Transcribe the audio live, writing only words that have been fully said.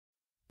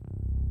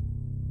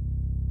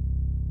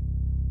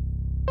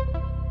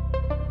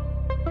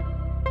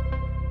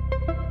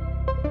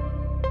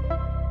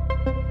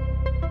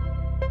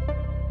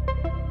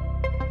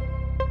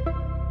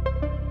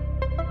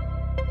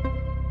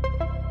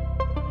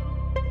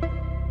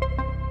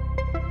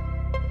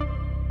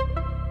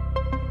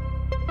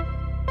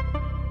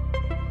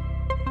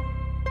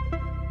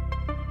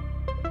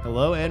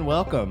Hello and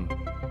welcome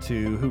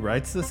to Who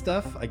Writes This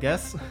Stuff, I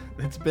guess.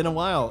 It's been a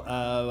while.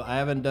 I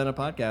haven't done a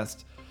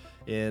podcast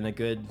in a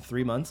good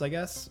 3 months, I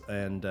guess,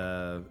 and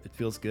it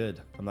feels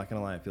good. I'm not going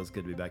to lie, it feels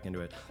good to be back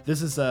into it.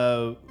 This is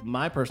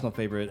my personal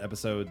favorite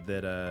episode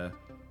that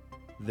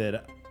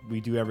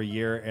we do every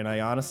year, and I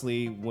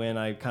honestly, when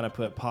I kind of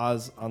put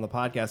pause on the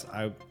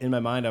podcast, in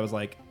my mind, I was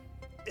like,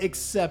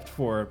 except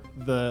for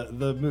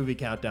the movie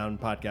countdown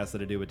podcast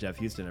that I do with Jeff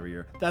Houston every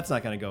year. That's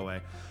not going to go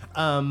away.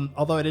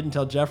 Although I didn't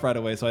tell Jeff right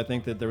away, so I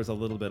think that there was a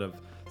little bit of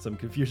some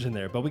confusion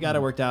there. But we got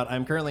it worked out.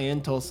 I'm currently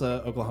in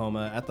Tulsa,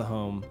 Oklahoma, at the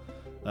home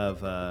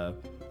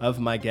of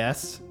my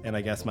guest and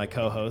I guess my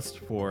co-host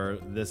for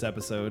this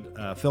episode,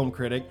 film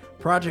critic,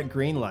 Project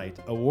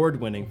Greenlight,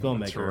 award-winning filmmaker.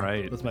 That's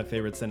right. That's my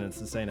favorite sentence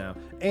to say now.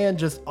 And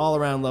just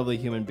all-around lovely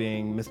human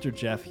being, Mr.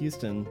 Jeff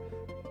Houston.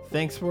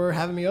 Thanks for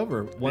having me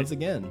over once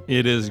again.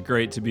 It is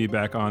great to be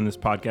back on this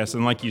podcast.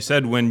 And like you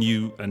said, when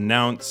you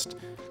announced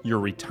your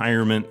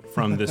retirement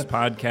from this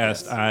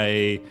podcast,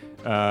 I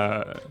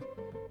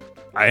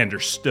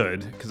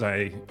understood, because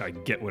I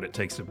get what it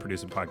takes to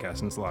produce a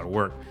podcast, and it's a lot of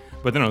work.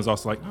 But then I was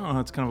also like, oh,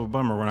 that's kind of a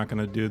bummer. We're not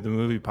going to do the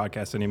movie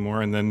podcast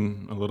anymore. And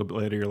then a little bit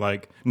later, you're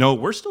like, no,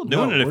 we're still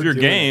doing it if you're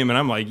game. And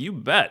I'm like, you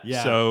bet.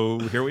 Yeah. So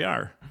here we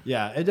are.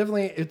 Yeah, it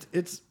definitely,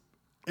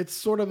 it's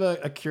sort of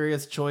a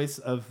curious choice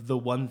of the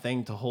one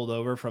thing to hold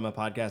over from a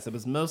podcast. It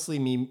was mostly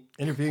me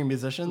interviewing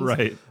musicians.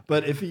 Right.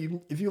 But if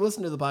you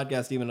listen to the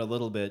podcast even a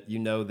little bit, you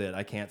know that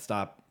I can't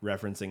stop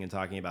referencing and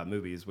talking about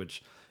movies,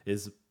 which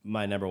is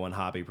my number one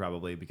hobby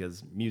probably,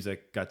 because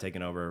music got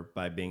taken over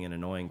by being an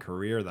annoying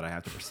career that I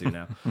have to pursue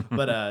now.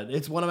 But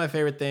it's one of my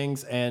favorite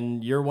things,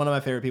 and you're one of my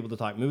favorite people to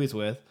talk movies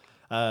with,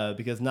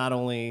 because not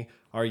only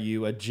are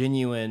you a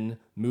genuine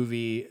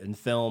movie and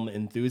film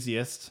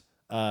enthusiast,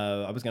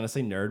 I was going to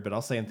say nerd, but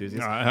I'll say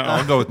enthusiast.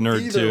 I'll go with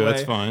nerd too. Way,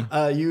 that's fine.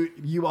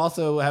 You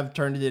also have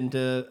turned it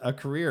into a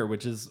career,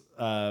 which is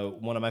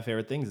one of my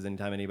favorite things. Is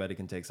anytime anybody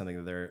can take something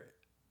that they're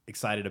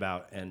excited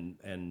about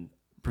and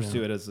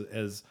pursue it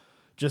as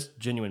just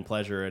genuine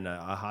pleasure and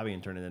a hobby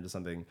and turn it into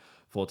something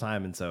full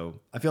time. And so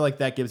I feel like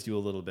that gives you a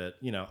little bit,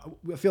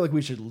 I feel like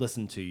we should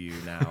listen to you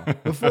now.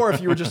 Before,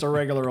 if you were just a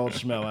regular old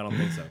schmo, I don't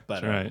think so.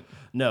 But right.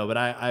 No, but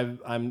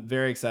I'm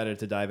very excited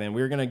to dive in.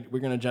 We're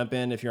gonna jump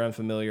in. If you're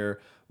unfamiliar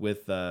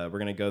with, we're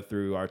gonna go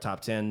through our top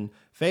 10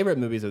 favorite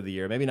movies of the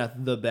year. Maybe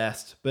not the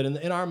best, but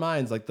in our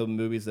minds, like the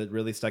movies that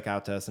really stuck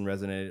out to us and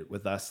resonated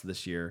with us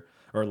this year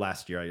or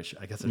last year.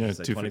 I guess I should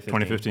say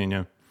 2015.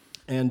 Yeah.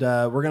 And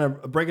we're going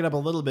to break it up a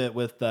little bit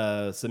with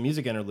some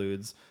music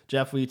interludes.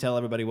 Jeff, will you tell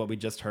everybody what we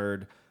just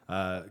heard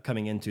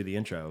coming into the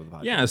intro of the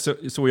podcast? Yeah,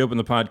 so we opened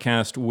the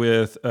podcast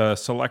with a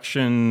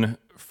selection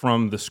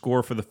from the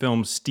score for the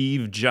film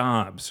Steve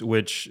Jobs,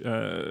 which,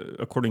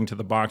 according to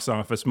the box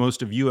office,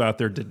 most of you out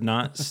there did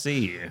not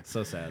see.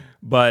 So sad.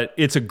 But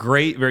it's a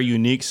great, very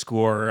unique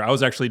score. I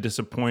was actually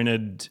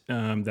disappointed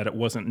that it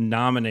wasn't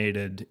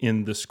nominated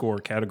in the score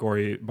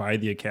category by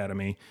the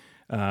Academy.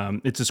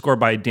 It's a score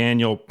by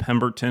Daniel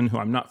Pemberton, who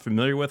I'm not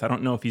familiar with. I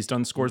don't know if he's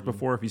done scores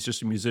before, if he's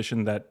just a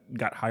musician that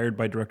got hired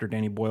by director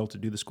Danny Boyle to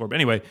do the score. But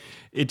anyway,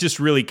 it just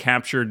really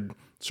captured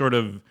sort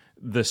of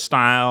the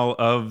style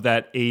of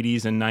that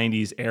 80s and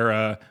 90s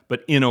era,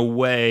 but in a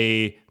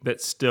way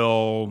that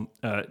still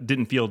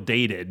didn't feel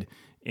dated.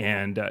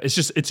 And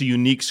it's a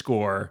unique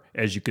score,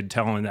 as you could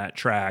tell in that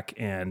track.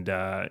 And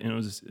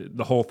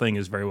the whole thing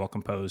is very well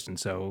composed. And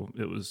so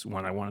it was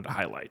one I wanted to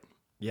highlight.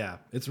 Yeah,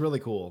 it's really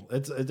cool.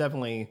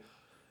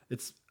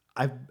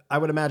 I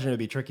would imagine it'd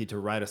be tricky to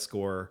write a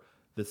score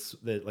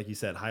that, like you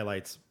said,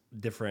 highlights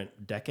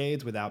different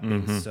decades without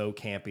being so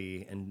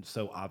campy and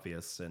so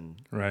obvious.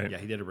 And right. Yeah,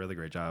 he did a really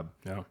great job.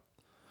 Yeah.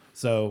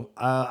 So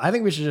I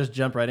think we should just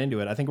jump right into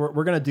it. I think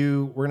we're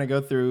gonna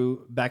go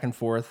through back and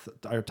forth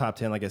our top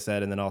 10, like I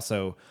said, and then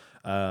also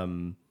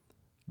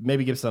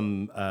maybe give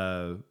some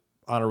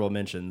honorable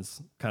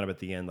mentions kind of at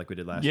the end, like we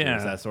did last year.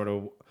 Is that sort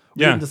of?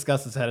 We didn't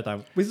discuss this ahead of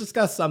time. We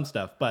discussed some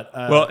stuff, but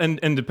well,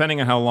 and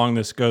depending on how long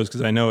this goes,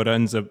 because I know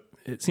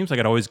it seems like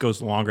it always goes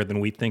longer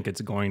than we think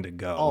it's going to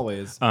go.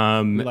 Always. We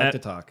like to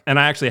talk. And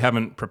I actually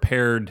haven't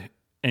prepared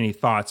any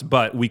thoughts,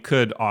 but we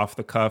could, off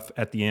the cuff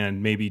at the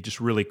end, maybe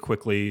just really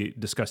quickly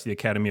discuss the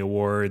Academy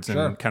Awards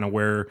and kind of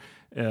where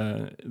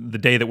the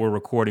day that we're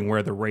recording,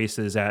 where the race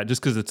is at, just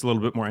because it's a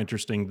little bit more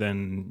interesting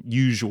than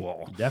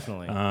usual.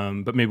 Definitely.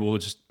 But maybe we'll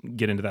just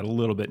get into that a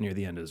little bit near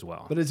the end as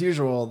well. But as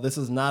usual, this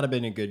has not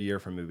been a good year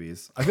for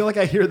movies. I feel like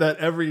I hear that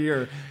every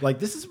year. Like,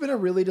 this has been a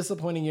really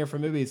disappointing year for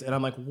movies. And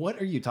I'm like,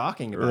 what are you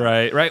talking about?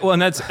 Right. Well,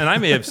 and I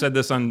may have said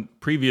this on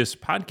previous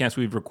podcasts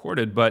we've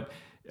recorded, but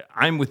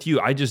I'm with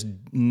you. I just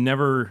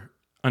never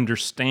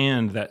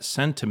understand that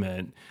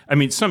sentiment. I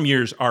mean, some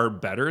years are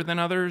better than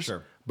others,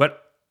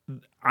 but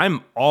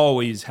I'm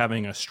always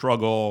having a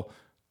struggle,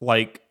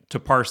 like, to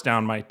parse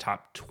down my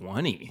top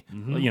 20,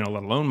 let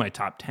alone my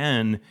top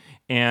 10.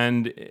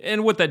 And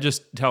what that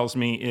just tells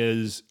me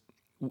is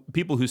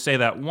people who say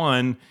that,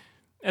 one,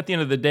 at the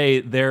end of the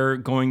day, they're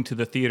going to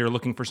the theater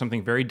looking for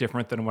something very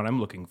different than what I'm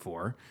looking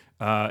for.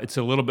 It's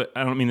a little bit,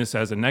 I don't mean this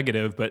as a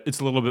negative, but it's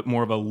a little bit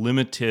more of a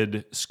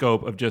limited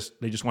scope of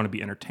they just want to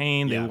be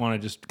entertained. Yeah. They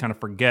want to just kind of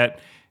forget.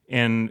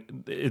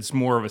 And it's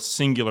more of a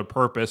singular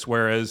purpose.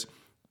 Whereas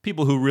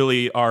people who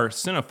really are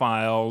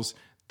cinephiles,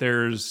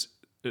 there's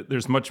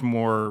much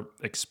more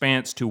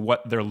expanse to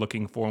what they're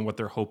looking for and what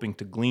they're hoping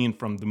to glean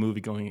from the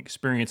movie-going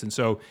experience. And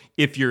so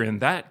if you're in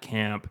that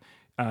camp,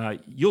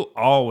 you'll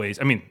always,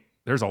 I mean,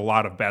 there's a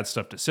lot of bad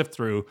stuff to sift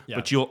through,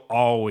 but you'll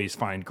always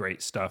find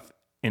great stuff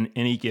in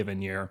any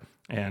given year.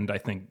 And I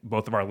think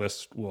both of our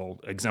lists will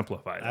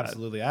exemplify that.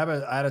 Absolutely.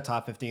 I had a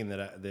top 15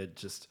 that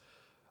just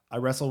I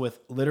wrestle with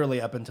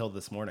literally up until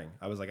this morning.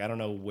 I was like, I don't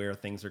know where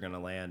things are going to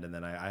land. And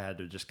then I had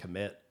to just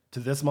commit to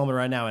this moment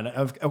right now. And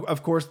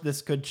of course,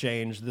 this could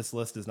change. This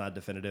list is not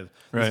definitive.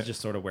 This is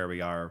just sort of where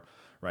we are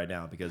right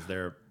now, because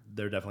there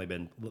definitely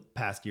been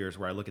past years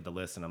where I look at the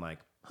list and I'm like,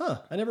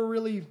 I never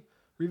really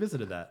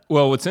revisited that.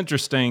 Well, what's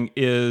interesting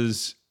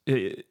is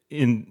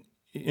in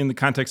the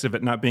context of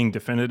it not being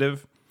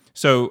definitive.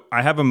 So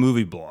I have a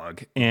movie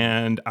blog,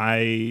 and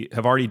I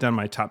have already done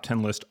my top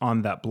 10 list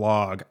on that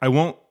blog. I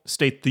won't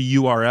state the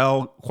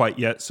URL quite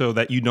yet, so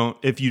that you don't,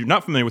 if you're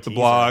not familiar with the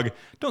blog,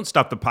 don't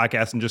stop the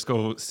podcast and just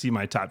go see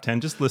my top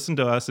 10. Just listen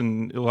to us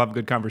and we'll have a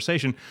good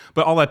conversation.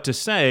 But all that to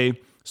say,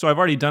 so I've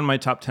already done my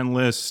top 10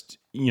 list,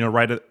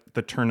 right at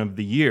the turn of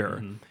the year.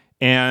 Mm-hmm.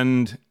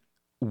 And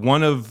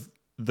one of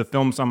the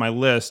films on my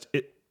list,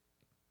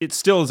 it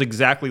still is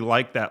exactly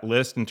like that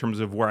list in terms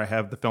of where I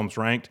have the films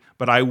ranked,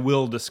 but I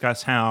will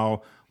discuss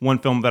how one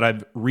film that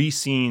I've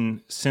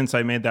re-seen since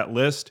I made that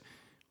list,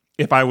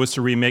 if I was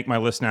to remake my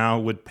list now,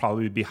 would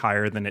probably be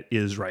higher than it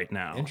is right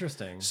now.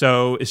 Interesting.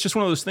 So it's just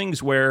one of those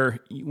things where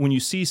when you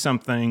see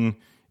something,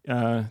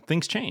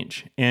 things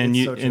change, and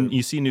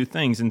you see new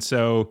things. And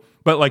so,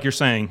 but like you're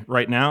saying,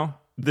 right now,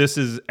 this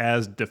is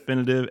as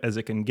definitive as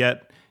it can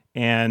get,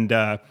 and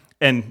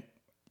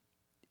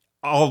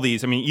all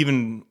these, I mean,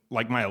 even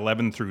like my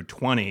 11 through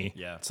 20,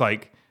 it's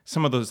like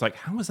some of those, like,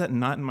 how was that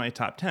not in my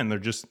top 10?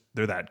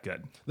 They're that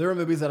good. There were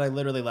movies that I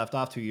literally left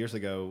off 2 years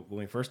ago when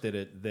we first did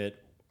it that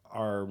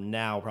are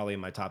now probably in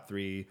my top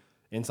 3.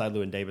 Inside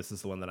Llewyn Davis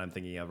is the one that I'm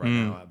thinking of right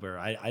now, where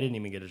I didn't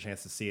even get a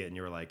chance to see it, and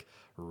you were like,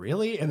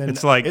 really? And then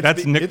it's like,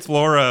 that's Nick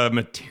Flora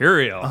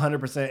material.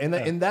 100%. And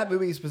in that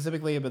movie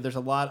specifically, but there's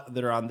a lot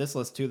that are on this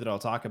list too that I'll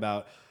talk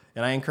about.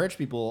 And I encourage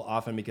people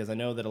often, because I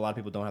know that a lot of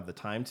people don't have the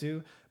time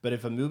to, but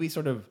if a movie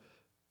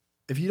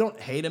if you don't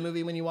hate a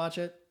movie when you watch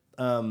it,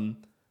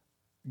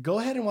 go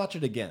ahead and watch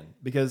it again,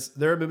 because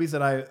there are movies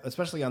that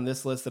especially on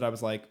this list, that I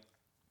was like,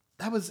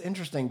 that was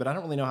interesting, but I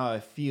don't really know how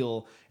I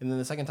feel. And then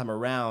the second time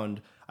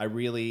around,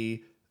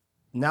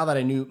 now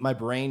that my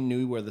brain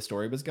knew where the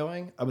story was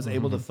going, I was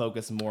able to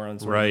focus more on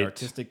sort of the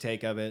artistic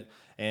take of it.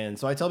 And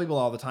so I tell people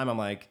all the time, I'm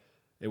like,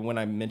 when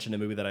I mention a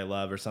movie that I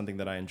love or something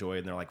that I enjoy,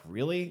 and they're like,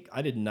 really?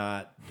 I did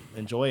not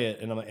enjoy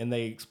it. And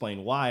they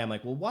explain why. I'm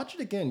like, well, watch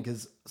it again,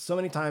 because so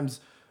many times,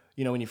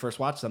 when you first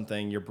watch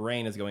something, your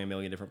brain is going a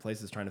million different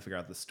places trying to figure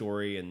out the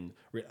story, and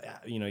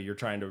you're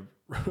trying to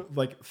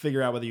like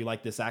figure out whether you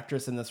like this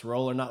actress in this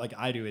role or not, like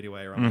I do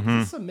anyway. Or I'm like,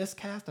 is this a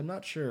miscast? I'm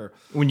not sure.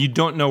 When you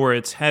don't know where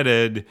it's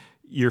headed,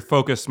 your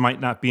focus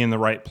might not be in the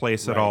right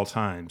place at all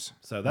times.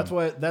 So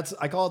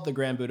I call it the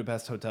Grand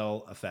Budapest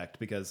Hotel effect,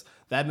 because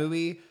that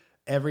movie,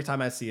 every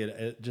time I see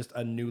it just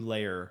a new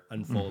layer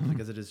unfolds,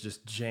 because it is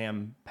just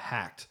jam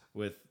packed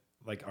with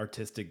like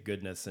artistic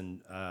goodness,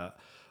 and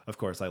of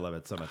course, I love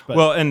it so much. But,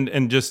 well,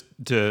 and just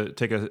to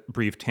take a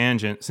brief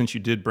tangent, since you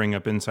did bring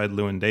up Inside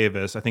Llewyn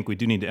Davis, I think we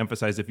do need to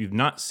emphasize, if you've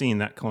not seen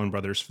that Coen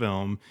Brothers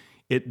film,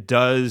 it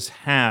does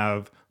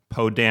have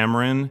Poe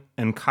Dameron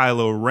and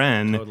Kylo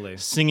Ren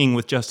singing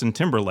with Justin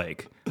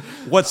Timberlake.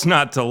 What's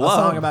not to love?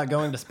 A song about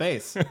going to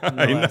space.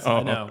 I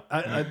know.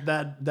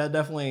 That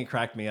definitely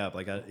cracked me up,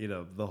 like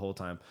the whole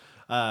time.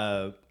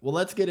 Well,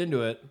 let's get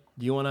into it.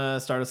 Do you want to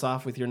start us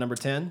off with your number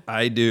 10?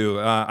 I do.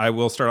 I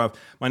will start off.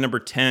 My number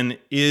 10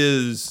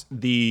 is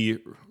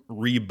the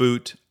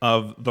reboot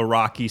of the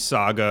Rocky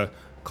saga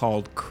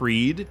called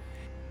Creed.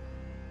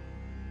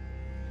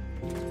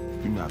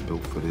 You're not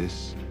built for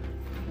this.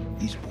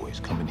 These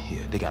boys coming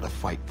here, they gotta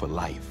fight for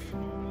life.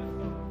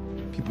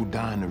 People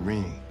die in the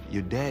ring.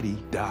 Your daddy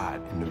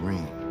died in the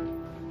ring.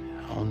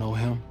 I don't know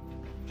him.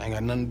 Ain't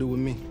got nothing to do with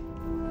me.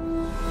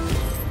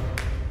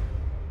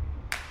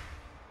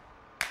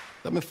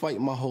 I've been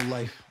fighting my whole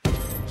life.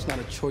 It's not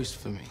a choice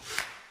for me.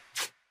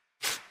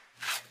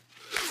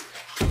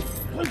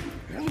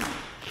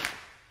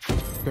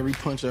 Every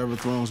punch I ever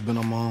thrown's been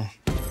on my own.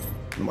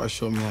 Nobody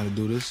showed me how to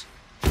do this.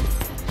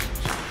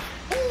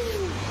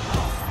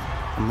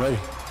 I'm ready.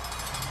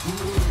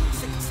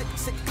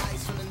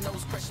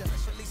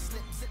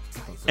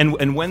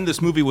 And when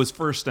this movie was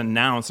first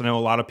announced, I know a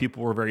lot of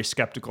people were very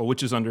skeptical,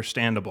 which is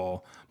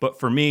understandable. But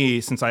for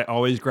me, since I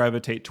always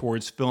gravitate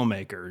towards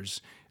filmmakers,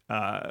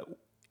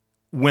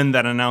 when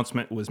that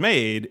announcement was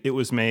made, it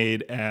was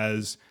made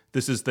as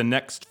this is the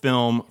next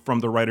film from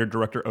the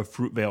writer-director of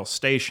Fruitvale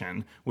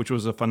Station, which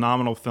was a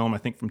phenomenal film, I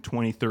think, from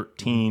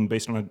 2013,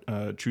 based on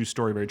a true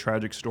story, very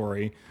tragic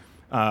story.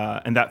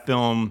 And that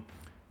film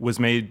was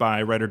made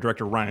by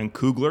writer-director Ryan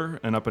Coogler,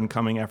 an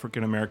up-and-coming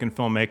African-American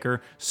filmmaker,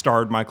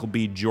 starred Michael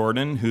B.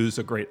 Jordan, who's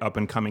a great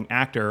up-and-coming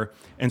actor.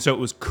 And so it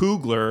was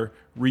Coogler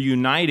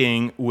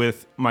reuniting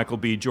with Michael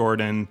B.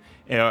 Jordan,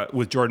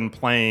 with Jordan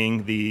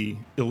playing the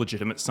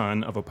illegitimate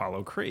son of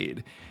Apollo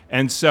Creed.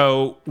 And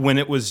so when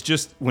it was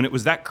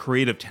that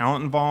creative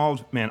talent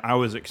involved, man, I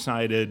was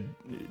excited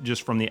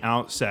just from the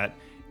outset.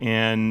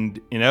 And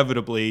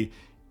inevitably,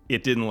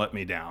 it didn't let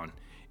me down.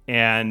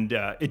 And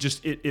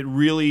it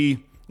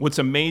really... What's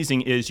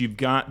amazing is you've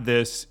got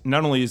this,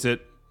 not only is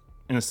it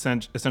in a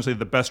sense, essentially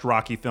the best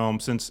Rocky film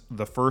since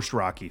the first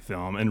Rocky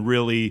film, and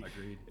really,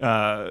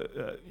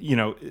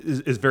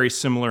 is very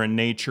similar in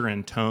nature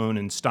and tone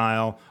and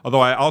style.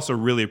 Although I also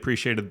really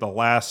appreciated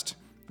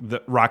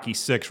the Rocky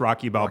VI,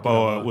 Rocky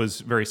Balboa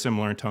was very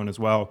similar in tone as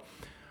well.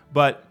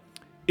 But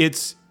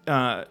it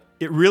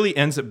really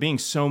ends up being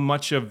so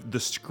much of the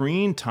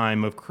screen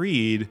time of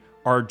Creed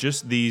are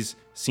just these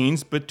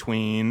scenes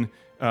between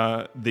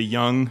the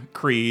young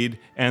Creed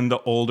and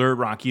the older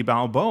Rocky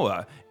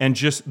Balboa, and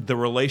just the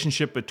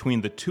relationship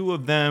between the two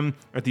of them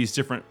at these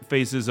different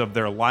phases of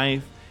their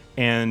life,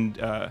 and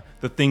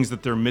the things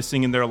that they're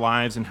missing in their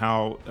lives, and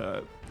how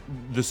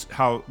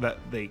that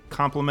they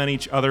complement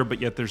each other, but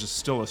yet there's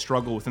still a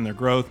struggle within their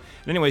growth.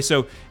 And anyway,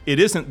 so it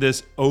isn't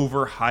this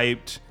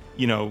overhyped,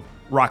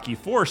 Rocky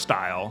IV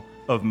style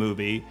of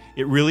movie.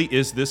 It really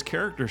is this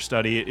character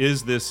study. It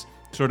is this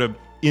sort of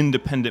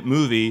independent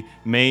movie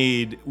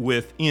made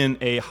within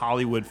a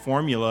Hollywood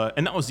formula.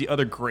 And that was the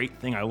other great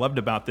thing I loved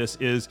about this,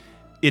 is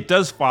it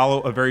does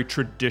follow a very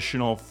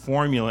traditional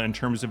formula in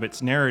terms of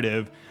its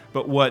narrative.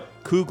 But what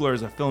Coogler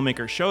as a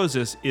filmmaker shows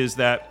us is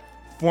that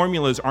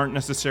formulas aren't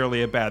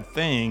necessarily a bad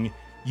thing.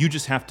 You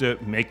just have to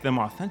make them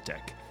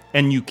authentic.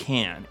 And you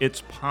can.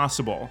 It's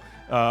possible.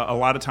 A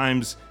lot of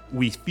times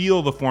we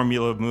feel the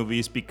formula of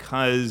movies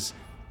because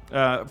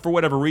for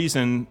whatever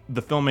reason,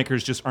 the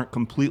filmmakers just aren't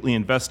completely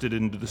invested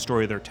into the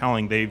story they're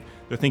telling. They're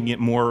thinking it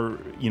more,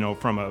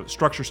 from a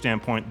structure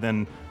standpoint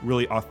than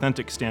really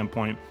authentic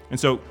standpoint. And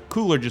so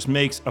Coogler just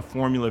makes a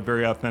formula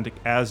very authentic,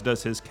 as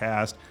does his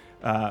cast.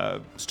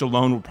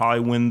 Stallone will probably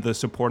win the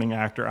supporting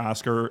actor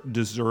Oscar,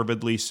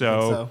 deservedly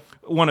so.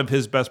 One of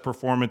his best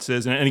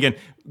performances. And again,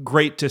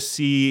 great to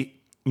see,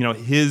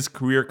 his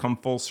career come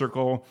full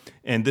circle,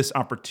 and this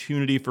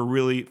opportunity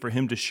for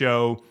him to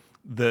show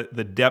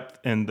the depth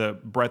and the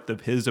breadth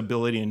of his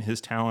ability and his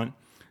talent.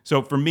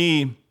 So for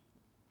me,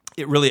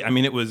 it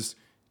was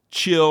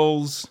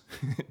chills,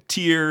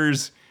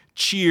 tears,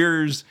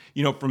 cheers,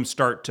 from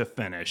start to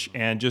finish,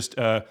 and just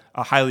a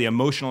highly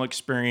emotional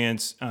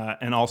experience,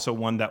 and also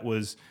one that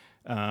was,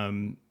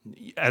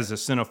 as a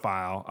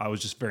cinephile, I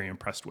was just very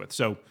impressed with.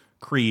 So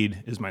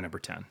Creed is my number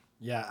 10.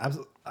 Yeah,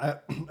 absolutely.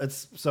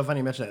 It's so funny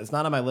you mention it. It's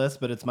not on my list,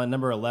 but it's my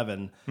number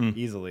 11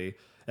 easily.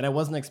 And I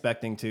wasn't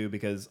expecting to,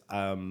 because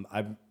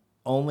I've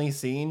only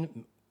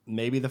seen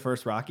maybe the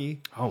first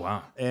Rocky. Oh,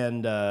 wow.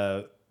 And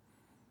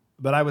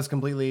but I was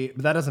completely,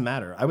 but that doesn't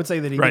matter. I would say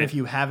that even if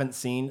you haven't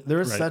seen,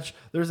 there's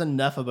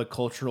enough of a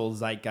cultural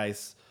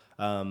zeitgeist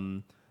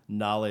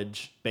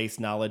base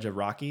knowledge of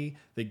Rocky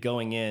that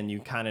going in,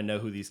 you kind of know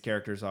who these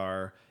characters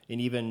are.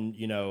 And even,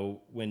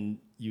 when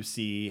you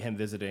see him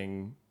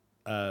visiting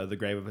the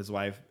grave of his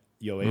wife,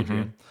 Yo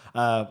Adrian.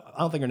 I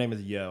don't think her name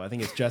is Yo. I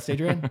think it's just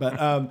Adrian.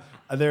 But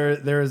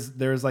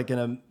there's like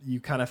you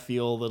kind of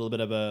feel a little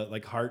bit of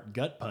a heart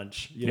gut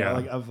punch,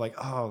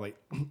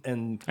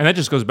 and that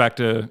just goes back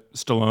to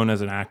Stallone as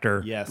an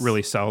actor. Yes.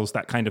 Really sells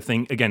that kind of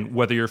thing. Again,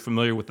 whether you're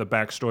familiar with the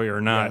backstory or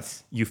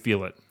not, you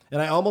feel it.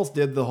 And I almost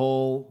did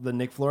the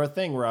Nick Flora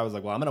thing where I was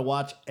like, well, I'm going to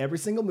watch every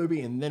single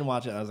movie and then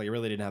watch it. And I was like, I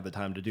really didn't have the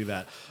time to do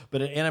that.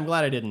 And I'm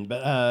glad I didn't.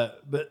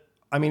 But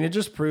I mean, it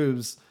just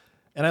proves,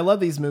 and I love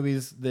these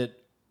movies that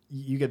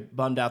you get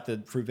bummed out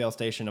that Fruitvale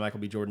Station and Michael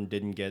B. Jordan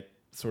didn't get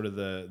sort of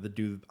the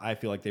due I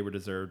feel like they were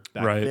deserved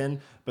back then.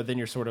 But then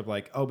you're sort of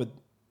like, oh, but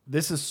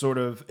this is sort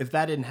of, if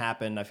that didn't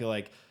happen, I feel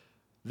like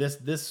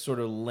this sort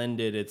of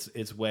lended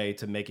its way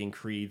to making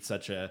Creed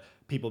such a,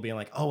 people being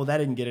like, oh, well, that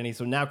didn't get any.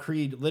 So now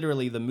Creed,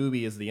 literally the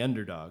movie is the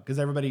underdog. Because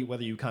everybody,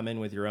 whether you come in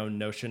with your own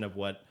notion of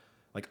what,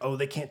 like, oh,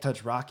 they can't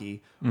touch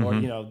Rocky, or,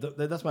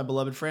 that's my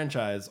beloved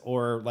franchise,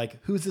 or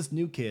like, who's this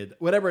new kid?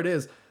 Whatever it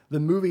is, the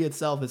movie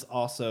itself is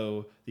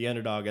also the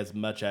underdog as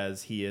much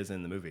as he is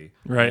in the movie.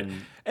 Right.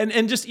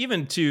 And just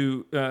even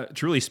to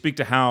really speak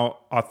to how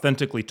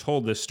authentically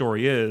told this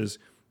story is,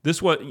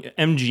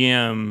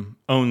 MGM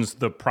owns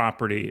the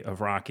property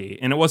of Rocky,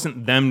 and it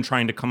wasn't them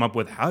trying to come up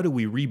with, how do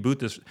we reboot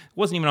this? It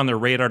wasn't even on their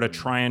radar to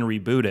try and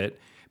reboot it,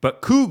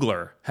 but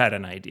Coogler had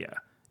an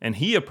idea, and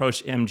he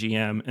approached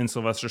MGM and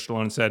Sylvester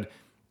Stallone and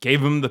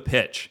gave him the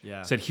pitch,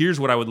 said, here's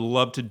what I would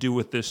love to do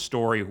with this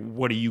story.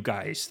 What do you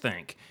guys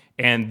think?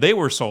 And they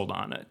were sold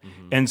on it.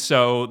 And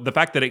so the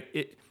fact that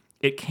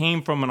it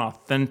came from an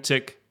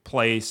authentic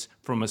place,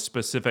 from a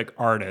specific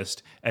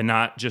artist and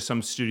not just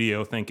some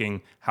studio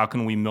thinking, how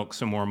can we milk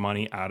some more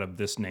money out of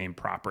this name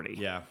property?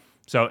 Yeah.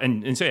 So,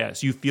 and so,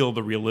 yes, you feel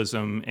the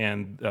realism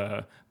and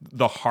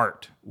the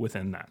heart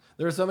within that.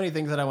 There are so many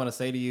things that I want to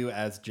say to you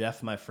as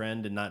Jeff, my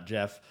friend, and not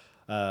Jeff,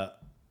 the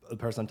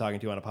person I'm talking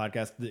to on a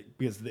podcast,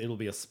 because it'll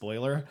be a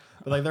spoiler.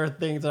 But like, there are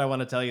things that I want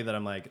to tell you that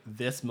I'm like,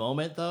 this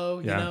moment though,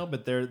 you know.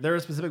 But there are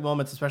specific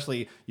moments,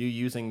 especially you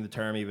using the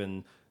term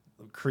even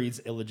Creed's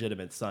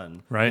illegitimate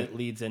son, right? It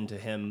leads into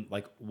him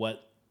like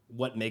what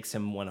makes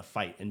him want to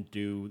fight and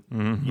do,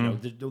 you know,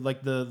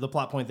 like the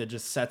plot point that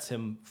just sets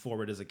him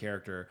forward as a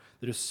character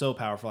that is so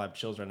powerful. I have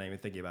chills right now even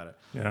thinking about it.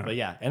 Yeah. But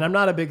yeah, and I'm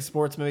not a big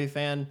sports movie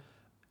fan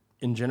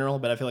in general,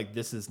 but I feel like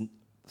this is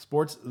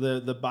sports.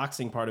 The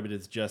boxing part of it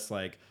is just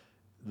like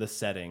the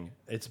setting.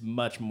 It's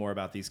much more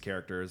about these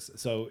characters.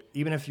 So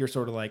even if you're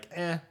sort of like,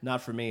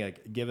 not for me,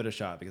 like give it a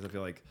shot, because I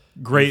feel like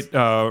great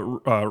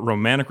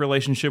romantic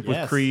relationship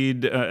with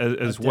Creed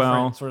as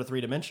well. Sort of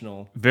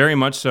three-dimensional. Very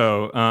much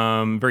so.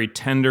 Very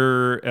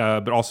tender,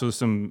 but also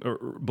some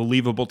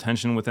believable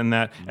tension within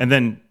that. And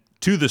then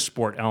to the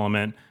sport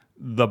element,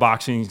 the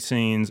boxing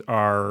scenes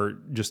are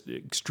just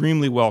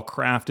extremely well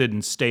crafted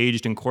and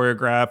staged and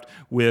choreographed,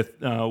 with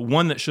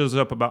one that shows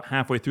up about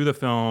halfway through the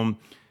film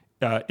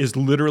is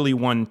literally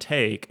one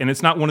take. And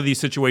it's not one of these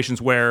situations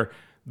where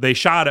they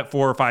shot it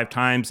 4 or 5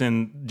 times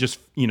and just,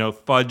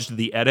 fudged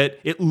the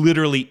edit. It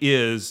literally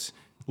is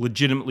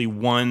legitimately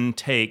one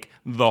take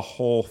the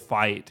whole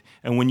fight.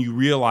 And when you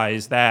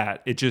realize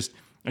that, it just,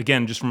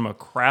 again, just from a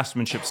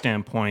craftsmanship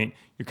standpoint,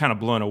 you're kind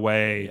of blown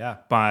away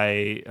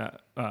by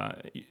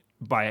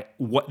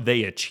what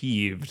they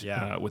achieved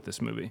with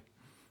this movie.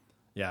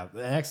 Yeah,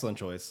 an excellent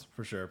choice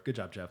for sure. Good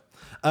job, Jeff.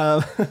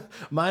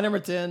 My number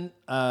 10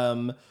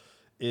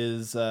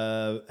 is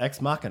Ex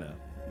Machina.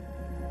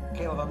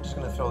 Caleb, I'm just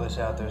gonna throw this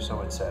out there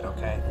so it's said,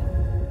 okay?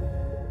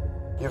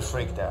 You're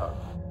freaked out.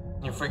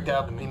 You're freaked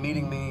out to be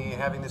meeting me,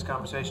 having this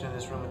conversation in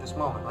this room at this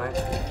moment, right?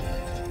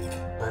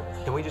 But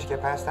can we just get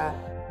past that?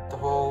 The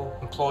whole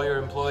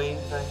employer-employee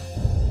thing?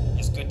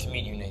 It's good to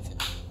meet you, Nathan.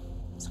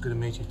 It's good to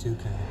meet you too,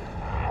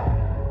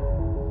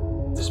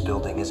 Caleb. This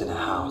building isn't a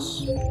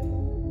house.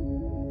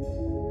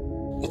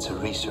 It's a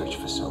research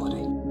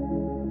facility.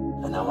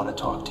 And I want to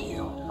talk to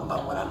you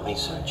about what I'm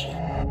researching.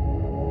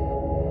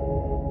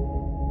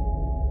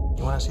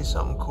 You want to see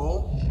something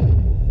cool?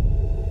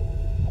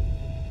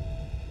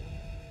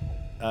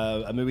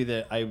 A movie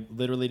that I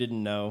literally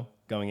didn't know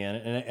going in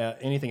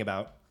anything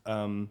about,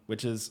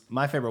 which is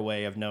my favorite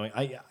way of knowing.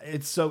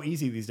 It's so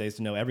easy these days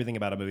to know everything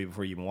about a movie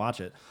before you even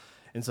watch it,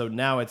 and so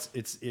now it's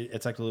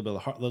like a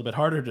little bit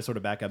harder to sort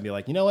of back up and be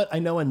like, you know what, I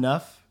know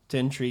enough to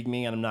intrigue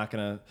me, and I'm not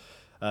gonna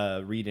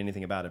read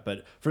anything about it.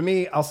 But for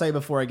me, I'll say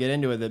before I get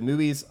into it that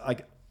movies,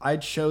 like, I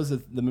chose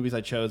the movies I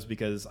chose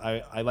because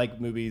I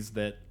like movies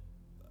that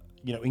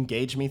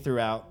engage me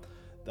throughout.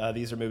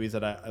 These are movies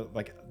that I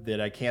like, that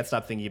I can't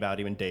stop thinking about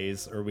even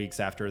days or weeks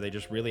after. They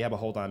just really have a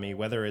hold on me,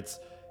 whether it's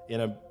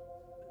in a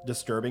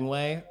disturbing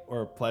way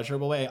or a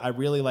pleasurable way. I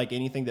really like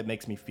anything that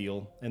makes me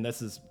feel, and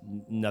this is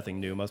nothing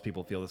new. Most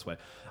people feel this way.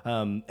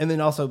 And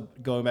then also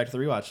going back to the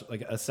rewatch,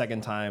 like a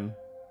second time,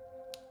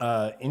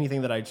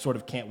 anything that I sort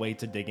of can't wait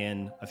to dig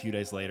in a few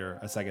days later,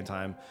 a second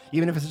time,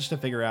 even if it's just to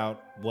figure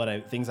out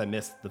things I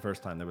missed the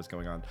first time that was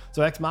going on.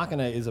 So Ex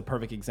Machina is a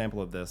perfect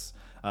example of this,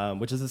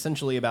 which is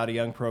essentially about a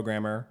young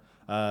programmer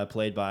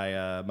played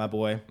by my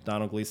boy,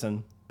 Donald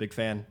Gleason. Big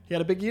fan. He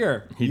had a big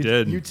year. He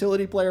did.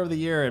 Utility player of the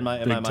year in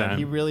my mind. Time.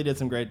 He really did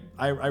some great.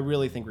 I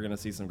really think we're going to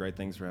see some great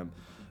things from him.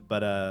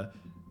 But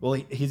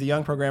he's a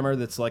young programmer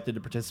that's selected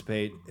to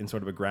participate in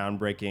sort of a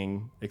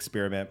groundbreaking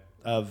experiment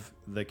of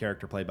the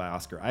character played by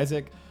Oscar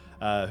Isaac,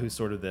 who's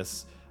sort of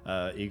this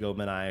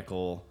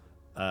egomaniacal,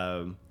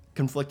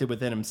 conflicted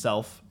within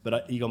himself,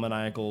 but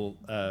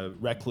egomaniacal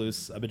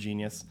recluse of a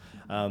genius.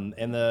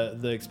 And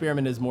the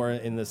experiment is more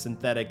in the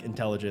synthetic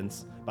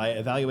intelligence by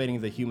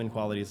evaluating the human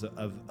qualities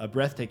of a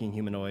breathtaking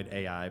humanoid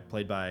AI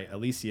played by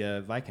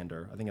Alicia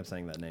Vikander. I think I'm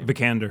saying that name.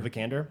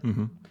 Vikander.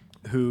 Mm-hmm.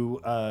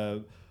 Who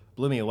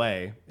blew me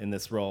away in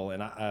this role.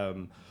 And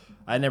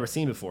I had never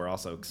seen before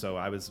also. So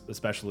I was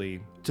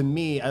especially, to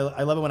me,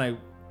 I love it when I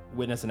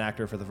witness an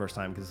actor for the first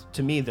time, because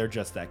to me, they're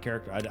just that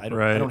character. I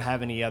don't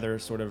have any other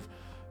sort of,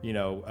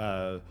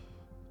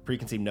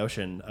 preconceived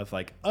notion of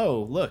like,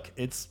 oh, look,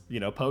 it's,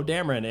 Poe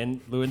Dameron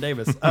and Llewyn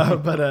Davis.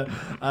 But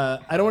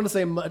I don't want to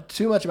say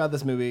too much about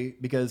this movie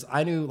because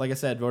I knew, like I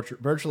said,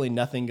 virtually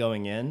nothing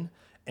going in,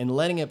 and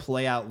letting it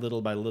play out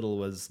little by little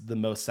was the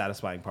most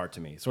satisfying part to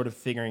me. Sort of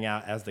figuring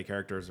out as the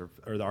characters or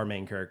our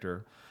main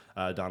character,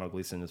 Donald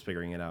Gleason, is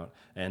figuring it out.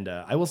 And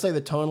I will say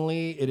that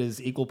tonally, it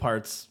is equal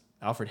parts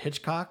Alfred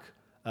Hitchcock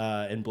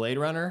and Blade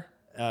Runner.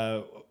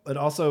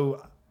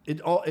 It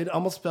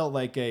almost felt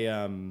like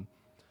a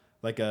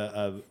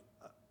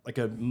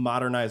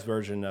modernized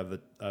version of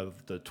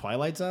the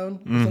Twilight Zone.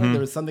 Mm-hmm. There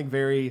was something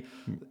very,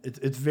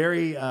 it's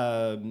very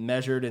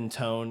measured in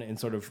tone and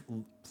sort of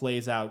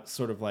plays out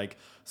sort of like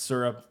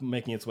syrup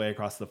making its way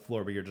across the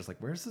floor, but you're just like,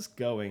 where's this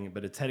going?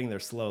 But it's heading there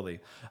slowly.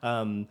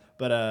 And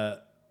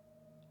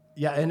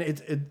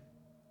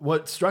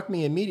what struck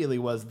me immediately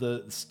was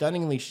the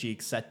stunningly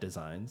chic set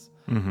designs.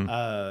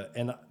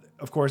 And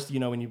of course,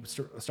 when you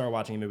start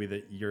watching a movie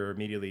that you're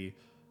immediately,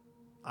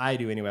 I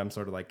do anyway, I'm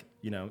sort of like,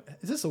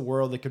 is this a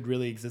world that could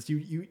really exist?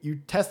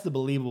 You test the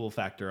believable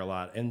factor a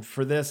lot. And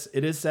for this,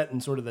 it is set in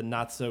sort of the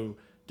not so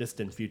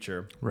distant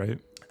future. Right.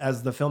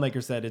 As the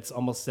filmmaker said, it's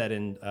almost set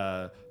in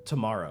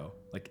tomorrow.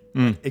 Like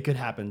it could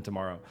happen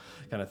tomorrow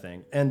kind of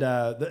thing. And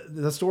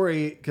the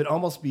story could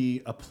almost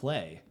be a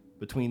play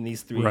between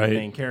these three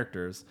main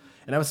characters.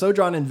 And I was so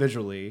drawn in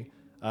visually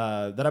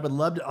that I would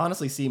love to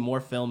honestly see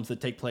more films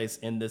that take place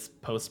in this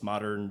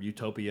postmodern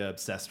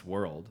utopia-obsessed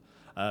world.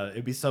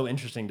 It'd be so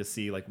interesting to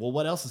see, like, well,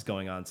 what else is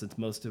going on, since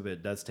most of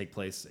it does take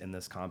place in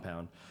this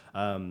compound.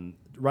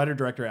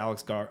 Writer-director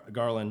Alex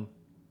Garland,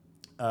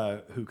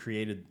 who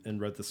created and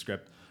wrote the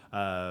script,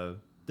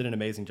 did an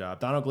amazing job.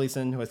 Donald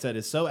Gleason, who I said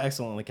is so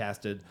excellently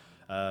casted,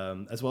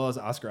 as well as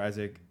Oscar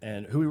Isaac,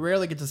 and who we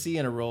rarely get to see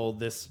in a role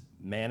this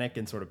manic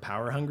and sort of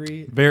power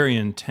hungry. Very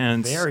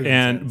intense.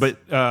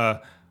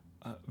 But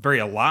very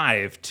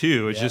alive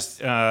too. It's just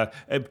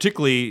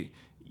particularly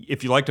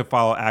if you like to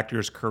follow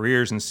actors'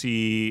 careers and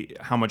see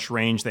how much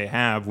range they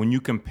have. When you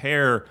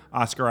compare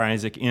Oscar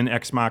Isaac in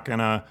Ex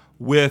Machina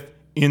with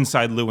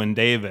Inside Llewyn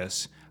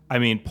Davis, I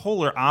mean,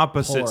 polar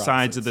opposite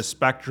sides of the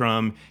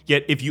spectrum.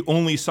 Yet, if you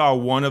only saw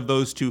one of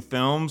those two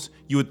films,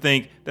 you would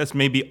think that's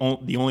maybe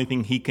the only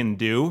thing he can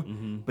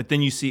do. But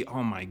then you see,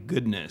 oh my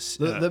goodness,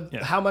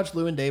 how much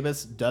Llewyn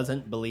Davis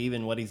doesn't believe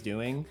in what he's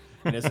doing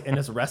and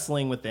is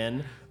wrestling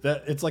within.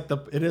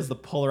 It is the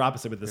polar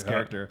opposite with this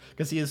character,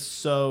 because he is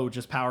so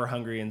just power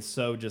hungry and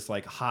so just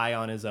like high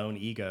on his own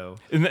ego.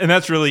 And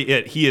that's really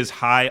it. He is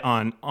high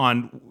on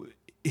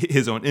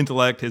his own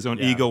intellect, his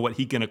own ego, what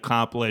he can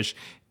accomplish,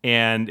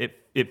 and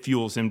it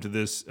fuels him to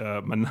this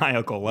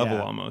maniacal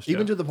level almost.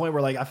 Even to the point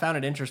where, like, I found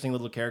it interesting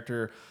little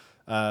character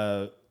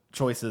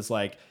choices.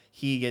 Like,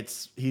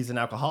 he's an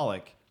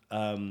alcoholic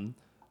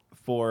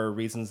for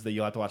reasons that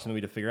you'll have to watch the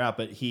movie to figure out.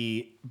 But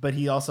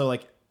he also,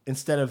 like,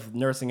 instead of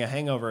nursing a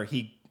hangover,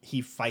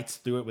 he fights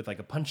through it with like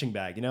a punching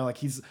bag, like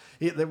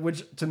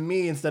which to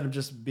me, instead of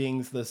just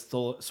being this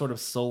sort of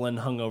sullen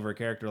hungover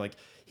character, like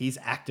he's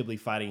actively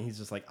fighting. He's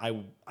just like,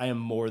 I am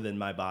more than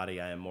my body.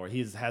 I am more. He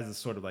has this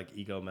sort of like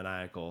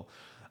egomaniacal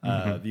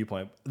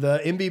viewpoint. The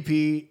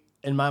MVP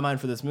in my mind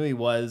for this movie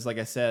was, like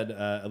I said,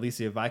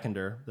 Alicia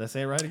Vikander. Did I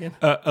say it right again?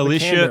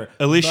 Alicia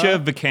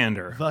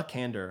Vikander.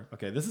 Vikander.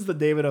 Okay, this is the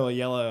David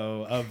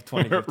Oyelowo of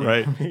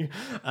 2015.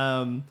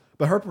 Right.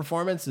 But her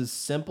performance is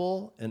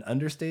simple and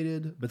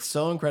understated, but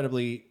so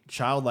incredibly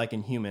childlike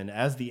and human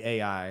as the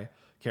AI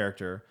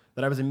character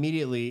that I was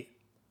immediately,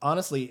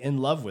 honestly, in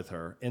love with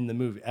her in the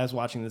movie, as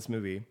watching this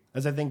movie,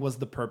 as I think was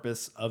the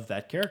purpose of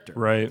that character.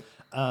 Right.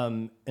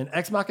 And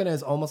Ex Machina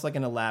is almost like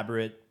an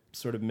elaborate,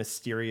 sort of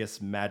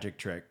mysterious magic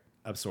trick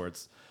of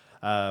sorts.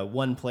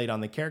 One played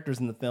on the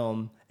characters in the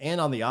film and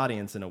on the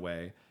audience in a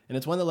way. And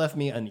it's one that left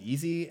me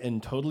uneasy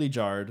and totally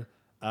jarred,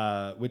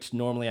 which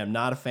normally I'm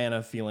not a fan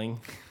of feeling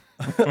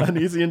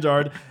uneasy and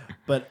jarred,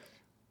 but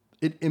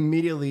it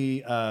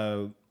immediately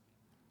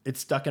it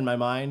stuck in my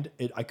mind.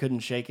 I couldn't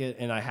shake it,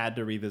 and I had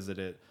to revisit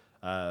it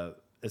as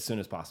soon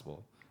as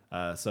possible.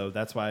 So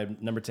that's why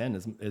number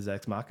 10 is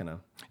Ex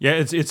Machina. Yeah,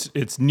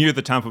 it's near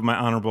the top of my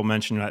honorable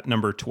mention at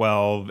number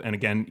 12, and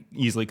again,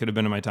 easily could have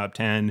been in my top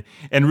 10.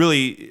 And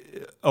really,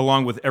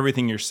 along with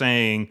everything you're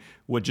saying,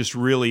 what just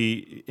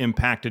really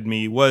impacted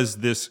me was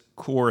this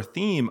core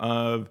theme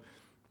of,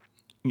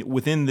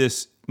 within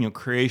this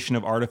creation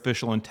of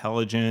artificial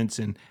intelligence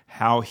and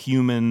how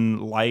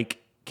human-like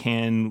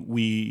can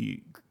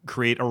we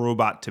create a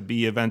robot to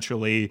be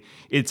eventually.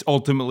 It's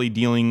ultimately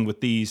dealing with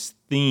these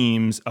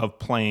themes of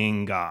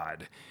playing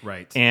God.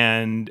 Right.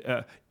 And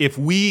if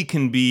we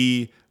can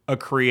be a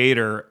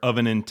creator of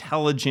an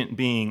intelligent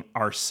being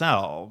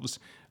ourselves,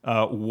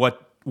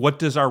 what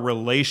does our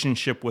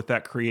relationship with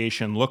that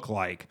creation look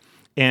like?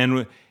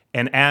 And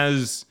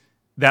as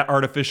that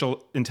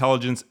artificial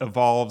intelligence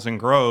evolves and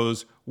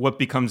grows, what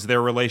becomes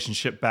their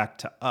relationship back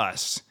to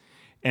us?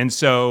 And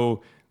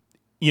so,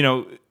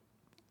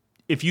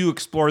 if you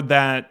explored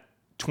that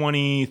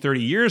 20,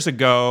 30 years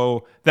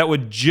ago, that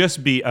would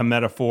just be a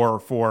metaphor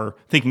for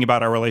thinking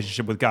about our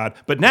relationship with God.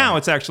 But now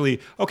it's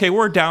actually, okay,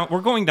 we're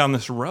going down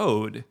this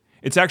road.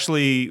 It's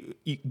actually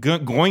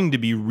going to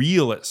be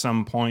real at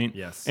some point.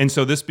 Yes. And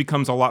so this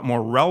becomes a lot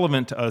more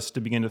relevant to us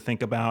to begin to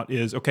think about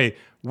is, okay,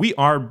 we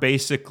are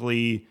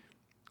basically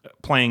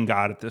playing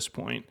God at this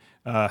point.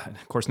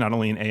 Of course, not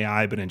only in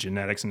AI, but in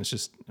genetics, and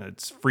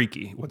it's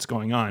freaky what's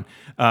going on.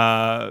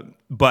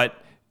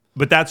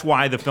 But that's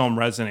why the film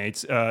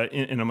resonates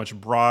in a much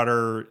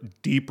broader,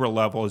 deeper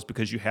level, is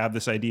because you have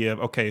this idea of,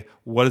 okay,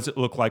 what does it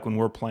look like when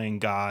we're playing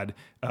God,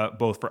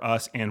 both for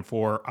us and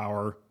for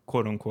our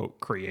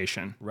quote-unquote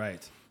creation?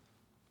 Right.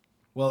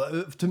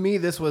 Well, to me,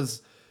 it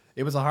was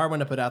a hard one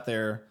to put out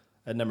there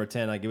at number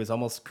 10. Like it was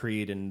almost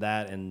Creed and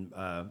that, and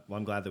well,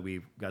 I'm glad that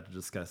we got to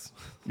discuss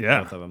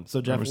Yeah. both of them.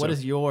 So Jeff, what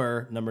is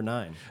your number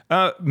 9?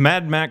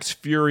 Mad Max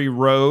Fury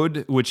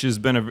Road, which has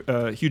been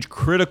a huge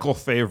critical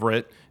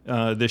favorite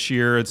this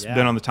year. It's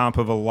been on the top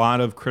of a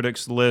lot of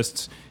critics'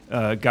 lists.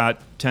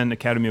 Got 10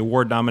 Academy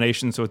Award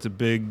nominations, so it's a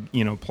big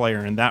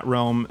player in that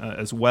realm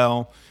as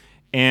well.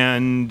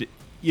 And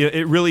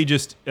it really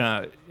just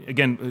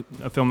again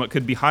a film that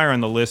could be higher on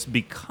the list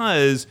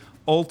because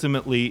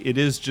ultimately it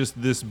is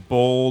just this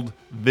bold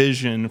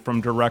vision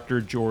from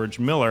director George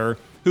Miller,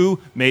 who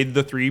made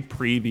the 3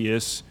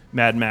 previous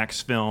Mad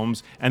Max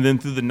films, and then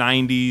through the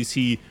 90s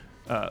he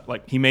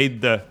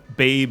made the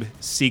Babe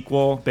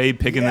sequel, Babe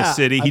Pig in the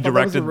City. He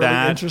directed really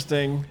that.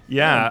 Interesting.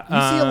 Yeah,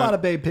 you see a lot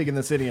of Babe Pig in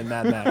the City in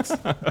Mad Max.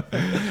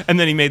 And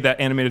then he made that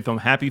animated film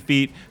Happy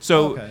Feet.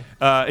 So,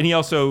 and he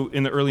also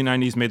in the early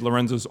 90s made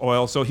Lorenzo's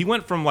Oil. So he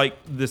went from like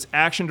this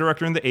action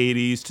director in the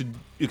 80s to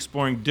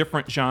exploring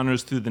different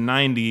genres through the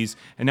 90s,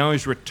 and now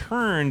he's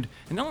returned.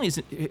 And not only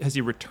has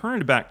he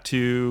returned back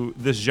to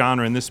this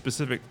genre and this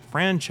specific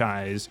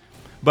franchise,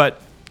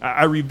 but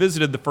I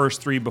revisited the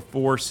first 3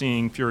 before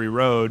seeing Fury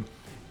Road.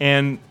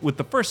 And with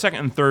the first, second,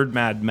 and third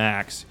Mad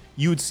Max,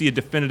 you would see a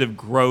definitive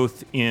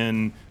growth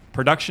in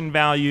production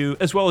value,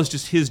 as well as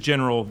just his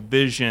general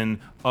vision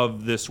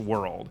of this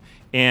world.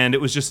 And it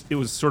was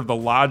sort of the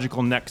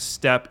logical next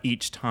step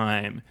each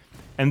time.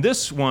 And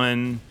this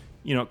one,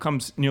 it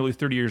comes nearly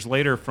 30 years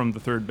later from the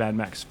third Mad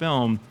Max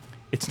film.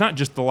 It's not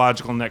just the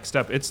logical next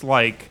step. It's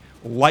like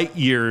light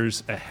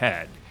years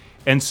ahead.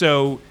 And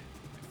so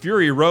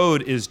Fury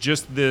Road is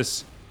just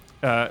this,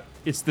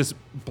 it's this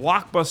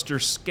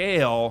blockbuster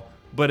scale,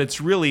 but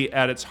it's really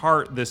at its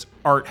heart this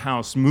art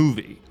house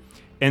movie.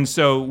 And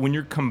so when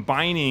you're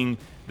combining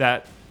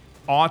that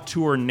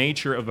auteur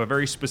nature of a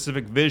very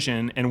specific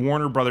vision, and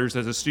Warner Brothers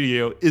as a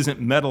studio isn't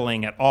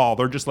meddling at all,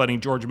 they're just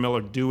letting George Miller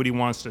do what he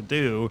wants to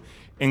do,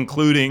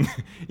 including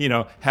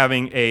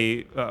having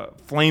a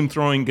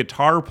flame-throwing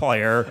guitar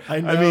player.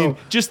 I know. I mean,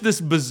 just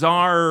this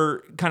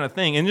bizarre kind of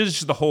thing, and it's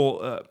just the whole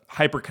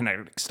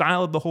hyperkinetic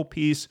style of the whole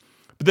piece.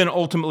 But then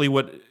ultimately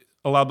what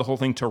allowed the whole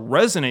thing to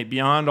resonate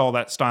beyond all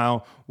that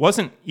style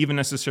wasn't even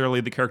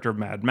necessarily the character of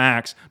Mad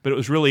Max, but it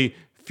was really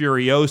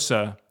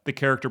Furiosa, the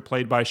character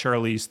played by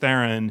Charlize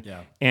Theron.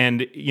 Yeah.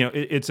 And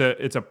it's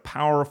a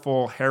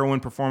powerful heroine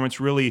performance,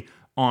 really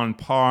on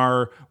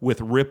par with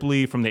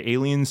Ripley from the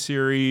Alien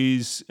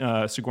series,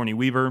 Sigourney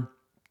Weaver.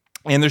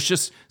 And there's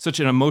just such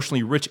an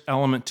emotionally rich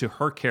element to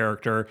her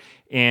character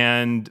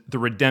and the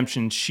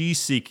redemption she's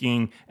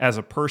seeking as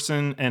a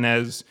person and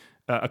as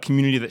a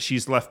community that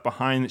she's left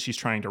behind, that she's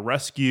trying to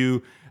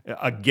rescue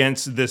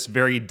against this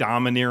very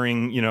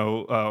domineering,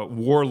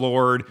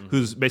 warlord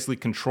who's basically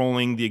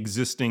controlling the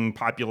existing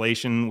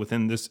population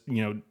within this,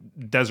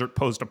 desert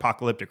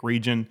post-apocalyptic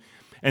region.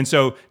 And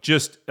so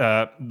just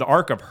the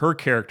arc of her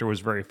character was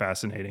very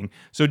fascinating.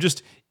 So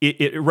just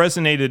it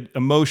resonated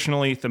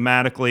emotionally,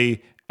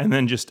 thematically, and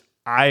then just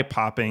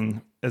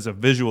eye-popping as a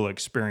visual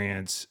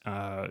experience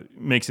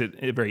makes it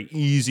a very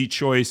easy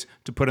choice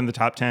to put in the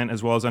top 10,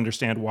 as well as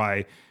understand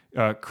why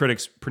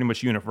critics pretty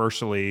much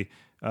universally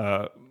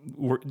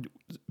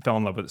fell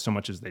in love with it so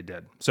much as they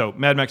did. So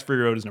Mad Max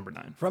Fury Road is number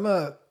 9.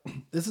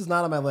 This is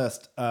not on my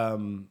list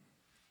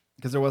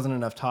because there wasn't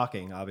enough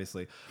talking,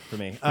 obviously, for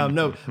me.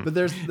 No, but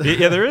there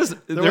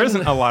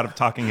isn't a lot of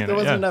talking in it. There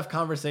wasn't enough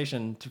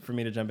conversation for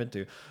me to jump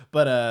into.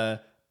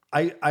 But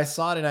I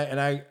saw it and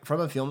I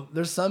from a film.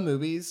 There's some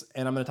movies,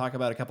 and I'm going to talk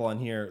about a couple on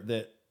here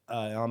that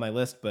on my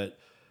list, but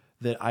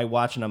that I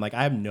watch and I'm like,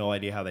 I have no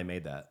idea how they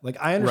made that. Like,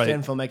 I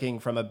understand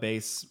filmmaking from a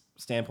base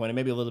standpoint, and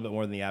maybe a little bit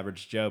more than the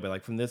average Joe, but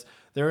like from this,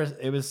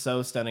 it was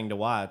so stunning to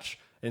watch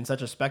and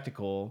such a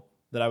spectacle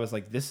that I was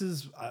like, this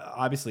is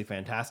obviously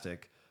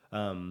fantastic.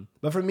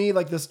 But for me,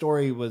 like, the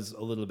story was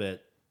a little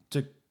bit,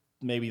 took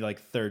maybe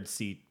like third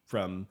seat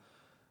from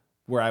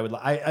where I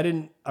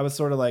was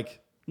sort of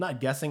like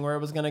not guessing where it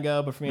was going to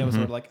go, but for me, I was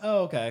sort of like,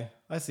 oh, okay,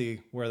 I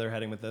see where they're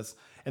heading with this.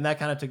 And that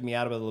kind of took me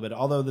out of it a little bit.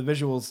 Although the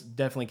visuals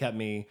definitely kept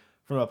me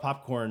from a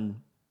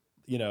popcorn,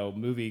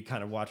 movie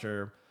kind of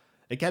watcher.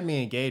 It kept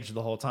me engaged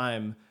the whole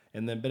time.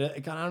 And then, but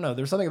it kind of, I don't know,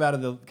 there's something about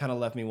it that kind of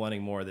left me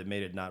wanting more that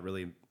made it not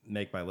really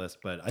make my list.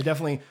 But I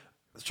definitely,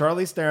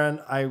 Charlize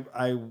Theron,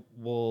 I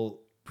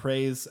will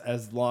praise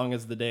as long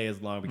as the day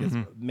is long, because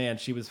man,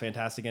 she was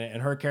fantastic in it.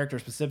 And her character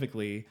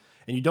specifically,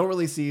 and you don't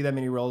really see that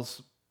many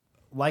roles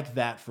like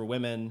that for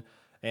women.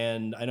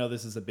 And I know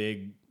this is a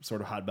big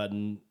sort of hot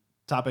button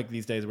topic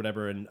these days or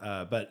whatever. And,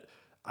 but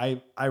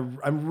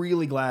I'm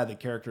really glad that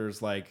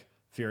characters like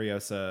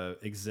Furiosa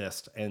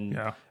exist. And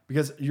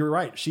because you're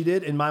right, she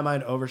did, in my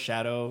mind,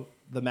 overshadow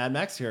the Mad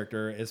Max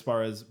character as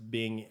far as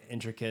being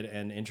intricate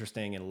and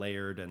interesting and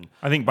layered. And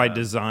I think by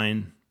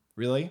design.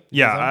 Really?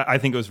 Yeah, I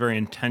think it was very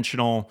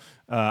intentional.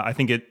 I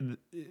think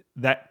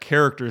that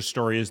character's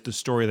story is the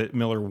story that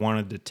Miller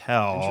wanted to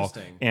tell.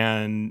 Interesting.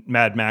 And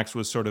Mad Max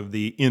was sort of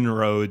the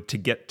inroad to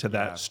get to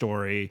that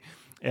story.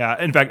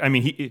 Yeah, in fact, I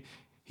mean,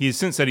 he He's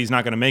since said he's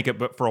not going to make it,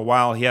 but for a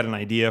while he had an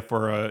idea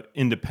for a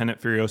independent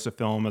Furiosa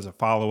film as a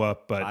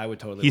follow-up. But I would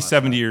totally he's watch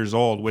 70 that. years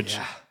old, which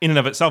in and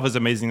of itself is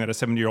amazing that a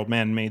 70-year-old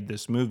man made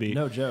this movie.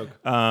 No joke.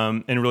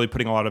 And really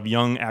putting a lot of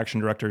young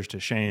action directors to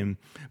shame.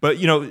 But,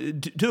 you know,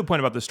 to the point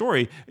about the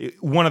story,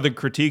 one of the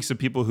critiques of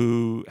people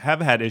who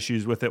have had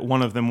issues with it,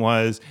 one of them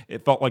was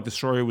it felt like the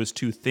story was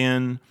too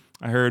thin.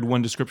 I heard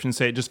one description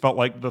say it just felt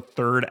like the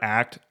third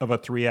act of a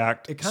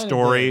 3-act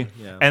story.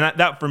 Yeah. And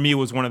that for me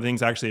was one of the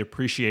things I actually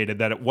appreciated,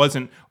 that it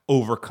wasn't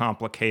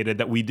overcomplicated,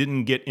 that we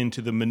didn't get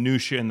into the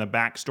minutia and the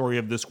backstory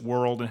of this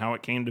world and how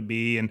it came to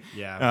be. And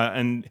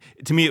and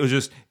to me, it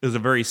was a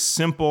very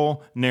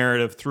simple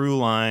narrative through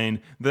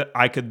line that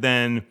I could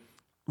then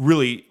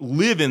really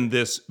live in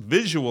this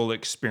visual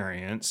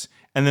experience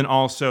and then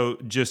also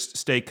just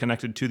stay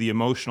connected to the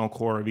emotional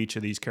core of each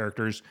of these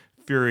characters,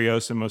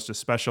 Furiosa most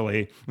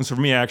especially. And so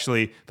for me, I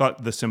actually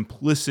thought the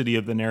simplicity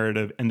of the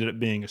narrative ended up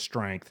being a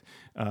strength,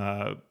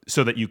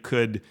 so that you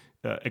could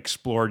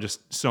explore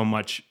just so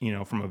much, you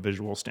know, from a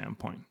visual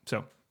standpoint.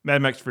 So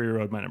Mad Max Fury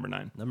Road, my number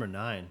 9. Number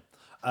 9.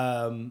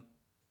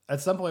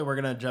 At some point,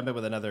 we're going to jump in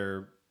with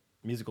another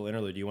musical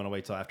interlude. Do you want to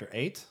wait till after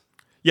 8?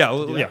 Yeah,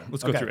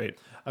 let's go through 8.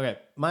 Okay,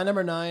 my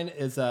number 9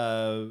 is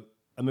a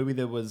movie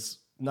that was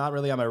not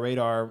really on my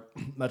radar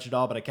much at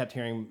all, but I kept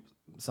hearing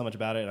so much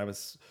about it, and I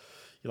was...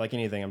 like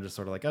anything, I'm just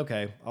sort of like,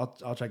 okay,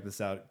 I'll check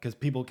this out, because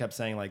people kept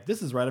saying like,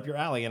 this is right up your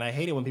alley, and I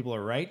hate it when people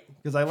are right,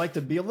 because I like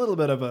to be a little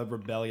bit of a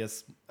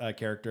rebellious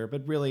character,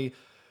 but really,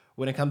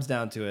 when it comes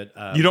down to it,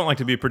 you don't like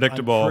to be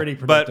predictable, I'm pretty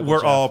predictable, but we're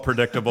Jeff. all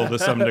predictable to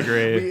some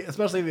degree.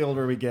 Especially the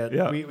older we get,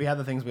 we have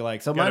the things we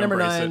like. So my Gotta number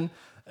embrace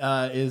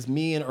 9 is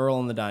Me and Earl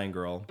and the Dying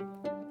Girl.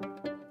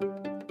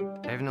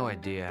 I have no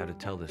idea how to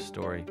tell this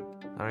story.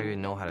 I don't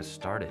even know how to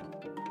start it.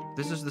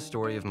 This is the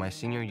story of my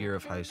senior year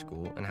of high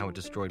school and how it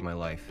destroyed my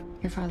life.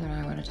 Your father and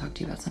I want to talk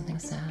to you about something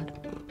sad.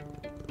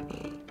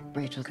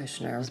 Rachel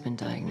Kushner has been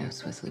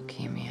diagnosed with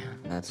leukemia.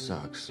 That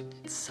sucks.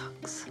 It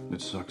sucks.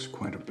 It sucks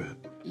quite a bit.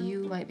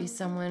 You might be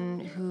someone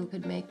who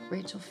could make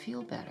Rachel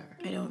feel better.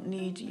 I don't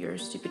need your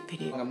stupid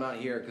pity. I'm not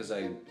here because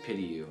I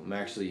pity you. I'm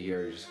actually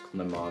here just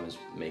my mom is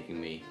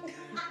making me.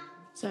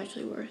 It's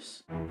actually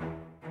worse.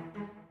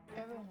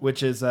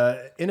 Which is an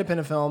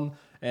independent film,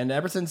 and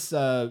ever since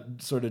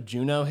sort of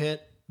Juno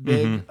hit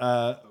big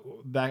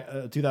back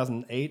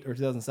 2008 or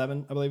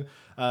 2007, I believe,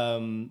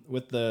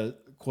 with the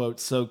quote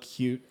 "so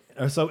cute"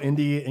 or "so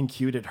indie and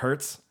cute it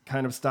hurts"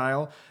 kind of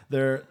style.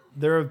 There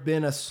have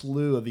been a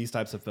slew of these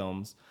types of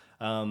films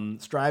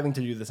striving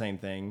to do the same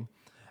thing,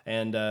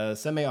 and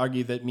some may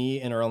argue that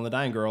Me and Earl and the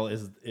Dying Girl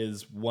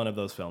is one of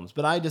those films,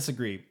 but I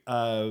disagree.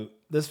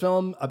 This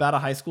film about a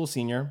high school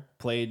senior,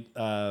 played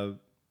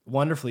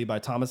wonderfully by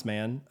Thomas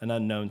Mann, an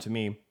unknown to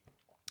me.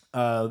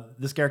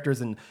 This character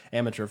is an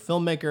amateur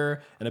filmmaker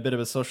and a bit of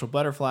a social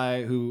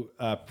butterfly who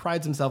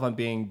prides himself on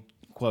being,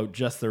 quote,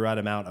 just the right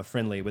amount of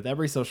friendly with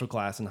every social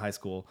class in high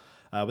school,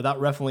 without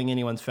ruffling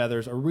anyone's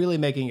feathers or really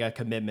making a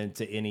commitment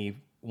to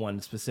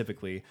anyone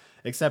specifically,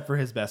 except for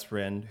his best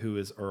friend, who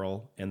is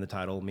Earl in the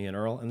title, Me and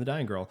Earl and the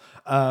Dying Girl.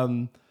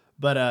 I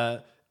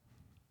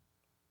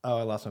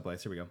lost my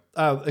place. Here we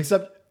go.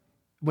 Except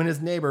when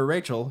his neighbor,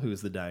 Rachel, who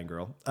is the dying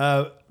girl,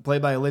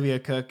 played by Olivia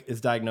Cooke,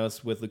 is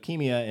diagnosed with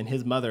leukemia, and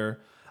his mother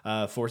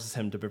forces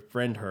him to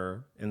befriend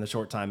her in the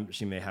short time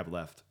she may have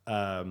left.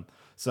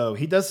 So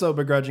he does so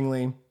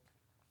begrudgingly,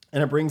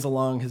 and it brings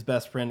along his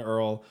best friend,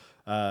 Earl,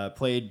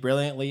 played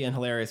brilliantly and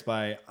hilarious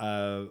by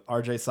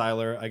R.J.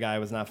 Seiler, a guy I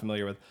was not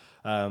familiar with.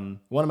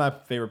 One of my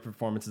favorite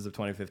performances of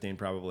 2015,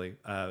 probably.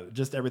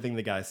 Just everything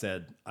the guy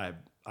said,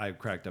 I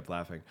cracked up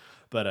laughing.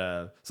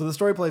 But so the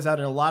story plays out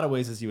in a lot of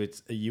ways as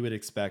you would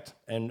expect,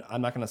 and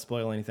I'm not going to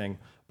spoil anything,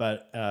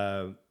 but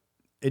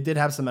it did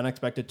have some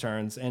unexpected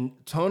turns, and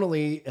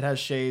tonally it has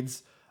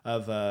shades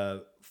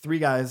of three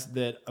guys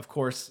that, of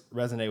course,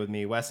 resonate with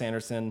me. Wes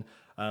Anderson,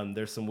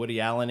 there's some Woody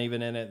Allen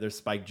even in it. There's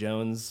Spike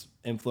Jonze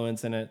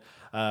influence in it.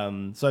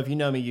 So if you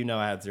know me, you know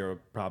I had zero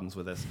problems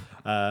with this.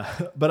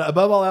 But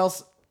above all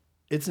else,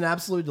 it's an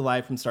absolute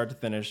delight from start to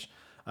finish.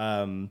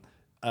 It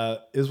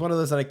was one of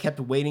those that I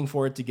kept waiting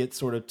for it to get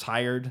sort of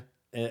tired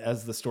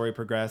as the story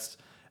progressed.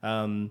 But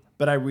and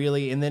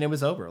then it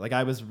was over. Like,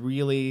 I was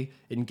really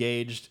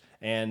engaged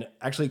and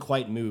actually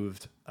quite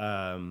moved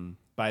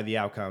by the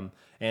outcome.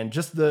 And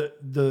just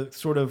the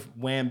sort of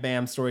wham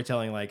bam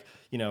storytelling, like,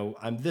 you know,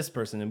 I'm this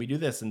person and we do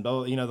this, and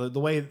you know, the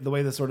way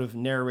the sort of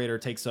narrator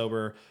takes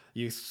over,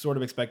 you sort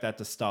of expect that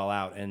to stall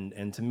out.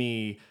 And to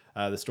me,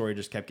 the story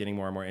just kept getting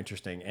more and more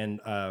interesting.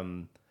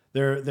 And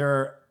there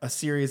are a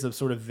series of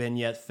sort of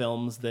vignette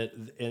films that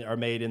are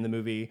made in the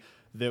movie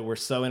that were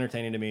so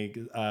entertaining to me.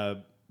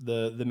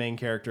 The main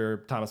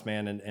character, Thomas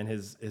Mann, and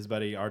his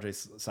buddy R.J.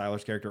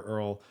 Seiler's character,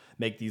 Earl,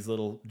 make these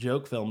little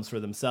joke films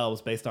for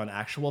themselves based on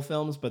actual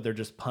films, but they're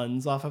just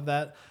puns off of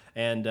that.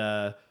 And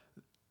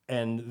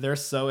they're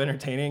so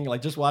entertaining.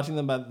 Like, just watching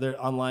them, but they're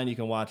online. You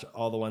can watch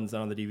all the ones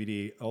on the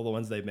DVD, all the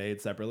ones they've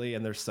made separately,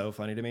 and they're so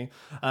funny to me.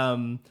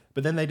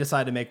 But then they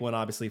decide to make one,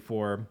 but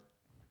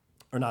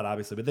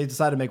they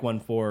decided to make one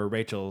for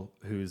Rachel,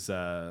 who's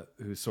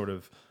sort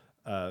of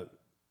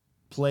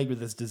plagued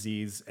with this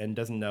disease and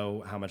doesn't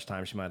know how much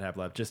time she might have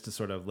left, just to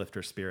sort of lift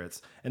her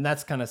spirits. And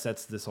that's kind of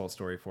sets this whole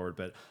story forward.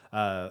 But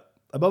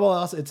above all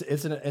else,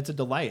 it's a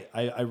delight.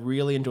 I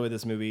really enjoyed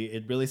this movie.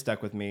 It really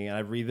stuck with me, and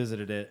I've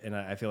revisited it, and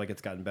I feel like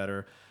it's gotten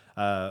better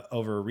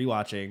over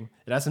rewatching.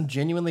 It has some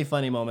genuinely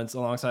funny moments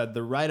alongside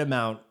the right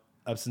amount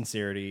of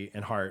sincerity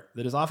and heart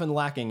that is often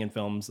lacking in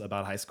films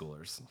about high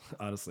schoolers,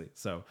 honestly.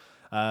 So,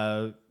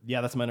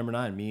 that's my number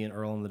 9, Me and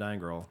Earl and the Dying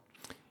Girl.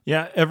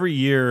 Yeah, every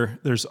year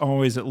there's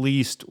always at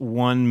least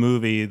one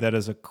movie that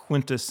is a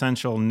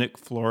quintessential Nick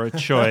Flora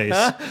choice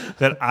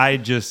that I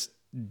just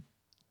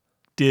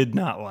did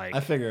not like. I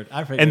figured.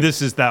 And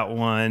this is that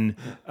one.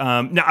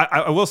 Now,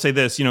 I will say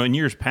this, in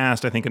years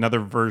past, I think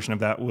another version of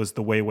that was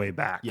The Way, Way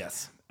Back.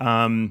 Yes.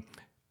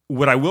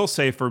 What I will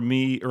say for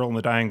me, Earl and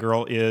the Dying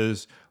Girl,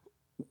 is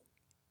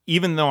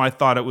even though I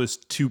thought it was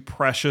too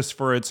precious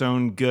for its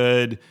own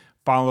good,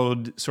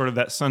 followed sort of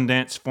that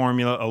Sundance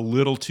formula a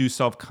little too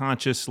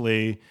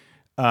self-consciously,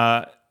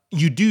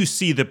 you do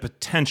see the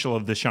potential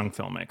of this young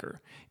filmmaker.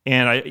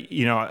 And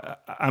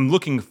I'm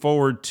looking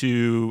forward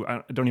to,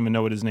 I don't even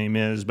know what his name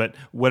is, but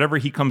whatever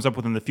he comes up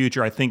with in the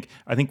future, I think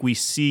we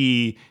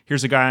see,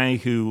 here's a guy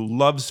who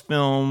loves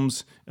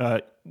films,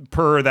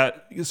 per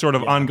that sort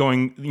of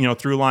ongoing,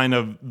 through line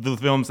of the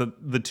films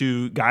that the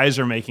two guys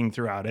are making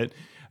throughout it.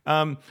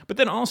 But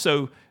then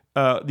also,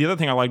 the other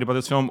thing I liked about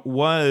this film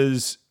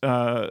was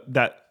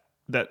that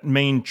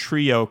main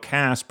trio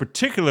cast,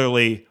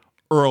 particularly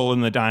Earl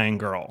and the Dying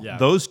Girl. Yeah.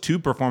 Those two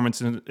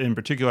performances in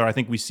particular, I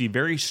think we see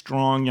very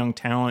strong young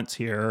talents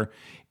here.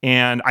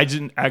 And I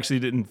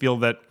didn't feel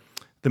that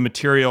the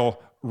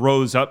material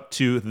rose up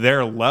to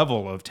their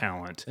level of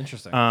talent.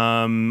 Interesting.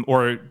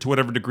 Or to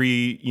whatever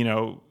degree,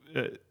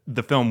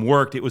 the film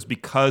worked, it was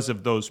because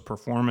of those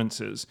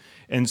performances.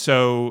 And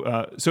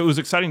so it was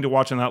exciting to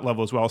watch on that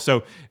level as well.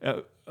 So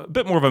a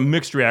bit more of a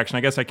mixed reaction.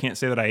 I guess I can't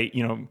say that I,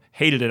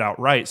 hated it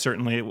outright.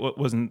 Certainly it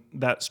wasn't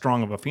that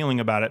strong of a feeling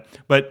about it,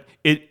 but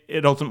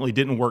it ultimately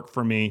didn't work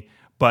for me.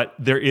 But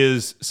there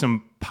is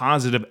some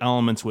positive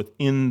elements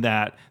within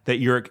that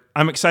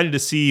I'm excited to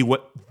see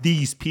what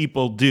these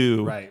people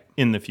do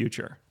in the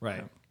future.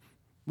 Right.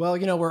 Well,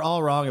 we're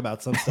all wrong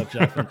about some stuff,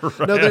 Jeff.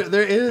 Right. No,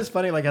 there it is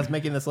funny. Like, I was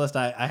making this list,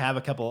 I have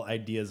a couple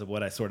ideas of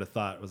what I sort of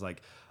thought. It was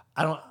like,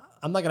 I'm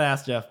not going to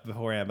ask Jeff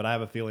beforehand, but I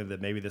have a feeling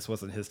that maybe this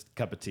wasn't his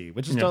cup of tea,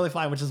 which is totally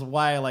fine, which is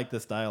why I like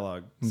this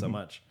dialogue so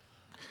much.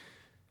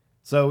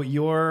 So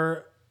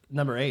your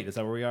number 8, is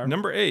that where we are?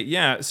 Number 8,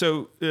 yeah.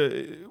 So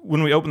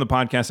when we opened the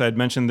podcast, I had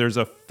mentioned there's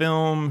a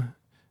film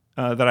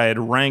that I had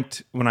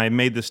ranked when I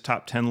made this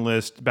top 10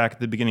 list back at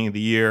the beginning of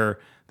the year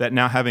that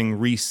now, having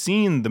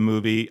re-seen the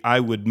movie, I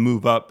would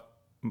move up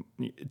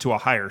to a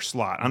higher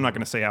slot. I'm not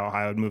going to say how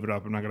high I would move it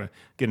up. I'm not going to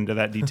get into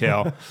that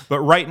detail.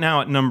 But right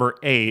now at number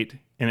 8,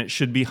 and it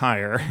should be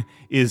higher,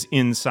 is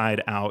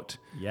Inside Out.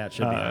 Yeah, it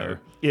should be higher.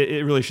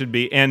 It really should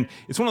be. And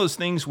it's one of those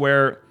things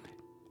where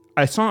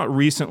I saw it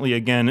recently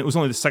again. It was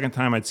only the second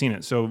time I'd seen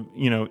it. So,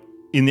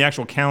 in the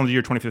actual calendar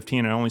year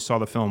 2015, I only saw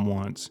the film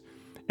once.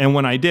 And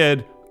when I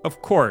did,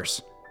 of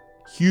course,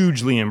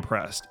 hugely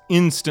impressed.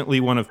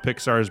 Instantly one of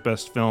Pixar's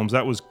best films.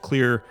 That was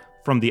clear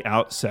from the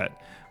outset.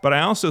 But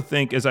I also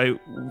think, as I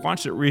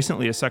watched it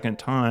recently a second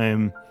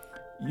time,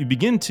 you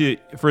begin to,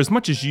 for as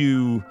much as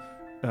you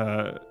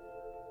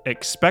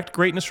expect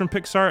greatness from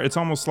Pixar, it's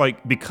almost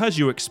like because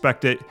you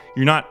expect it,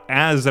 you're not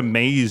as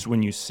amazed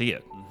when you see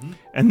it. Mm-hmm.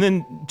 And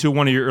then to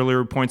one of your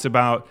earlier points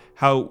about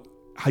how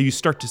you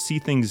start to see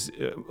things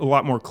a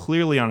lot more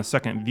clearly on a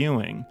second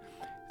viewing,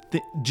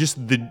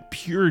 just the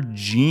pure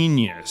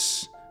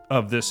genius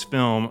of this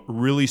film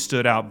really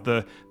stood out.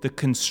 The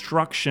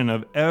construction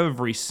of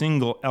every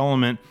single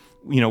element,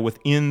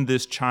 within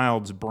this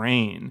child's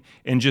brain,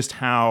 and just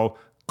how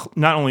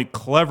not only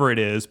clever it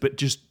is, but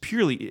just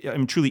purely,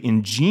 truly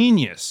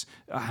ingenious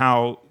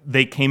how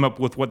they came up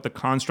with what the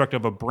construct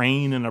of a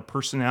brain and a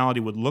personality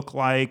would look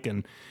like,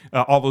 and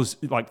all those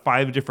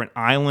 5 different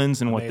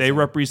islands and Amazing. What they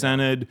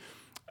represented.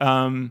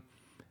 And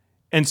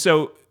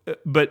so,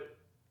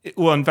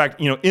 in fact,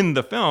 in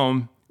the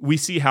film, we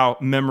see how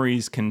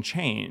memories can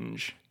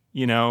change.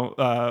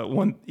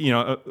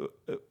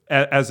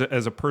 As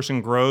a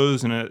person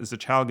grows and as a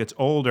child gets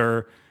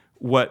older,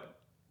 what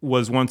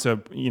was once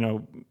a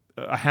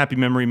happy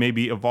memory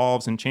maybe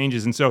evolves and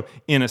changes. And so,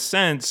 in a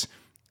sense,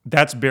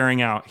 that's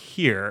bearing out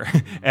here.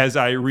 As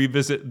I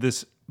revisit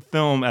this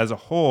film as a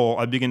whole,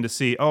 I begin to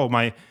see,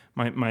 my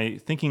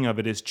thinking of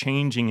it is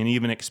changing and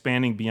even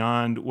expanding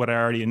beyond what I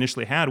already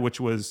initially had, which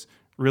was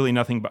really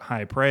nothing but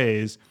high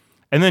praise.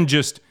 And then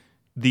just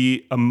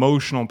the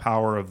emotional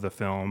power of the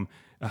film.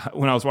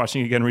 When I was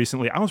watching it again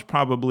recently, I was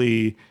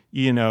probably,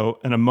 an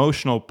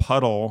emotional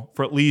puddle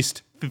for at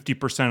least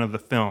 50% of the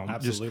film.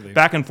 Absolutely. Just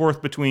back and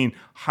forth between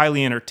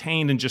highly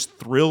entertained and just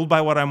thrilled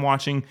by what I'm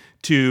watching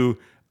to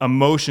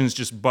emotions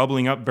just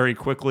bubbling up very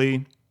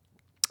quickly.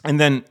 And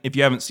then if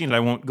you haven't seen it, I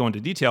won't go into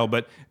detail,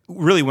 but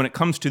really when it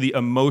comes to the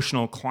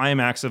emotional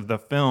climax of the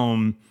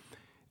film,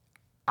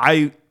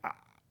 I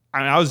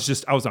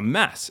was a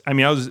mess. I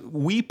was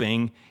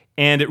weeping.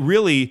 And it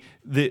really,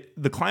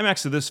 the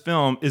climax of this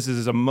film is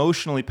as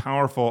emotionally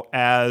powerful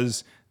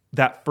as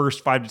that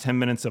first 5 to 10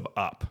 minutes of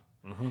Up.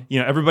 You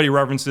know, everybody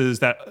references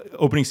that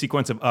opening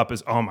sequence of Up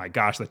as, oh my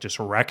gosh, that just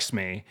wrecks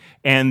me.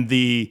 And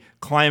the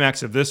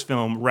climax of this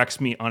film wrecks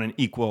me on an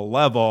equal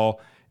level.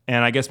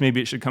 And I guess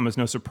maybe it should come as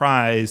no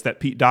surprise that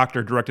Pete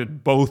Docter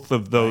directed both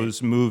of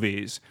those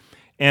movies.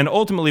 And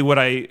ultimately, what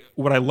I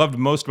loved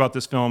most about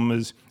this film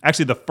is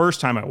actually the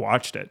first time I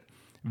watched it.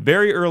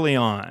 Very early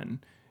on,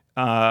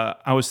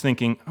 I was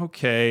thinking,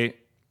 okay,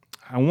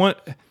 I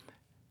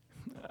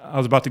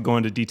was about to go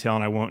into detail,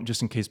 and I won't,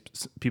 just in case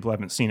people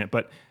haven't seen it,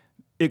 but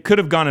it could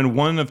have gone in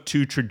one of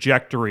two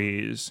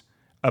trajectories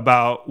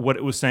about what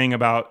it was saying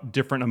about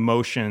different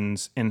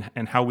emotions and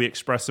how we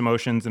express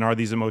emotions, and are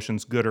these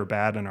emotions good or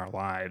bad in our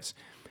lives.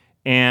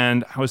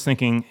 And I was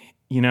thinking,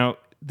 you know,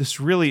 this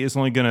really is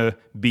only going to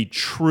be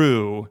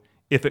true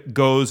if it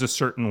goes a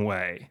certain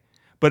way.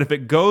 But if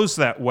it goes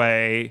that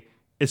way,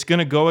 it's going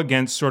to go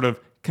against sort of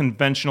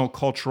conventional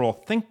cultural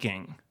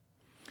thinking.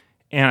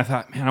 And I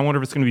thought, man, I wonder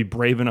if it's going to be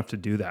brave enough to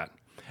do that.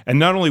 And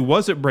not only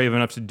was it brave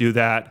enough to do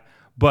that,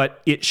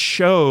 but it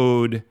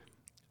showed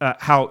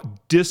how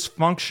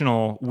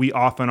dysfunctional we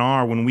often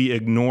are when we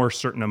ignore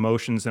certain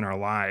emotions in our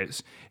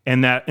lives,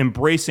 and that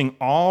embracing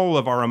all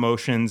of our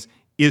emotions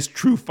is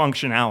true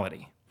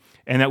functionality,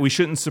 and that we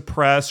shouldn't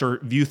suppress or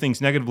view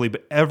things negatively,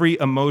 but every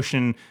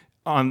emotion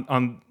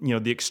on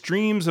the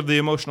extremes of the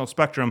emotional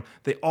spectrum,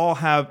 they all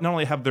not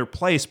only have their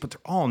place, but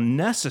they're all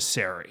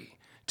necessary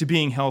to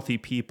being healthy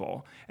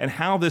people. And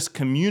how this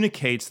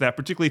communicates that,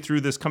 particularly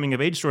through this coming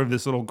of age story of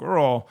this little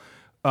girl,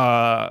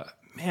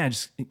 man,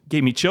 just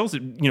gave me chills.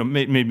 It,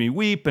 made me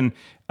weep, and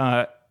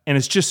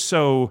it's just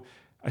so,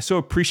 I so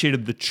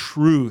appreciated the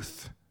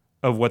truth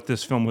of what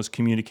this film was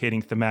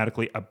communicating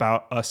thematically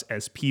about us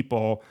as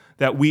people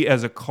that we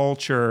as a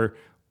culture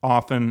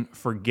often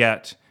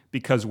forget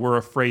because we're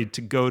afraid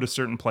to go to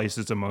certain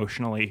places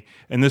emotionally.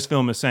 And this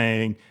film is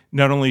saying,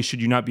 not only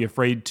should you not be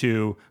afraid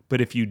to, but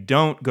if you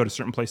don't go to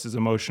certain places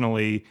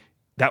emotionally,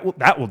 that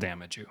will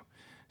damage you.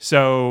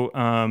 So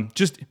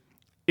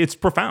it's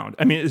profound.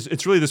 I mean,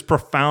 it's really this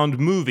profound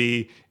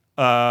movie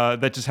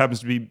that just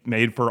happens to be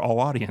made for all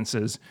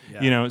audiences.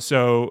 Yeah.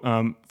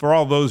 So for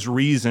all those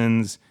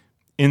reasons,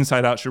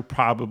 Inside Out should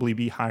probably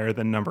be higher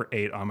than number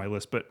 8 on my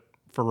list, but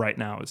for right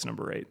now, it's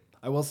number 8.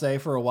 I will say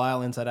for a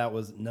while, Inside Out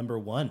was number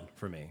 1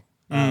 for me.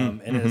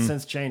 And it has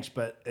since changed,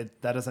 but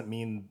that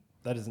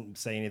doesn't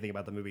say anything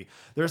about the movie.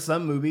 There are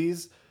some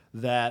movies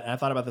that, and I've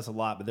thought about this a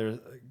lot, but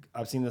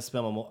I've seen this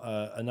film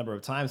a number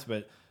of times,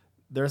 but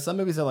there are some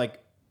movies that,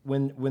 like,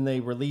 when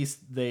they release,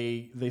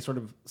 they sort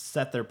of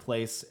set their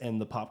place in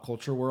the pop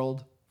culture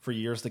world for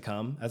years to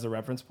come as a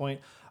reference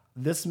point.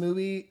 This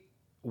movie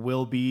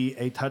will be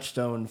a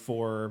touchstone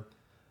for,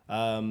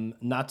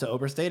 not to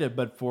overstate it,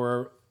 but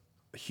for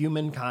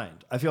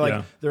humankind. I feel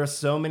like there's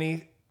so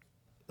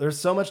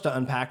much to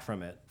unpack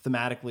from it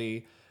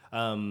thematically.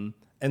 And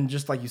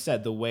just like you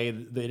said, the way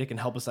that it can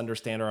help us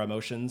understand our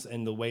emotions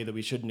and the way that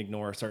we shouldn't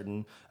ignore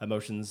certain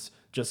emotions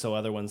just so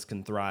other ones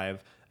can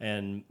thrive.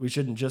 And we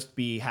shouldn't just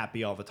be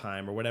happy all the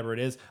time or whatever it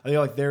is. I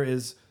feel like there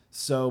is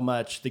so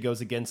much that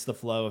goes against the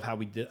flow of how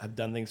we have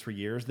done things for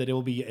years that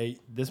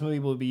this movie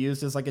will be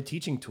used as like a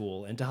teaching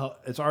tool, and to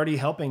help. It's already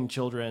helping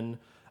children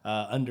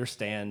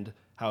understand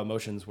how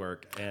emotions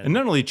work. And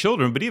not only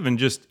children, but even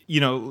just,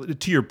 to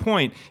your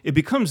point, it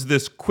becomes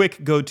this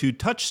quick go-to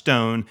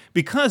touchstone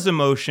because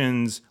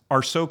emotions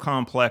are so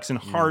complex and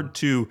hard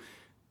to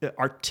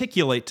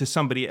articulate to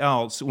somebody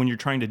else when you're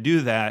trying to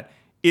do that.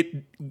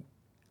 It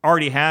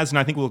already has, and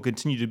I think will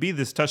continue to be,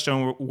 this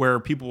touchstone where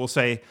people will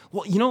say,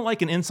 well,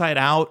 like an Inside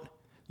Out,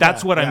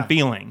 that's what I'm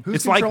feeling. Who's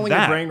it's controlling like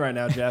that. your brain right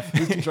now, Jeff?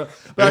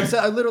 But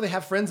I literally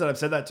have friends that I've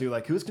said that to,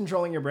 like, who's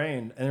controlling your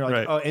brain? And they're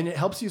like, oh, and it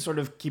helps you sort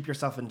of keep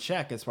yourself in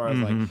check as far as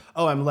like,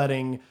 oh, I'm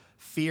letting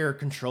fear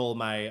control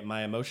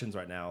my emotions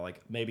right now.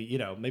 Like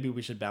maybe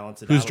we should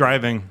balance it out. Who's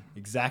driving?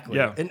 Exactly.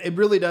 Yeah. And it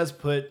really does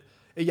put,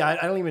 I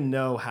don't even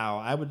know how.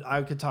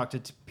 I could talk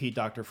to Pete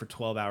Docter for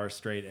 12 hours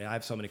straight. I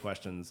have so many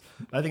questions.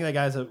 But I think that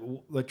guy's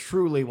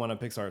truly one of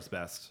Pixar's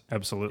best.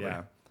 Absolutely.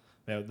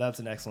 Yeah, that's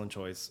an excellent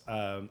choice.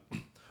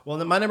 Well,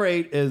 then my number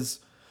 8 is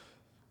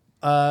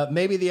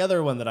maybe the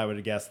other one that I would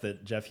have guessed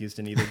that Jeff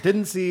Houston either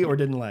didn't see or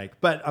didn't like.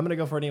 But I'm going to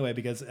go for it anyway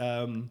because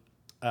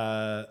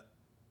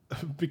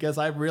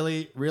I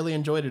really, really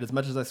enjoyed it as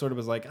much as I sort of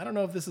was like, I don't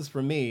know if this is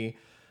for me.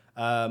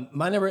 My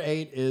number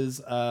 8 is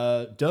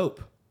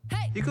Dope.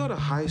 You go to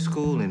high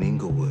school in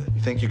Inglewood.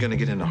 You think you're gonna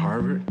get into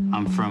Harvard?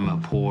 I'm from a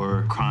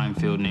poor,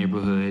 crime-filled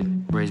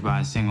neighborhood, raised by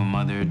a single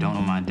mother, don't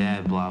know my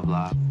dad, blah,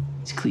 blah.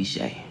 It's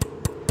cliche.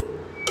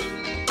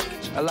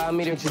 Allow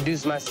me to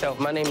introduce myself.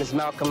 My name is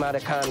Malcolm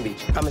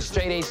Adekanbi. I'm a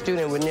straight A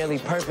student with nearly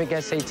perfect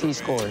SAT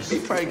scores.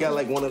 You probably got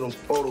like one of them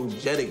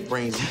photogenic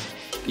brains.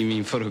 You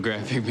mean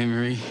photographic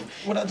memory?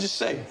 What'd I just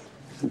say?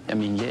 I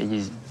mean,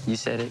 yeah, you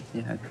said it.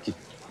 Yeah,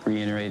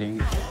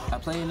 reiterating. I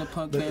play in the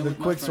punk band. The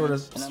quick sort of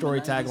story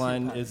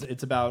tagline is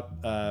it's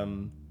about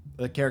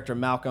the character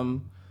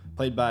Malcolm,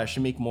 played by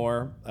Shameik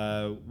Moore.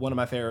 One of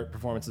my favorite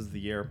performances of the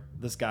year.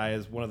 This guy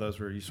is one of those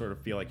where you sort of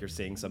feel like you're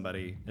seeing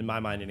somebody, in my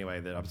mind anyway,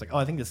 that I was like, oh,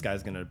 I think this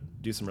guy's going to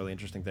do some really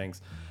interesting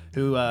things.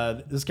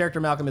 This character,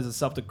 Malcolm, is a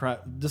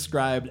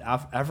self-described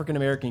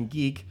African-American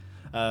geek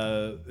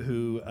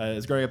who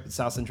is growing up in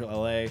South Central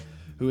LA,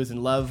 who is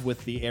in love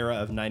with the era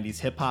of 90s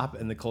hip-hop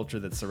and the culture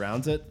that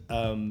surrounds it,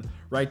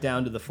 right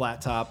down to the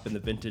flat top and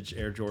the vintage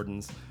Air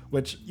Jordans,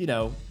 which, you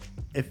know,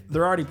 if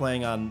they're already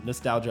playing on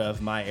nostalgia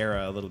of my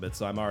era a little bit,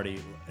 so I'm already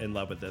in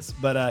love with this.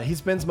 But he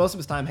spends most of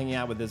his time hanging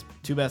out with his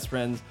two best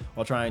friends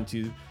while trying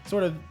to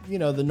sort of, you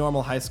know, the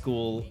normal high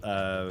school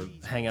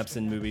hang-ups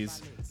in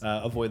movies,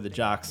 avoid the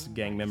jocks,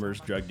 gang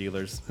members, drug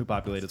dealers who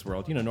populate his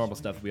world, you know, normal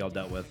stuff we all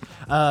dealt with.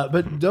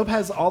 But Dope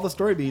has all the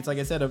story beats, like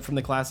I said, from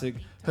the classic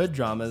hood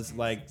dramas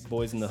like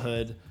Boys in the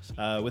Hood,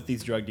 with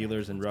these drug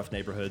dealers in rough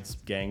neighborhoods,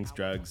 gangs,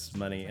 drugs,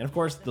 money, and of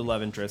course the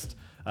love interest,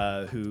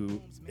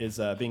 who is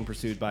being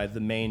pursued by the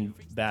main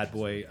bad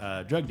boy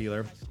drug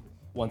dealer.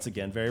 Once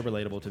again, very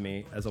relatable to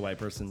me as a white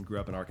person, grew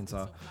up in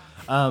Arkansas.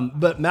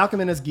 But Malcolm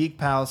and his geek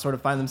pals sort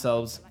of find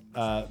themselves,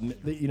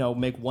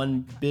 make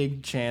one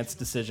big chance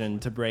decision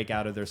to break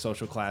out of their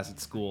social class at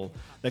school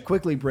that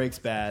quickly breaks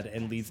bad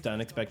and leads to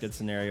unexpected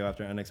scenario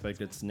after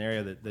unexpected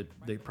scenario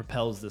that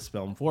propels this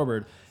film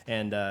forward.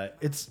 And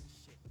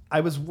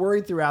I was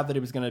worried throughout that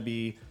it was going to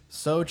be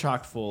so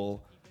chock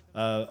full,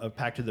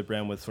 packed to the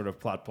brim with sort of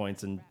plot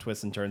points and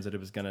twists and turns that it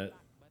was going to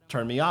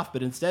turn me off.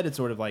 But instead, it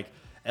sort of like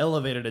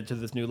elevated it to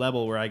this new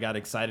level where I got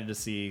excited to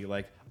see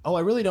like, oh,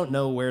 I really don't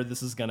know where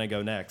this is going to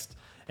go next.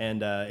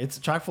 And it's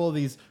chock full of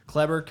these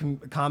clever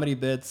comedy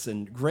bits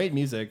and great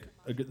music.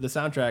 The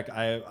soundtrack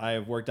I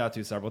have worked out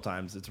to several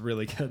times. It's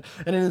really good.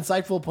 And an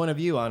insightful point of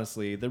view,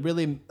 honestly, that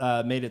really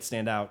made it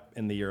stand out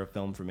in the year of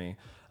film for me.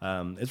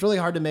 It's really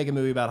hard to make a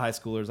movie about high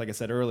schoolers, like I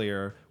said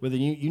earlier, with a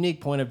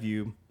unique point of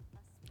view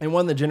and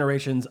one that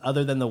generations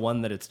other than the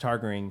one that it's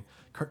targeting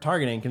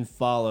can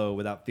follow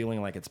without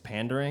feeling like it's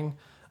pandering.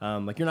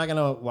 Like you're not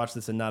going to watch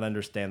this and not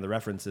understand the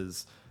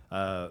references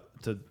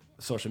to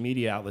social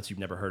media outlets you've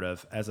never heard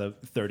of as a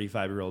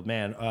 35-year-old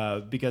man,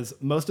 because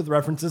most of the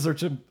references are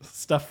to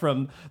stuff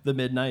from the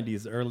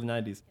mid-90s, early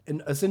 90s.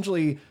 And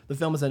essentially, the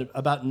film is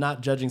about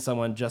not judging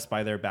someone just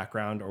by their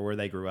background or where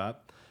they grew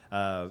up.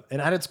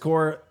 And at its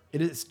core,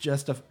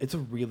 it's a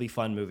really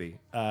fun movie.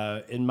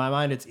 In my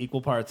mind, it's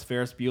equal parts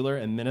Ferris Bueller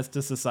and Menace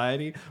to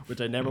Society, which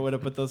I never would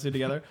have put those two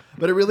together.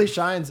 But it really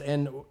shines,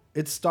 and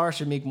its star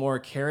Shameik Moore,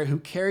 who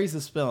carries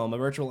this film, a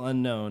virtual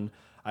unknown,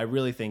 I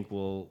really think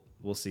we'll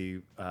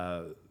see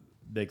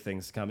big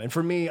things come. And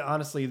for me,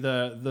 honestly,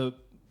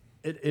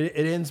 it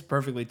ends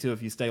perfectly too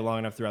if you stay long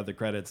enough throughout the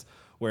credits,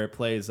 where it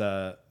plays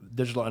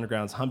Digital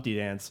Underground's Humpty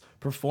Dance,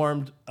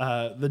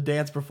 the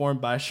dance performed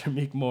by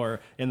Shameik Moore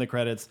in the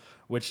credits,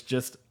 which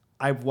just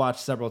I've watched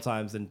several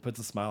times and puts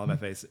a smile on my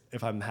face.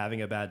 If I'm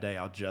having a bad day,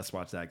 I'll just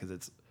watch that because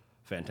it's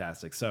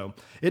fantastic. So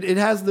it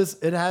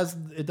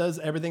does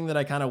everything that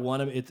I kind of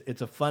want.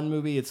 It's a fun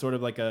movie. It's sort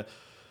of like a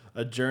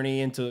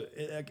journey into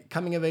a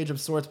coming of age of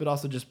sorts, but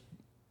also just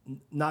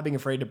not being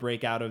afraid to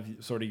break out of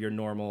sort of your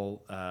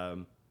normal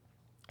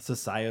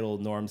societal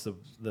norms of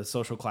the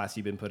social class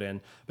you've been put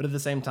in, but at the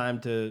same time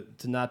to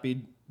not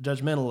be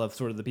judgmental of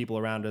sort of the people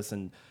around us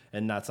and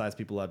not size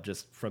people up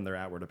just from their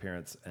outward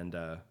appearance. And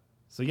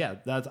so yeah,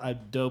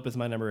 Dope is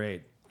my number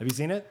 8. Have you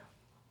seen it?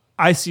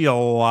 I see a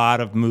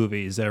lot of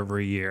movies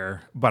every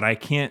year, but I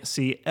can't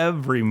see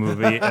every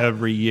movie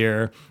every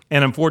year.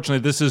 And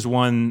unfortunately, this is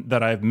one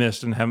that I've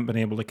missed and haven't been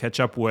able to catch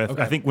up with.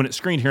 Okay. I think when it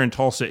screened here in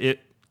Tulsa, it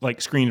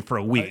screened for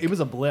a week. It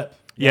was a blip.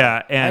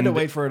 Yeah, and I had to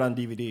wait for it on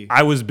DVD.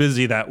 I was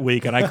busy that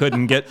week, and I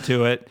couldn't get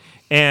to it.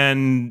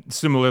 And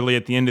similarly,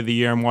 at the end of the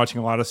year, I'm watching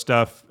a lot of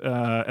stuff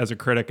as a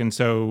critic, and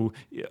so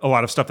a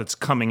lot of stuff that's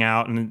coming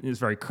out and is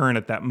very current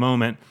at that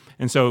moment.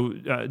 And so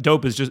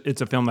Dope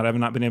it's a film that I've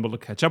not been able to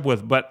catch up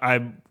with, but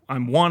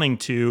I'm wanting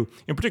to,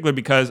 in particular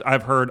because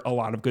I've heard a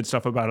lot of good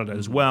stuff about it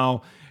as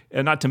well.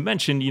 And not to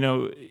mention,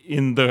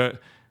 in the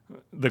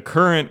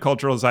current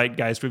cultural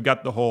zeitgeist, we've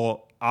got the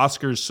whole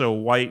Oscars so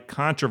white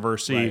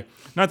controversy. Right.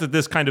 Not that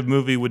this kind of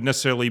movie would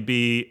necessarily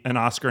be an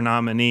Oscar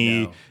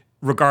nominee,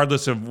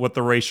 regardless of what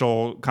the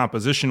racial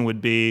composition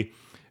would be.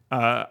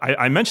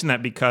 I mention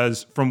that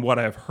because from what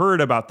I've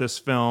heard about this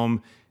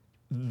film,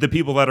 the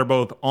people that are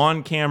both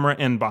on camera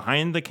and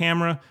behind the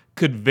camera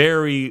could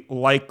very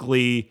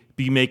likely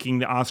be making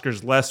the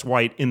Oscars less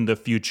white in the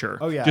future.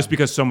 Oh, yeah. Just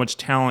because so much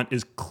talent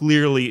is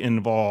clearly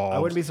involved. I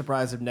wouldn't be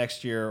surprised if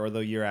next year or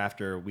the year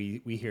after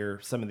we hear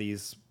some of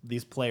these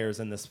players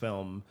in this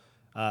film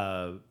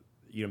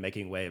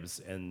making waves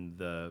in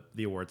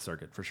the awards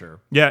circuit for sure.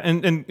 Yeah,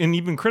 and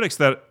even critics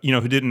that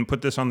who didn't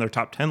put this on their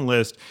top 10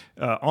 list,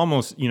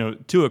 almost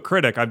to a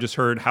critic, I've just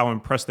heard how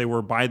impressed they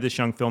were by this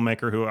young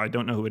filmmaker who I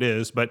don't know who it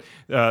is, but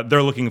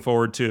they're looking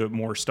forward to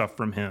more stuff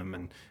from him.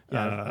 And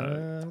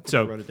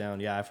so I wrote it down.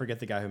 Yeah, I forget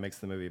the guy who makes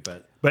the movie,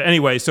 but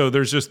anyway, so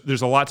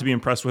there's a lot to be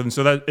impressed with, and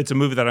so that it's a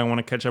movie that I want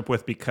to catch up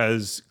with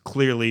because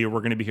clearly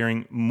we're going to be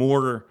hearing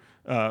more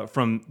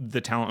from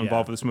the talent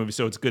involved with this movie.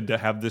 So it's good to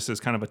have this as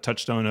kind of a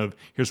touchstone of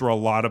here's where a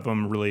lot of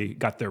them really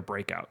got their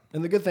breakout.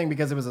 And the good thing,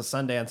 because it was a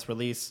Sundance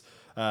release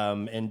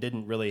and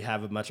didn't really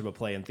have much of a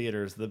play in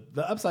theaters, the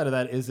upside of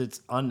that is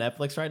it's on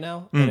Netflix right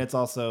now, and it's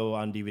also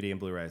on DVD and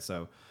Blu-ray,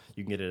 so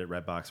you can get it at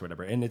Redbox or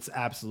whatever, and it's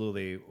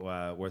absolutely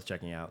worth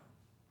checking out.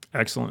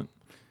 Excellent.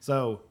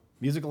 So,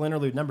 musical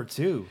interlude number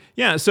 2.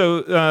 Yeah,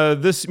 so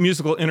this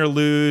musical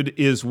interlude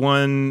is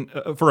one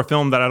for a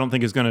film that I don't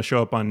think is going to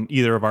show up on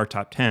either of our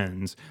top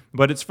 10s,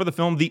 but it's for the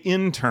film The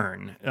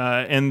Intern.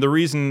 And the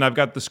reason I've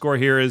got the score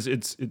here is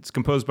it's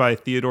composed by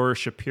Theodore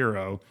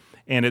Shapiro,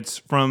 and it's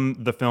from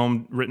the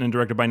film written and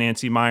directed by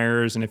Nancy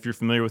Meyers. And if you're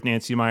familiar with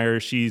Nancy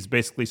Meyers, she's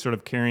basically sort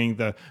of carrying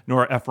the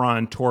Nora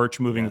Ephron torch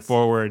moving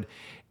forward.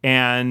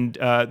 And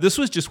this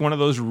was just one of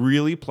those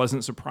really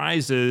pleasant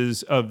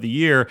surprises of the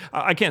year.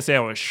 I can't say I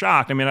was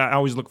shocked. I mean, I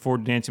always look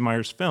forward to Nancy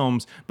Meyers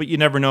films, but you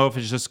never know if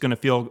it's just going to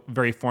feel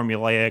very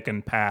formulaic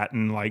and pat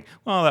and like,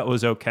 well, that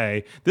was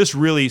okay. This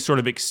really sort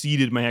of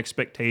exceeded my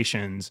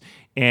expectations.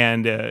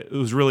 And it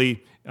was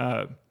really...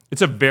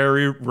 it's a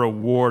very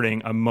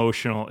rewarding,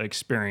 emotional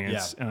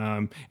experience.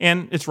 Yeah.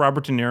 And it's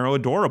Robert De Niro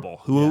adorable.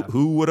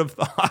 Who would have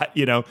thought,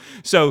 you know?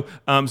 So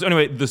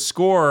anyway, the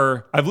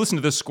score, I've listened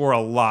to this score a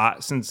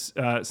lot since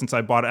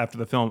I bought it after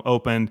the film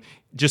opened,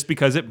 just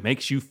because it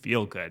makes you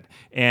feel good.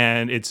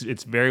 And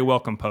it's very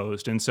well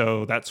composed. And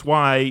so that's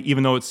why,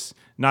 even though it's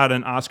not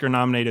an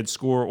Oscar-nominated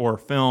score or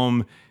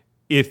film,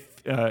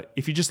 if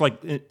you just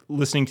like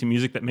listening to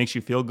music that makes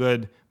you feel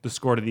good, the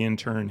score to The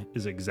Intern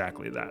is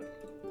exactly that.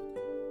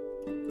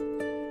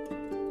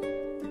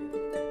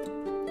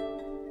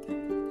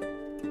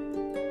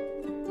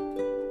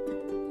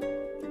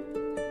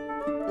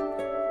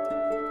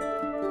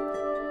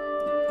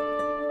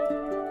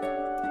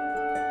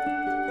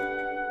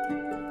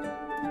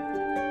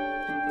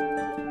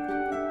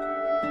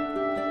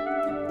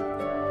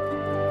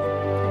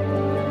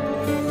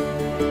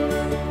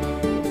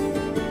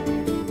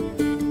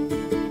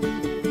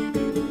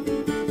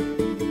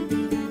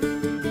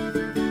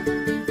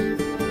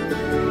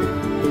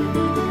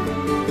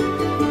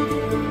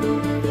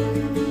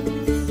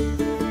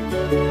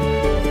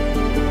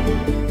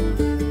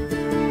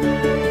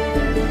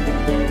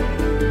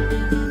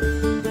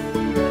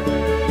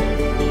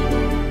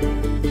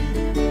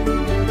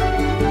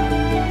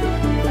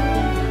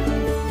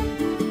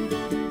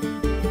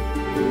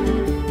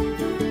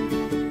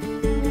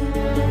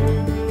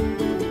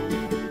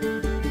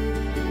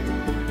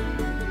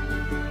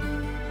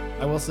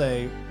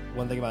 Say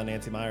one thing about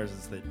Nancy Meyers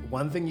is that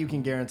one thing you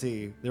can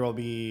guarantee, there will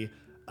be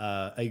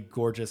a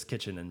gorgeous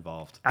kitchen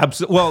involved.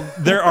 Absolutely. Well,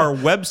 there are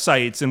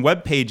websites and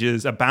web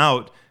pages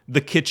about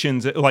the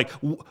kitchens. Like,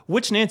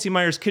 which Nancy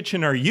Meyers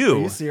kitchen are you?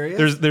 Are you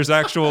serious? There's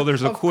a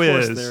quiz. Of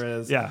course there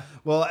is. Yeah.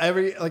 Well,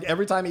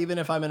 every time, even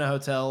if I'm in a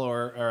hotel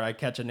or I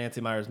catch a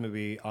Nancy Meyers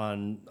movie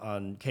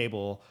on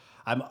cable,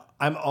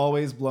 I'm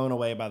always blown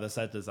away by the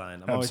set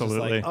design. I'm always just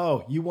like,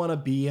 oh, you want to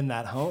be in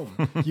that home.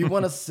 You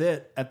want to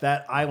sit at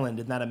that island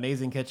in that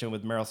amazing kitchen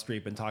with Meryl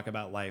Streep and talk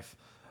about life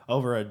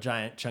over a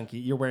giant chunky,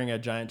 you're wearing a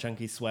giant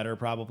chunky sweater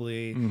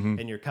probably,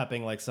 and you're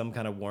cupping like some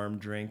kind of warm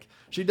drink.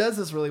 She does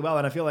this really well.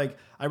 And I feel like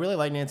I really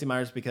like Nancy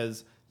Meyers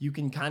because you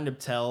can kind of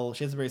tell,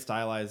 she has a very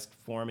stylized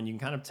form, and you can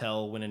kind of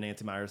tell when a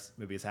Nancy Meyers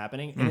movie is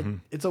happening.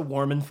 And it's a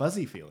warm and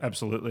fuzzy feeling.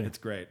 Absolutely. It's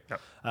great.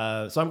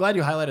 Yep. So I'm glad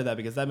you highlighted that,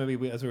 because that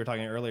movie, as we were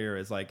talking earlier,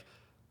 is like,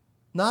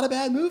 not a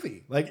bad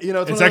movie. Like, you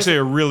know, it's actually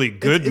a really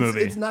good movie.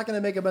 It's not going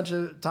to make a bunch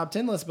of top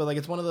 10 lists, but like,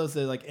 it's one of those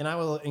that like, and I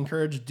will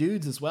encourage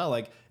dudes as well.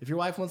 Like, if your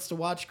wife wants to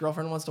watch,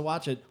 girlfriend wants to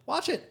watch it.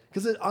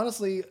 Because it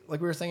honestly, like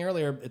we were saying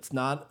earlier, it's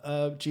not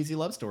a cheesy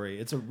love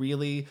story. It's a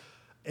really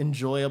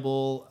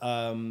enjoyable,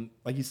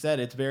 like you said,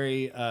 it's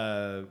very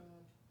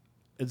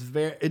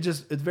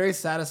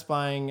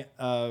satisfying.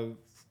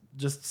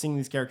 Just seeing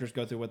these characters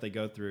go through what they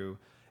go through.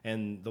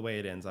 And the way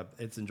it ends up,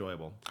 it's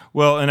enjoyable.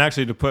 Well, and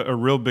actually, to put a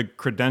real big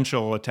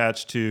credential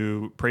attached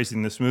to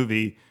praising this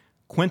movie,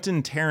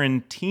 Quentin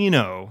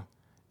Tarantino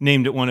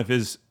named it one of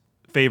his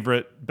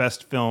favorite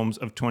best films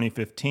of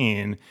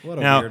 2015. What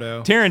a now,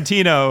 weirdo.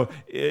 Tarantino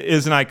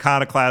is an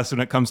iconoclast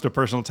when it comes to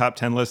personal top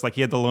 10 lists. Like,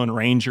 he had The Lone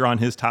Ranger on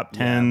his top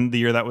 10 the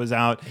year that was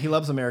out. He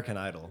loves American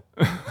Idol.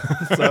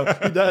 So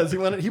he does.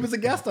 He was a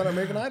guest on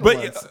American Idol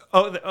once.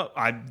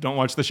 I don't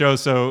watch the show,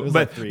 so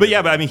but like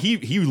I mean,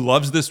 he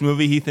loves this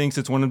movie. He thinks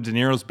it's one of De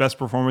Niro's best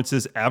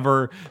performances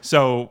ever.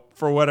 So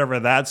for whatever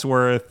that's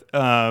worth,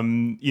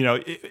 you know,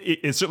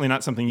 it's certainly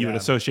not something you would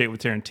associate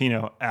with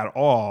Tarantino at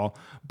all.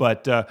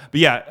 But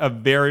yeah, a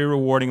very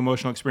rewarding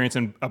emotional experience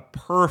and a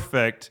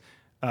perfect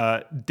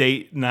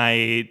date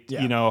night,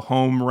 you know,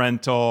 home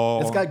rental.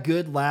 It's got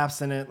good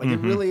laughs in it. Like, it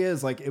really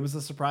is. Like, it was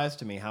a surprise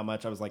to me how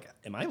much I was like,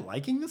 am I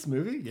liking this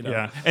movie? You know?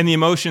 Yeah. And the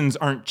emotions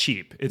aren't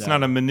cheap. It's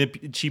not a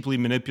cheaply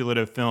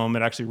manipulative film.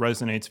 It actually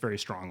resonates very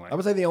strongly. I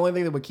would say the only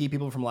thing that would keep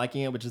people from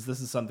liking it, which is,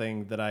 this is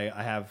something that I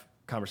have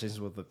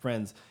conversations with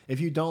friends. If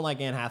you don't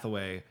like Anne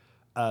Hathaway,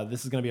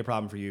 this is going to be a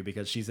problem for you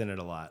because she's in it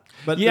a lot.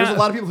 But Yeah. there's a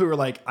lot of people who are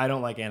like, I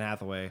don't like Anne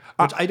Hathaway,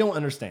 which I don't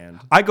understand.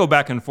 I go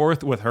back and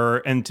forth with her,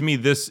 and to me,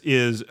 this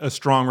is a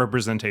strong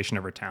representation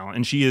of her talent.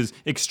 And she is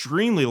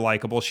extremely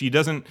likable. She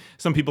doesn't.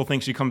 Some people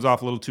think she comes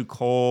off a little too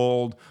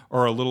cold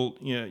or a little,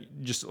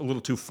 just a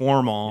little too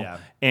formal. Yeah.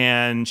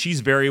 And she's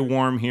very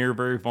warm here,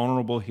 very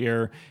vulnerable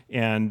here.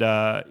 And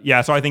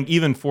so I think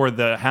even for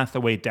the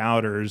Hathaway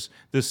doubters,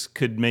 this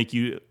could make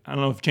you, I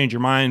don't know if change your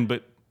mind,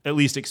 but at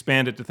least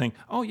expand it to think,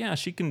 oh yeah,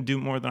 she can do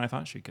more than I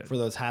thought she could. For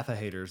those Hatha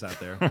haters out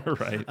there.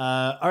 Right.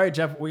 All right,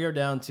 Jeff, we are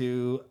down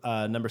to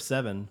number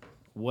 7.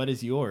 What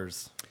is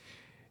yours?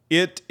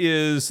 It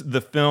is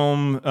the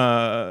film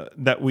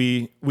that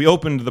we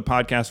opened the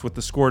podcast with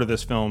the score to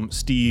this film,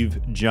 Steve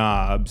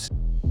Jobs.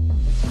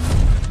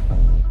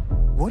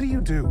 What do you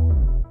do?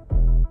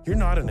 You're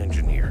not an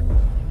engineer.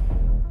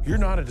 You're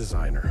not a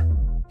designer.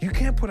 You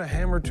can't put a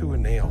hammer to a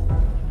nail.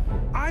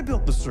 I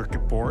built the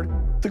circuit board.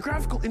 The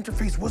graphical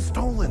interface was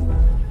stolen.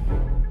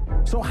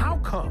 So how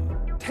come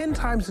 10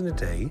 times in a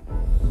day,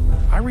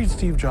 I read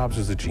Steve Jobs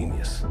as a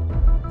genius?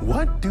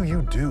 What do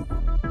you do?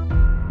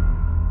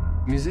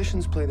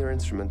 Musicians play their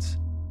instruments.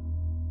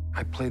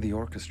 I play the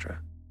orchestra.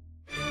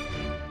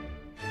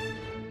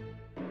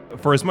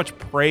 For as much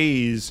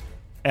praise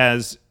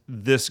as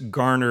this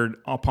garnered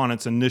upon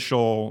its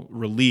initial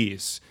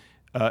release,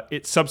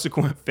 its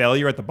subsequent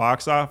failure at the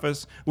box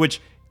office, which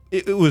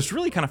it was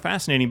really kind of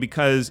fascinating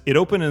because it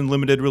opened in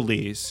limited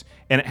release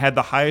and it had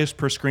the highest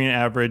per screen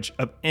average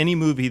of any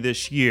movie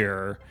this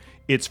year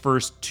its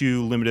first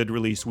 2 limited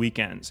release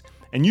weekends.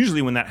 And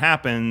usually when that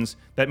happens,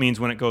 that means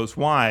when it goes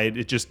wide,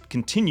 it just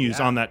continues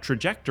on that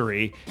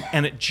trajectory,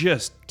 and it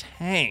just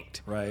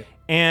tanked. Right.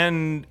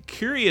 And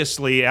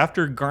curiously,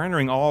 after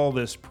garnering all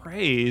this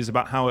praise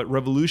about how it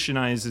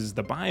revolutionizes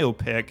the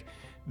biopic,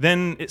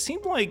 then it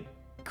seemed like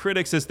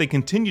critics, as they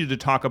continued to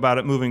talk about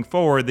it moving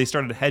forward, they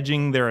started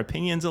hedging their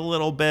opinions a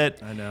little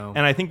bit. I know.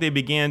 And I think they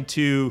began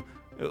to...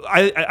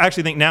 I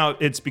actually think now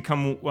it's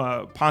become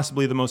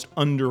possibly the most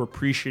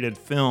underappreciated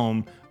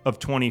film of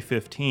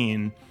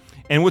 2015.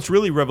 And what's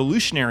really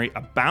revolutionary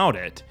about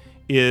it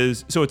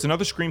is, so it's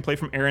another screenplay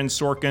from Aaron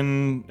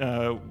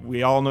Sorkin.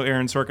 We all know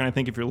Aaron Sorkin. I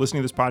think if you're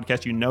listening to this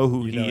podcast, you know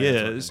who he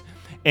is.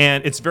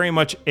 And it's very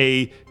much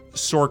a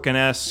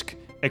Sorkin-esque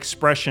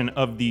expression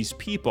of these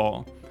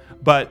people.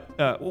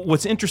 But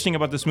what's interesting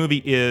about this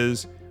movie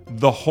is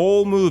the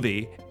whole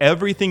movie,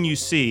 everything you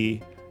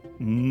see,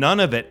 none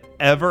of it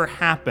ever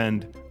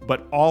happened,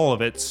 but all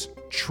of it's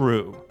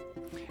true.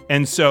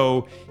 And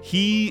so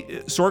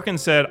Sorkin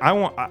said, I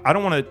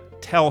don't want to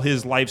tell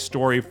his life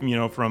story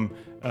from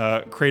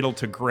cradle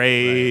to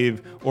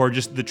grave or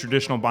just the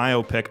traditional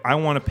biopic. I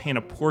want to paint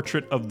a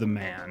portrait of the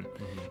man.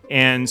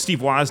 And Steve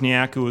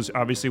Wozniak, who was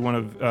obviously one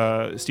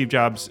of Steve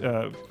Jobs'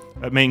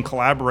 main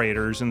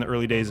collaborators in the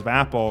early days of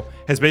Apple,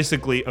 has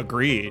basically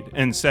agreed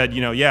and said,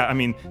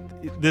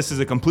 this is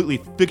a completely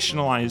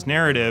fictionalized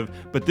narrative,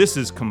 but this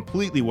is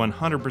completely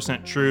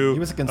 100% true. He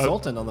was a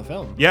consultant on the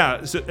film.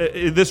 Yeah, so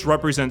this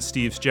represents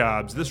Steve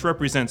Jobs. This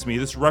represents me.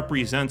 This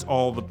represents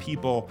all the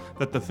people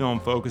that the film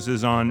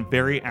focuses on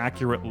very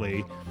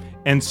accurately.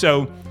 And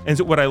so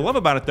what I love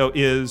about it, though,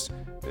 is...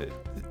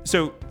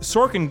 So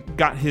Sorkin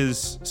got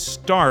his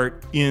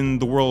start in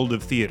the world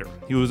of theater.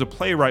 He was a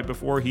playwright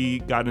before he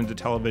got into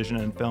television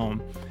and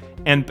film.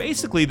 And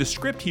basically the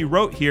script he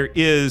wrote here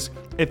is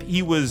if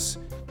he was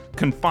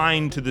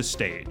confined to the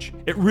stage.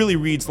 It really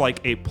reads like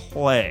a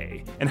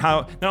play, and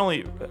how not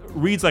only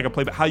reads like a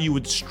play, but how you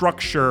would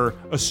structure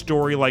a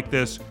story like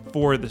this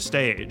for the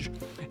stage.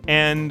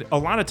 And a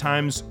lot of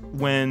times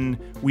when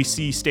we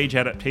see stage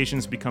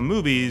adaptations become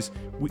movies,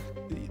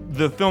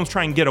 the films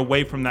try and get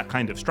away from that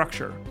kind of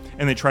structure,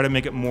 and they try to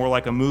make it more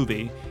like a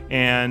movie,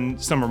 and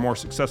some are more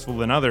successful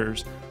than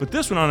others. But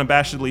this one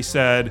unabashedly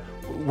said,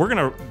 we're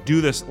going to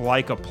do this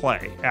like a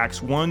play,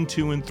 acts 1,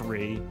 2, and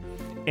 3.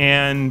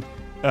 And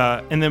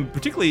then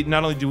particularly,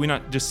 not only do we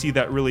not just see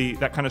that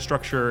kind of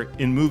structure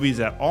in movies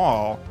at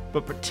all,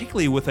 but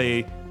particularly with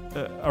a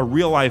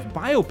real-life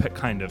biopic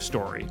kind of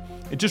story.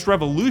 It just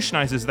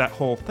revolutionizes that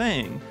whole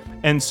thing.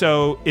 And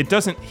so it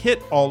doesn't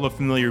hit all the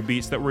familiar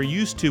beats that we're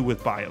used to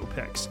with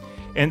biopics.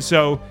 And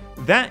so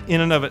that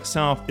in and of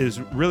itself is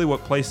really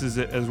what places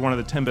it as one of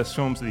the 10 best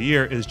films of the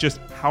year, is just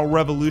how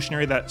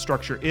revolutionary that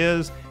structure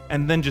is,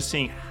 and then just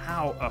seeing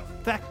how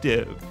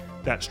effective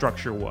that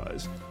structure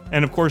was.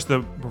 And of course,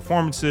 the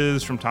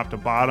performances from top to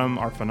bottom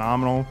are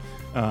phenomenal.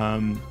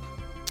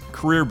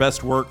 Career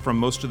best work from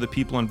most of the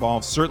people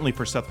involved. Certainly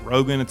for Seth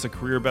Rogen, it's a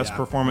career best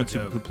performance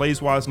who plays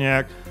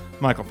Wozniak.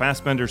 Michael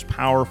Fassbender's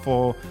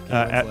powerful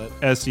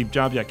as Steve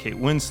Jobs. Yeah, Kate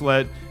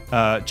Winslet.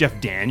 Jeff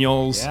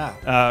Daniels,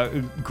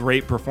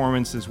 great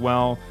performance as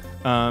well.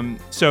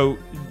 So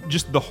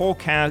just the whole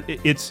cast,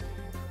 it's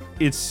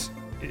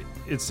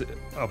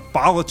a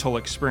volatile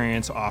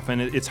experience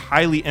often. It's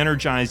highly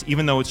energized,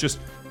 even though it's just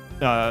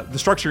the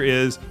structure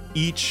is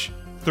each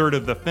third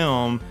of the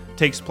film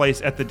takes place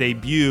at the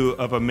debut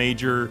of a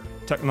major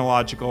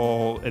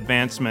technological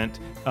advancement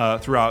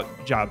throughout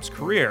Jobs'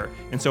 career.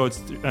 And so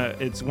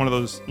it's one of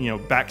those,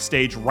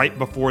 backstage right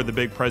before the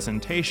big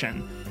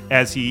presentation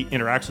as he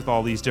interacts with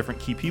all these different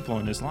key people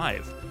in his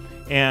life.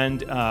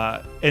 And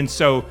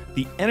so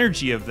the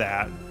energy of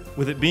that,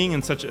 with it being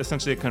in such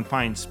essentially a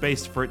confined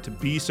space, for it to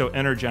be so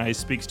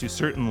energized speaks to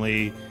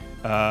certainly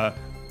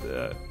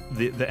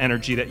the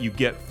energy that you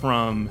get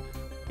from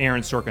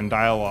Aaron Sorkin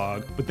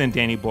dialogue, but then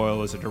Danny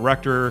Boyle is a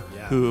director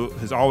who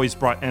has always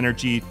brought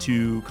energy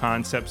to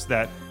concepts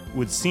that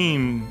would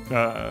seem,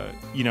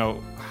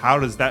 how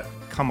does that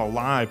come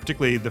alive,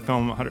 particularly the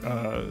film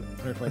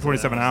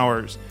 147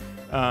 Hours.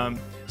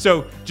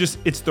 So just,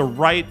 it's the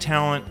right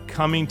talent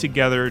coming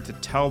together to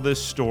tell this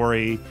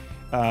story.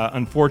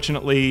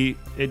 Unfortunately,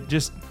 it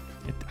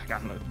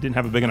didn't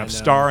have a big enough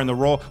star in the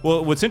role.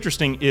 Well, what's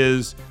interesting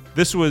is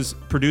this was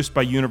produced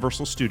by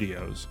Universal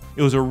Studios.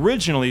 It was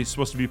originally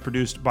supposed to be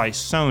produced by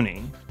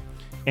Sony.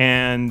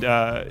 And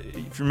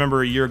if you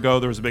remember a year ago,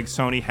 there was a big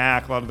Sony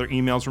hack. A lot of their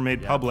emails were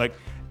made public.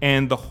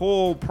 And the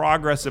whole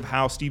progress of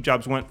how Steve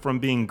Jobs went from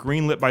being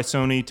greenlit by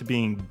Sony to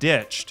being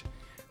ditched,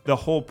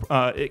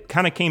 it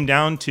kind of came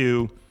down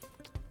to,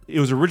 it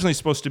was originally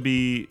supposed to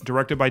be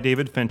directed by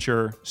David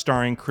Fincher,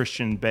 starring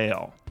Christian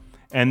Bale.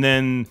 And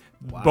then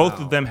both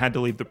of them had to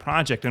leave the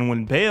project. And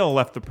when Bale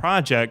left the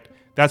project,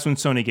 that's when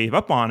Sony gave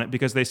up on it,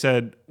 because they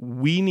said,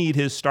 we need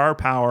his star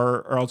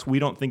power or else we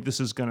don't think this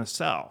is going to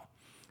sell.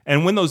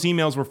 And when those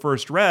emails were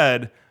first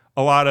read,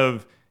 a lot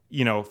of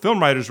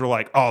film writers were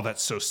like, oh,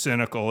 that's so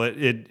cynical.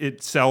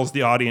 It sells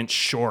the audience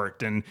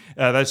short. And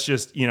that's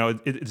just,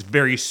 it's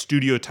very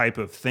studio type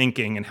of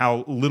thinking, and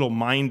how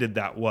little-minded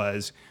that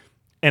was.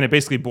 And it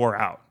basically bore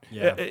out.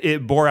 Yeah.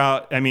 It bore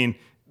out. I mean,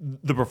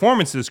 the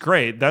performance is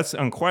great. That's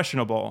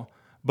unquestionable.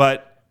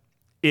 But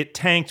it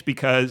tanked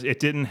because it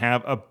didn't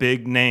have a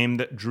big name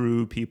that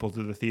drew people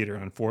to the theater,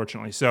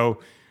 unfortunately. So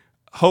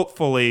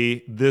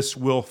hopefully this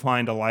will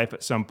find a life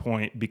at some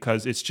point,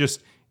 because it's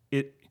just,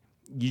 you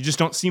just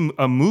don't see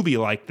a movie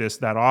like this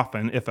that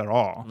often, if at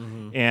all.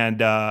 Mm-hmm.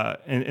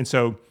 And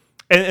so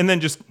then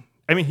just,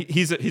 I mean,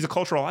 he's a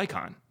cultural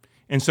icon.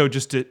 And so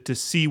just to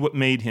see what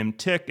made him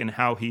tick and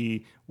how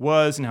he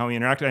was and how he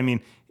interacted, I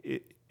mean,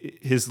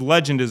 his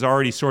legend is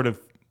already sort of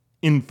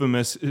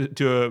infamous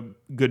to a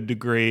good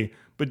degree,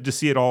 but to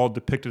see it all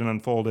depicted and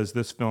unfold as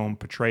this film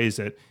portrays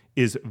it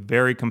is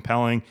very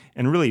compelling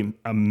and really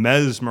a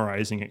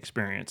mesmerizing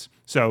experience.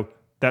 So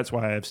that's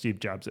why I have Steve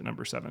Jobs at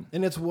number 7.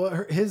 And it's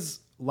what his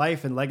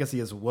life and legacy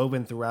is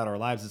woven throughout our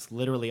lives. It's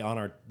literally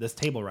on this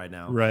table right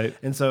now. Right.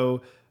 And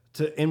so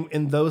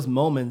in those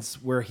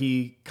moments where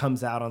he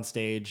comes out on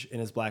stage in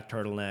his black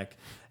turtleneck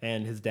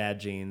and his dad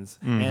jeans,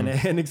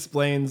 mm-hmm. and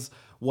explains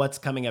what's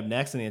coming up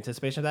next, and the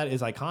anticipation of that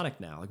is iconic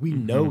now. Like, we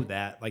know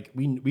that. Like,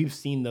 we've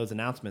seen those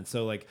announcements.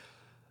 So like,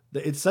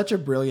 it's such a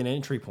brilliant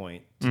entry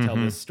point to mm-hmm. tell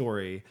this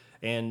story.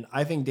 And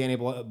I think Danny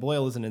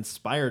Boyle is an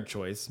inspired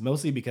choice,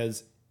 mostly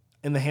because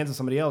in the hands of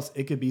somebody else,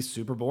 it could be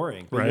super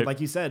boring. But right.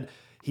 like you said,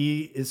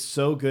 he is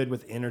so good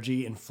with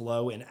energy and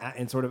flow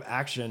and sort of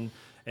action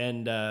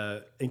and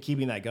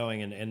keeping that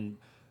going. And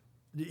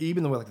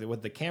even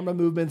with the camera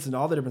movements and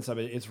all the different stuff,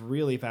 it's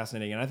really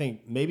fascinating. And I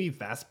think maybe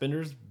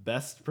Fassbender's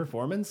best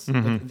performance,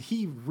 mm-hmm. like,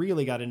 he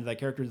really got into that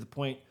character to the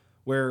point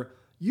where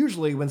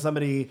usually when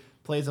somebody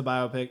plays a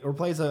biopic or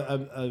plays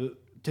a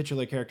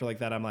titular character like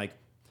that, I'm like,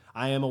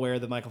 I am aware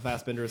that Michael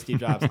Fassbender is Steve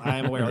Jobs. I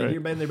am aware. Right. Like,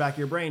 you're in the back of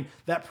your brain.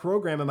 That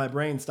program in my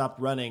brain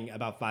stopped running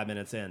about 5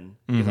 minutes in,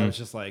 because mm-hmm. I was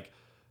just like,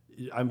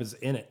 I was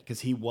in it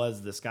because he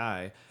was this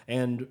guy.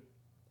 And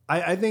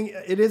I think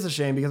it is a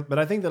shame, but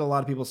I think that a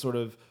lot of people sort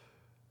of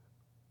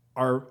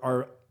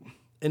are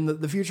in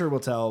the future will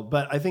tell.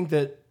 But I think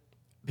that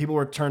people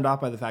were turned off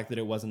by the fact that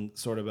it wasn't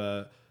sort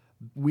of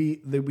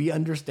we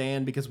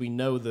understand because we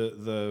know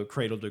the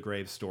cradle to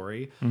grave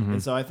story. Mm-hmm.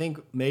 And so I think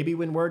maybe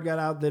when word got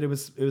out that it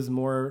was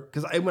more,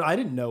 because I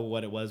didn't know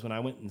what it was when I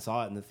went and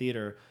saw it in the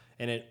theater,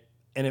 and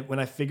when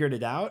I figured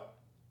it out,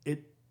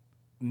 it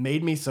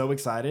made me so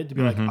excited to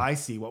be mm-hmm. like, I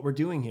see what we're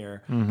doing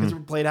here, because mm-hmm.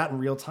 it played out in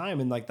real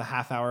time in like the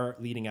half hour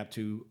leading up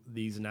to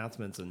these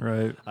announcements. And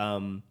right.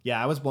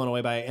 I was blown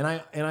away by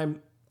it, and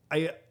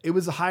it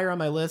was higher on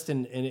my list,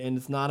 and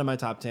it's not in my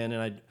top 10,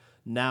 and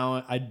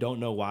Now I don't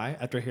know why,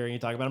 after hearing you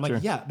talk about it. I'm like, sure.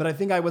 Yeah, but I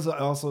think I was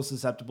also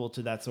susceptible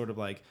to that sort of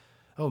like,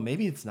 oh,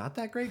 maybe it's not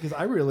that great, because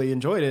I really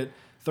enjoyed it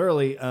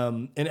thoroughly.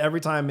 And every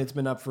time it's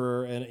been up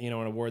for an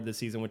award this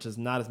season, which is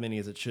not as many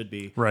as it should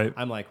be, right.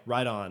 I'm like,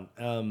 right on,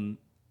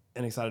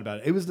 and excited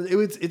about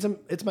it.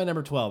 It's my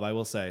number 12, I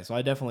will say. So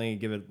I definitely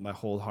give it my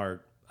whole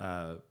heart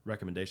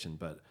recommendation.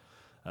 But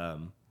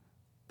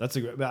that's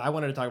a great. But I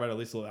wanted to talk about it at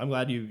least a little. I'm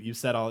glad you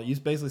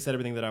basically said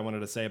everything that I wanted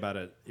to say about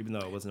it, even though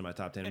it wasn't in my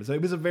top 10. So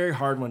it was a very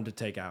hard one to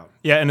take out.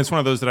 Yeah, and it's one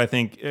of those that I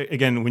think,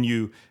 again, when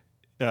you,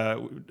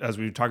 as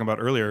we were talking about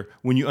earlier,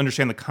 when you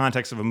understand the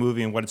context of a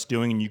movie and what it's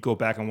doing, and you go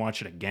back and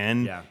watch it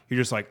again, yeah. You're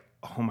just like,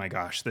 oh my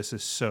gosh, this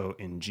is so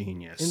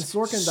ingenious. And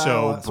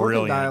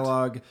Sorkin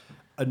dialogue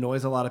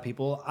annoys a lot of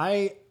people.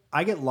 I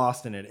I get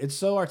lost in it. It's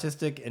so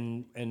artistic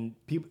and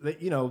people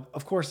that,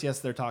 of course, yes,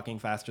 they're talking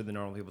faster than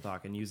normal people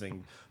talk and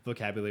using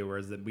vocabulary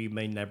words that we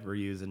may never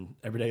use in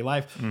everyday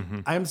life.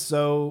 I'm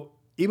so,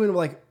 even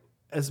like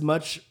as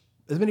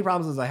many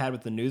problems as I had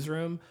with the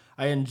Newsroom,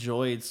 I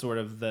enjoyed sort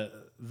of the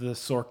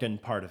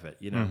Sorkin part of it,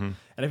 and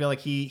I feel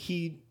like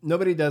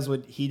nobody does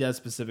what he does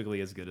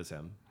specifically as good as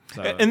him.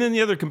 So. And then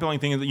the other compelling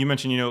thing that you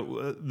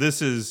mentioned,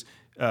 this is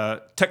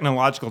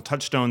technological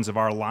touchstones of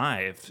our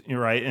lives,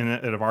 right, and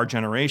of our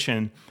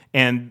generation.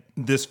 And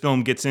this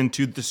film gets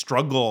into the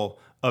struggle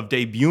of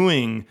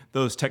debuting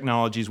those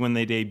technologies when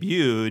they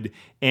debuted,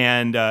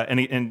 and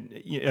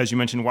as you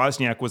mentioned,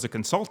 Wozniak was a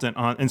consultant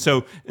on, and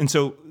so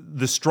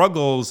the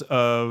struggles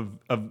of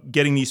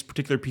getting these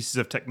particular pieces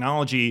of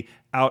technology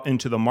out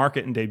into the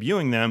market and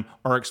debuting them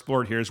are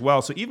explored here as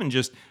well. So even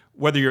just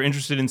whether you're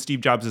interested in Steve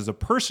Jobs as a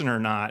person or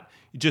not,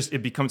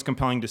 it becomes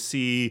compelling to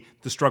see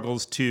the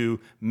struggles to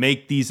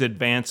make these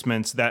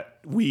advancements that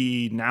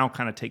we now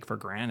kind of take for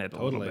granted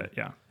a little bit.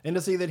 Yeah. And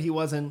to see that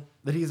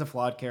he's a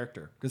flawed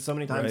character, because so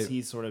many times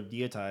he's sort of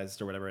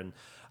deitized or whatever. And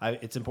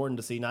it's important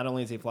to see not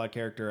only is he a flawed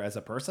character as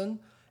a person,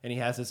 and he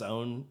has his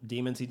own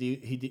demons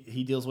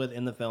he deals with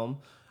in the film,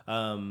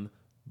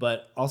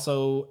 but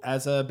also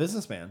as a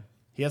businessman.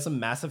 He has some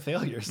massive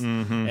failures.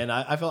 And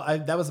I felt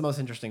that was the most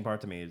interesting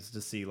part to me, is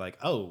to see like,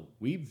 oh,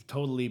 we've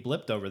totally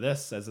blipped over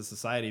this as a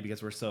society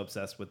because we're so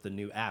obsessed with the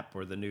new app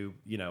or the new,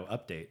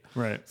 update.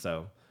 Right.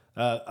 So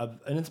an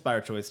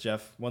inspired choice,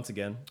 Jeff, once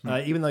again.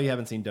 Even though you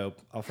haven't seen Dope,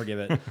 I'll forgive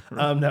it.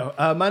 No.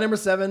 My number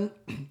 7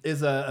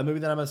 is a movie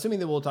that I'm assuming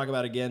that we'll talk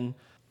about again.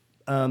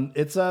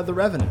 It's The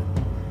Revenant.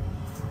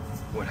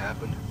 What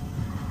happened?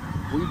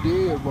 We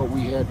did what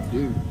we had to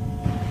do.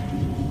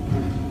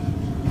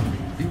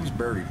 He was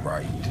buried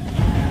right.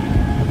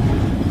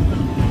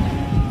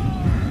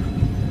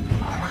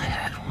 All I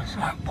had was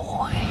my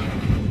boy,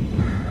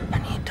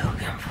 and he took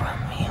him from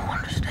me, you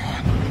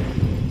understand?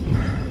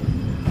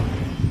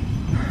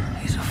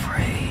 He's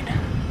afraid.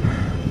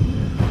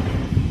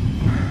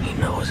 He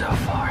knows how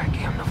far I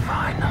came to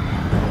find him.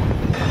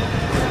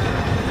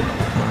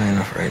 I ain't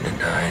afraid to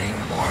die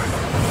anymore.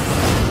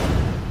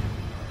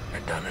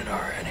 I've done it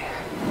already.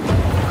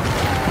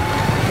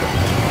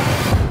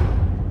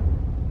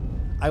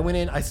 I went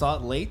in, I saw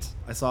it late.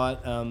 I saw it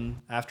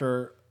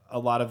after a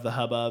lot of the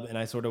hubbub, and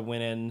I sort of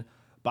went in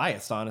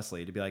biased,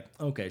 honestly, to be like,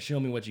 okay, show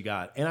me what you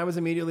got. And I was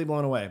immediately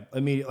blown away,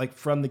 like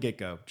from the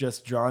get-go,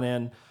 just drawn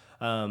in.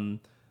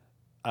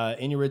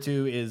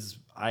 Iñárritu is,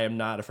 I am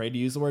not afraid to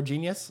use the word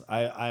genius.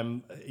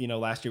 I'm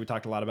last year we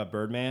talked a lot about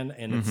Birdman,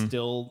 and it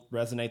still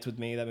resonates with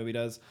me, that movie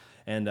does.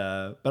 And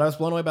but I was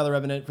blown away by The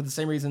Revenant for the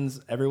same reasons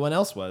everyone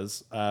else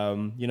was. The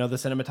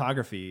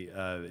cinematography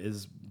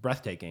is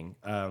breathtaking.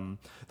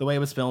 The way it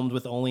was filmed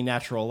with only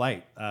natural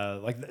light,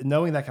 like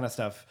knowing that kind of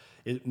stuff,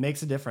 it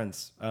makes a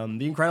difference.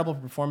 The incredible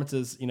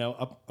performances,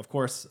 of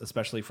course,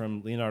 especially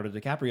from Leonardo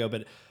DiCaprio,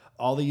 but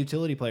all the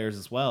utility players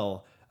as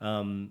well.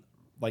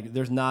 Like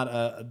there's not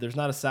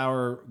a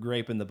sour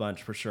grape in the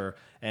bunch for sure.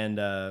 And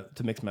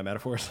to mix my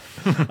metaphors,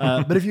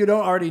 but if you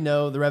don't already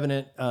know, The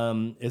Revenant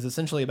is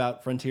essentially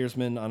about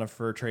frontiersmen on a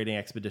fur trading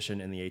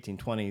expedition in the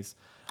 1820s,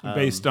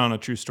 based on a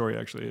true story,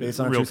 actually. Based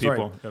on real a true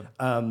people,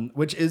 story,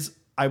 which is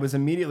I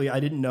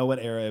didn't know what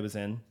era it was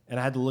in, and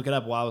I had to look it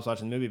up while I was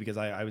watching the movie because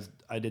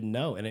I didn't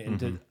know, and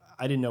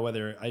I didn't know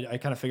whether I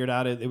kind of figured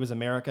out it was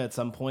America at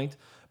some point,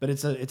 but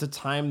it's a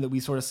time that we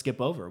sort of skip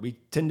over. We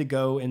tend to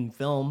go in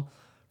film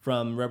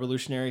from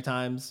revolutionary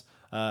times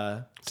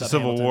to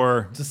Civil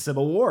War. To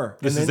Civil War.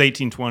 This is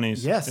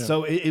 1820s. Yes, yeah.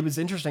 So it was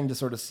interesting to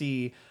sort of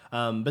see,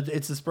 but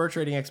it's a spur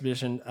trading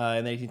expedition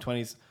in the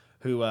 1820s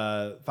who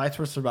fights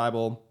for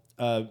survival.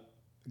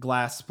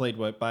 Glass, played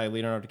by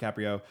Leonardo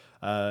DiCaprio,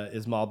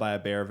 is mauled by a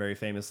bear very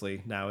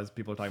famously now, as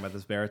people are talking about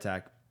this bear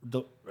attack.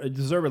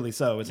 Deservedly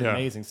so. It's an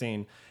amazing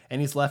scene.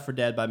 And he's left for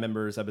dead by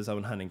members of his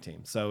own hunting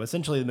team. So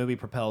essentially the movie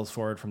propels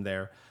forward from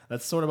there.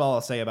 That's sort of all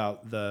I'll say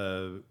about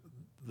the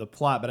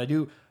plot, but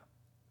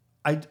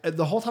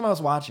the whole time I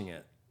was watching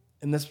it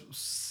in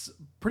this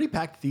pretty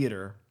packed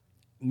theater,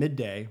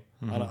 midday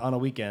on a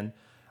weekend,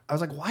 I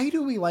was like, why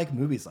do we like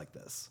movies like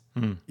this?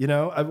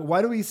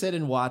 Why do we sit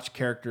and watch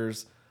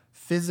characters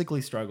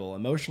physically struggle,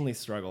 emotionally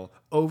struggle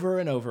over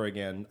and over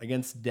again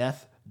against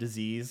death,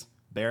 disease,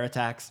 bear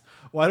attacks?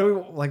 Why do we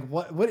like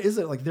what is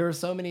it? Like there are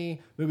so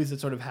many movies that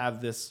sort of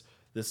have this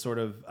sort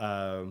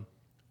of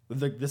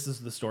this is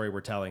the story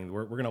we're telling.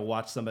 We're going to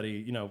watch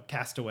somebody,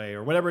 cast away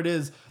or whatever it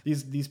is.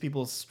 These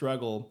people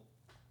struggle,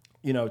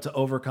 to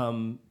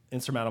overcome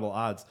insurmountable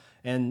odds.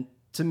 And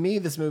to me,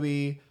 this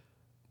movie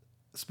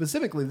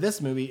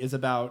is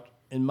about,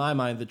 in my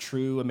mind, the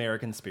true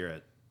American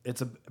spirit.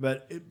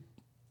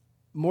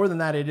 More than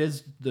that, it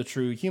is the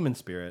true human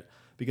spirit,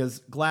 because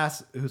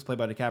Glass, who's played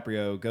by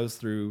DiCaprio, goes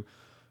through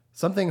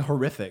something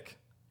horrific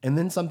and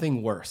then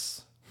something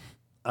worse.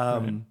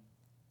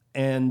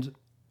 And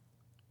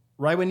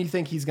right when you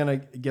think he's going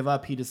to give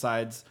up, he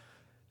decides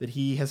that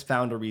he has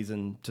found a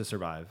reason to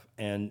survive.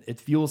 And it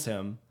fuels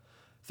him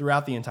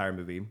throughout the entire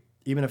movie,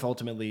 even if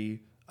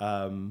ultimately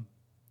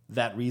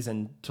that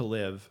reason to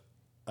live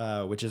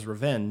which is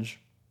revenge,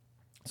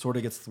 sort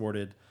of gets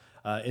thwarted,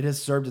 it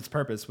has served its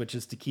purpose, which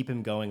is to keep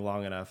him going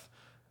long enough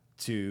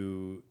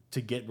to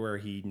get where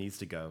he needs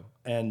to go.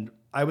 And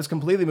I was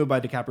completely moved by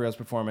DiCaprio's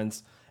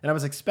performance, and I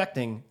was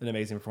expecting an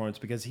amazing performance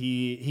because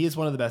he is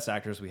one of the best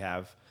actors we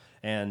have,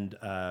 and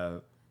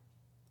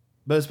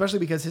but especially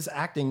because his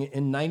acting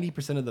in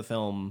 90% of the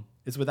film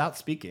is without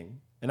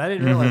speaking, and I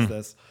didn't realize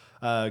this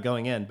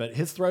going in, but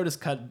his throat is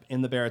cut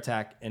in the bear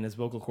attack and his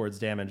vocal cords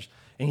damaged,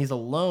 and he's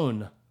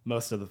alone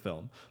most of the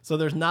film, so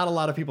there's not a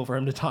lot of people for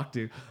him to talk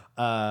to.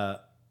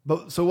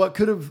 But so what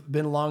could have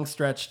been long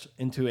stretched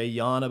into a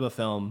yawn of a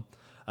film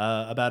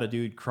about a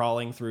dude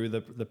crawling through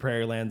the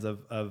prairie lands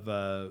of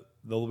the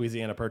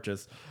Louisiana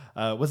Purchase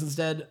was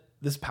instead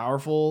this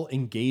powerful,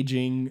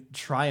 engaging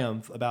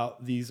triumph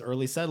about these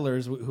early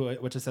settlers,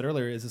 which I said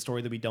earlier is a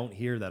story that we don't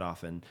hear that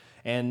often.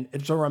 And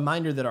it's a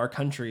reminder that our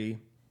country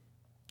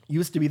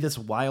used to be this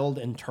wild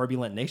and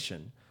turbulent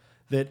nation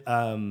that,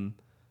 and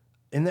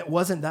that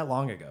wasn't that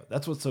long ago.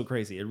 That's what's so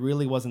crazy. It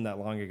really wasn't that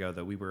long ago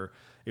that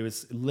it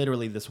was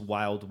literally this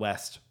wild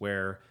west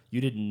where you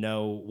didn't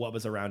know what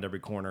was around every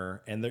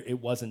corner. And it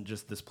wasn't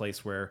just this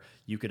place where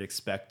you could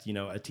expect, a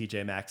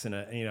TJ Maxx and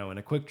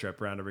a Quick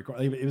Trip around every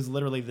corner. It was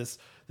literally this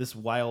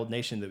wild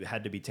nation that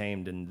had to be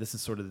tamed. And this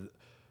is sort of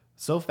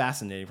so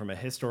fascinating from a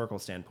historical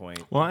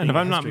standpoint. Well, and if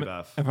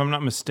I'm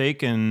not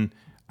mistaken,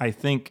 I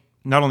think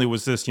not only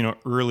was this,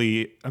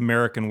 early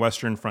American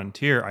Western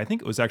frontier, I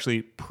think it was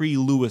actually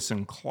pre-Lewis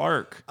and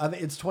Clark.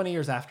 It's 20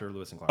 years after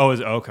Lewis and Clark. Oh,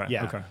 is it? Okay.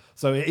 Yeah. Okay.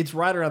 So it's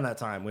right around that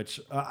time, which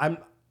I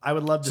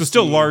would love to see. So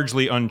still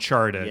largely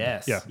uncharted.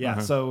 Yes. Yeah. Yeah.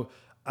 Uh-huh. So,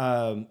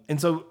 and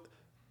so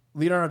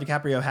Leonardo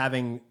DiCaprio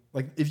having,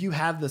 if you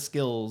have the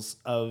skills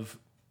of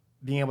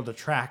being able to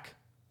track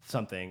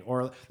something,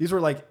 or these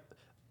were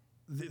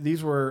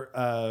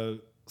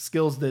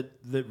skills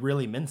that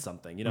really meant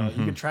something.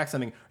 You could track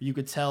something, you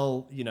could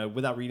tell,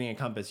 without reading a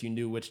compass, you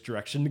knew which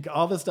direction,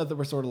 all this stuff that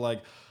we're sort of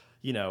like,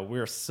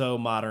 we're so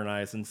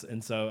modernized.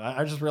 And so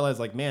I just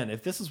realized, man,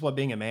 if this is what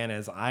being a man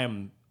is,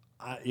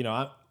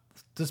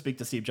 to speak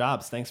to Steve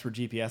Jobs, thanks for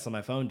GPS on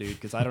my phone, dude,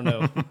 because I don't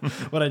know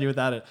what I do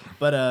without it.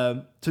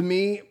 But to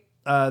me,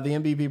 the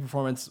MVP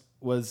performance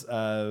was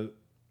the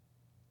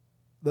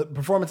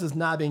performance is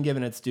not being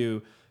given its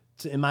due.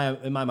 In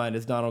my mind,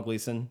 is Donald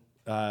Gleason,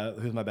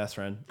 who's my best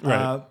friend,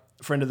 right.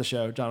 Friend of the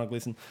show, Donald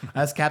Gleason,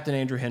 as Captain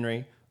Andrew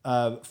Henry.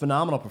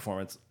 Phenomenal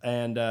performance,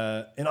 and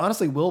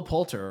honestly, Will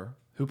Poulter,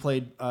 who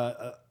played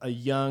a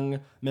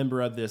young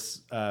member of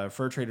this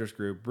fur traders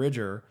group,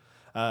 Bridger,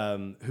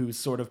 who's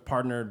sort of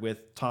partnered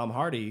with Tom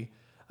Hardy,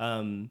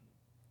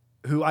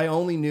 who I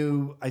only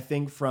knew, I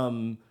think,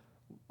 from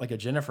like a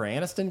Jennifer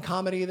Aniston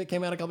comedy that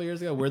came out a couple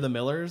years ago, We're the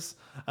Millers,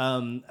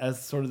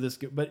 as sort of this.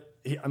 But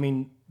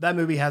that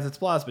movie has its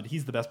flaws, but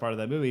he's the best part of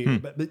that movie.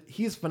 But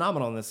he's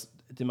phenomenal in this.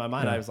 In my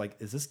mind, I was like,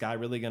 is this guy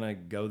really going to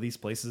go these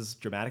places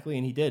dramatically?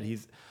 And he did.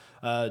 He's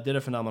did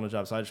a phenomenal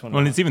job. So I just want to. Well,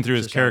 and it's even through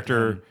his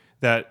character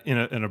that in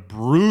a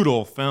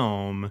brutal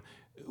film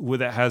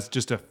that has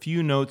just a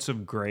few notes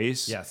of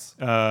grace. Yes.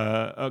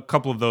 A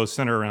couple of those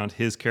center around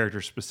his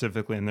character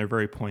specifically, and they're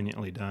very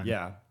poignantly done.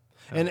 Yeah.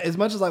 And as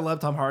much as I love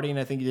Tom Hardy, and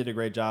I think he did a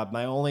great job,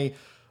 my only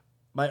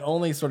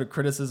sort of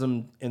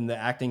criticism in the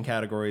acting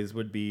categories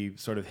would be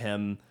sort of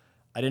him.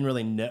 I didn't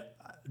really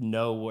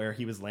know where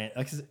he was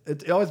landing.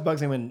 It always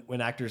bugs me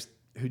when actors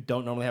who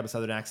don't normally have a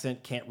Southern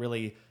accent can't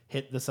really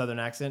hit the Southern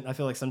accent. I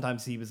feel like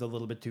sometimes he was a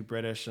little bit too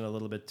British and a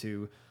little bit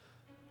too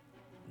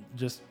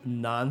just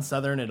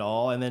non-Southern at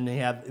all. And then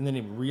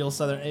he real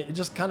Southern. It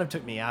just kind of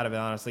took me out of it,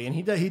 honestly. And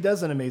he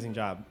does an amazing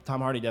job.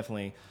 Tom Hardy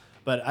definitely.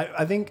 But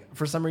I think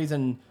for some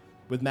reason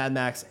with Mad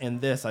Max and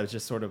this, I was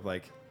just sort of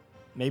like,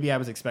 maybe I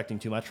was expecting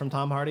too much from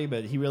Tom Hardy,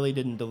 but he really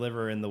didn't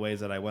deliver in the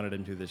ways that I wanted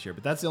him to this year.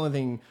 But that's the only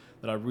thing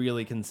that I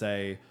really can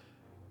say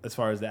as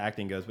far as the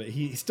acting goes. But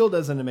he still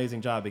does an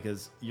amazing job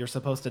because you're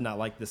supposed to not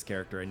like this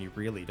character, and you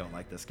really don't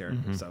like this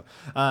character. Mm-hmm. So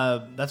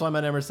that's why my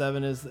number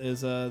 7 is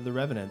The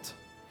Revenant.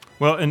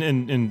 Well,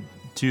 and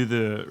to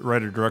the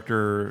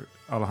writer-director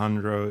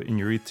Alejandro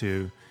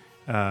Iñárritu,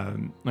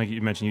 like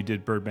you mentioned, you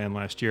did Birdman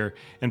last year.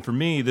 And for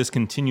me, this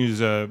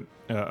continues a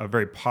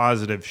very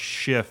positive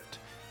shift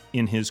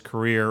in his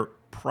career.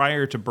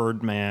 Prior to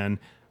Birdman,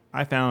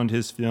 I found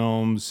his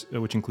films,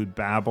 which include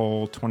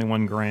Babel,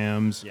 21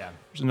 Grams. Yeah.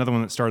 There's another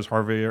one that stars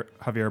Javier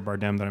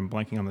Bardem that I'm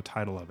blanking on the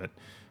title of it.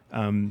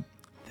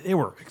 They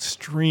were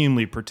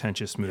extremely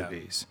pretentious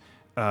movies.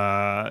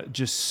 Yeah.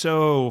 Just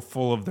so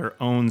full of their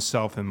own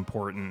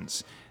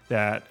self-importance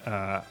that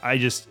I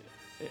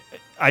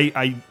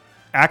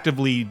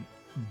actively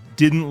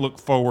didn't look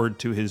forward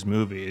to his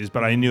movies,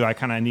 but I knew I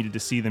kind of needed to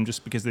see them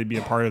just because they'd be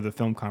a part of the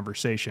film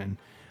conversation.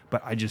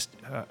 But I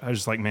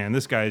was like, man,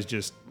 this guy's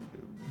just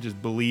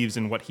believes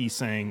in what he's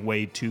saying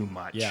way too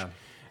much. Yeah.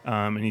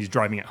 And he's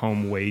driving it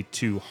home way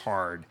too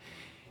hard.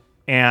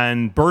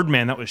 And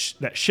Birdman,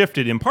 that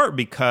shifted in part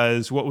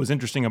because what was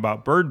interesting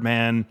about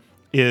Birdman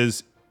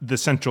is the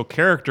central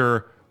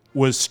character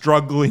was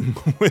struggling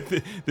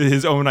with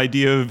his own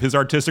idea of his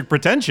artistic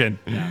pretension.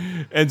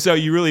 Yeah. And so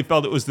you really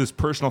felt it was this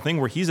personal thing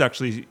where he's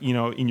actually,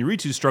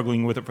 Iñárritu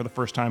struggling with it for the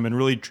first time and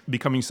really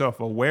becoming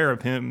self-aware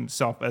of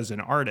himself as an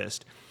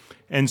artist.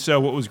 And so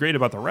what was great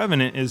about The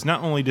Revenant is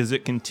not only does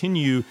it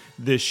continue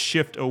this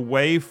shift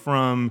away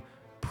from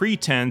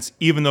pretense,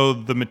 even though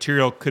the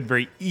material could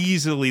very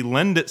easily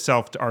lend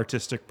itself to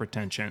artistic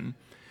pretension,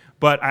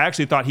 but I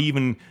actually thought he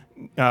even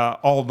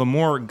all the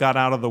more got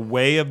out of the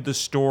way of the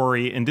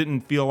story and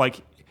didn't feel like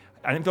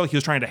he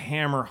was trying to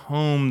hammer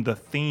home the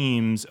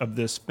themes of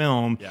this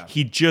film. Yeah.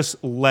 He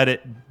just let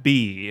it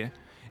be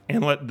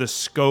and let the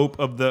scope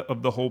of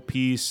the whole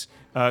piece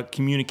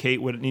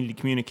communicate what it needed to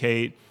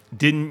communicate.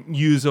 Didn't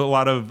use a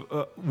lot of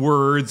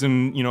words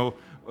and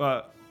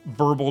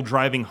verbal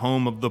driving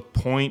home of the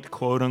point,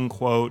 quote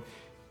unquote.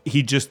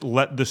 He just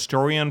let the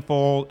story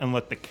unfold and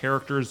let the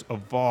characters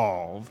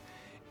evolve.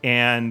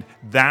 And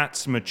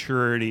that's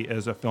maturity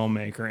as a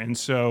filmmaker. And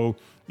so,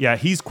 yeah,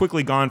 he's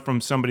quickly gone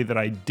from somebody that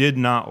I did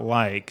not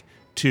like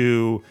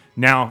to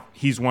now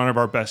he's one of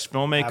our best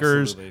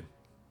filmmakers. Absolutely.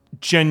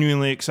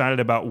 Genuinely excited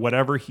about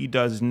whatever he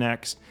does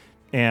next.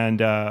 And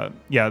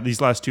these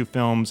last two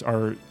films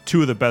are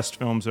two of the best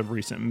films of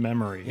recent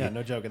memory. Yeah,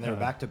 no joke. And they're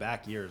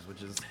back-to-back years,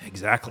 which is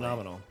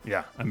phenomenal.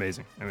 Yeah,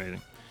 amazing.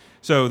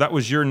 So that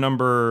was your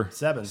number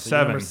 7. So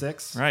your number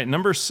 6. Right,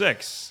 number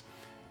 6.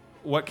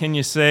 What can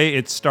you say?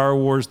 It's Star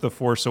Wars The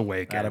Force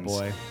Awakens.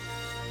 Attaboy.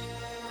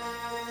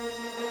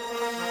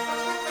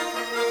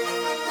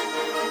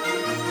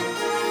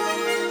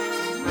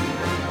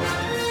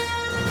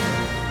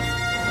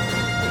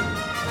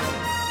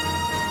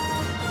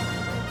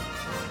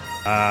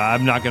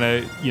 I'm not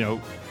going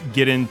to,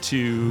 get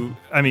into...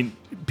 I mean,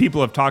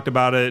 people have talked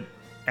about it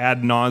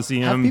ad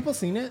nauseum. Have people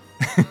seen it?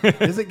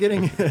 Is it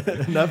getting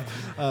enough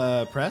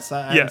press?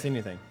 I haven't seen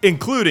anything.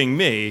 Including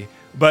me.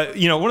 But,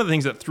 one of the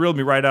things that thrilled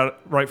me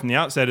right from the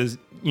outset is,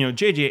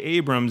 J.J.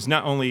 Abrams,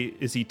 not only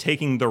is he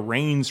taking the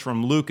reins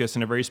from Lucas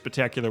in a very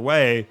spectacular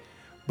way,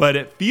 but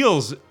it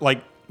feels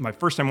like my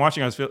first time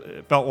watching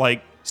it felt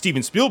like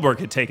Steven Spielberg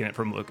had taken it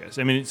from Lucas.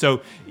 I mean,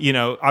 so,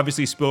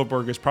 obviously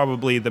Spielberg is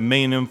probably the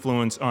main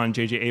influence on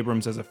J.J.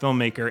 Abrams as a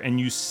filmmaker, and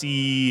you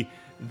see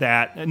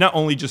that not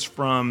only just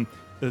from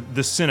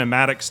the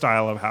cinematic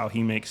style of how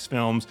he makes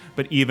films,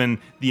 but even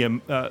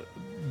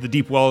the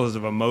deep wells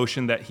of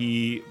emotion that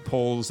he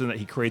pulls and that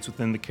he creates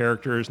within the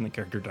characters and the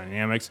character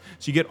dynamics.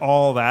 So you get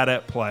all that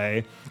at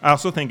play. I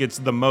also think it's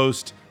the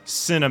most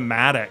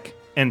cinematic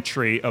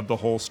entry of the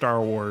whole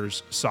Star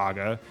Wars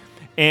saga.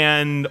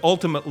 And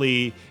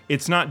ultimately,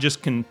 it's not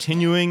just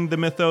continuing the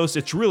mythos,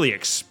 it's really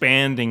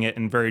expanding it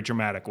in very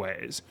dramatic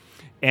ways.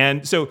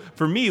 And so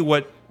for me,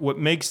 what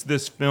makes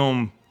this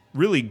film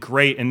really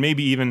great and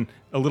maybe even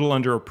a little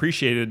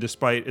underappreciated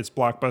despite its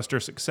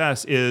blockbuster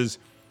success is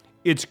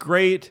it's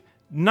great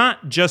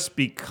not just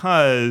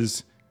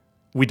because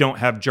we don't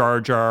have Jar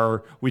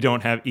Jar, we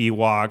don't have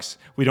Ewoks,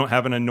 we don't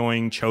have an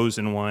annoying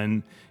chosen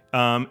one,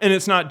 and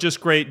it's not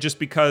just great just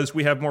because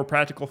we have more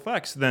practical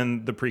effects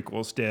than the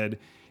prequels did.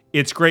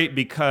 It's great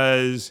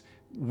because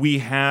we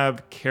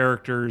have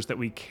characters that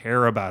we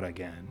care about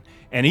again.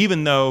 And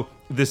even though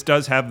this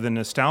does have the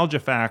nostalgia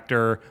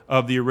factor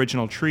of the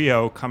original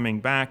trio coming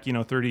back,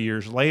 30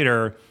 years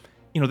later,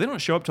 they don't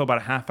show up till about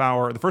a half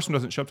hour. The first one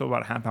doesn't show up till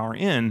about a half hour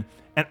in.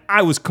 And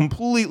I was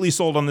completely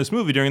sold on this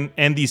movie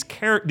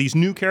these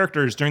new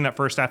characters during that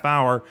first half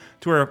hour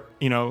to where,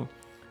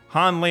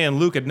 Han, Leia, and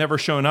Luke had never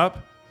shown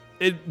up.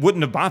 It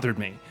wouldn't have bothered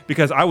me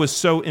because I was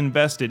so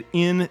invested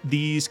in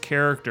these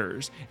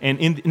characters.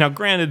 And now,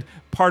 granted,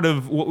 part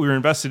of what we were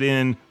invested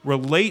in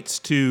relates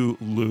to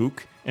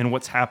Luke and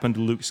what's happened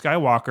to Luke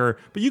Skywalker,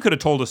 but you could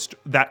have told us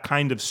that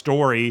kind of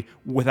story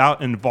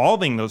without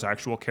involving those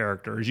actual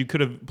characters. You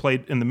could have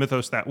played in the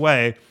mythos that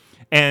way.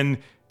 And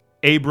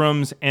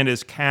Abrams and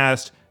his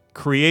cast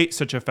create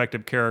such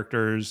effective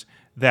characters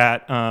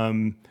that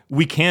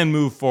we can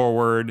move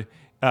forward.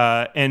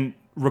 And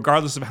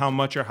regardless of how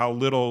much or how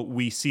little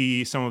we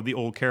see some of the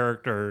old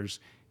characters,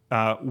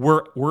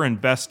 we're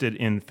invested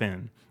in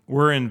Finn.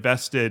 We're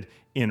invested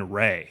in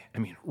Rey. I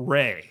mean,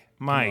 Rey.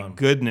 My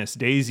goodness,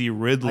 Daisy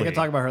Ridley. I can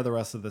talk about her the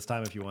rest of this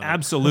time if you want.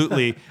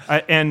 Absolutely.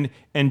 And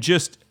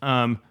just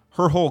her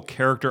whole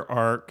character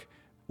arc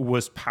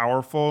was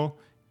powerful.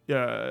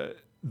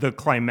 The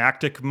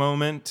climactic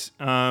moment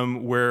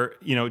where,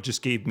 it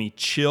just gave me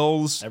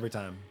chills. Every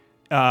time.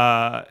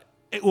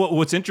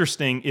 What's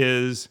interesting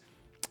is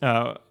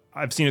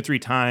I've seen it 3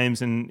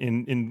 times, and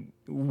in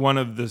one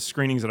of the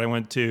screenings that I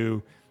went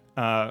to,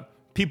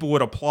 people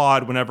would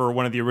applaud whenever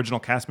one of the original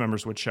cast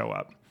members would show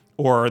up.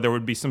 Or there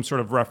would be some sort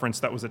of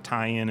reference that was a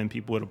tie-in and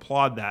people would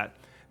applaud that.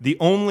 The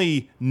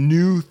only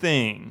new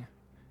thing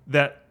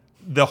that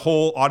the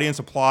whole audience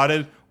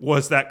applauded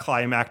was that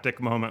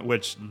climactic moment,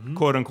 which,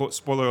 quote-unquote,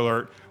 spoiler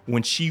alert,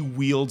 when she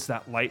wields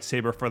that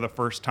lightsaber for the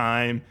first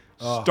time,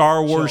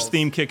 Star Wars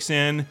theme kicks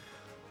in,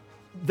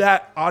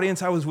 that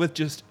audience I was with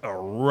just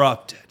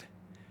erupted,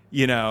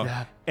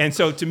 Yeah. And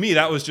so to me,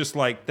 that was just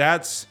like,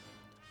 that's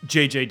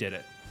JJ did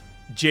it.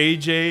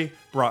 JJ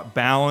brought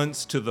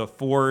balance to the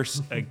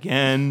Force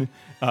again.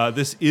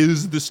 This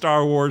is the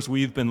Star Wars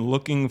we've been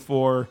looking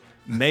for.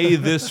 May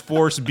this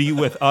Force be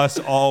with us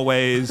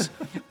always.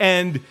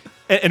 And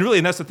really,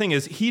 and that's the thing,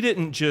 is he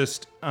didn't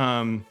just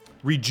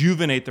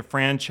rejuvenate the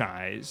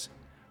franchise,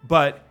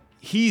 but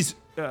he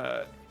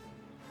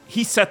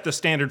set the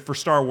standard for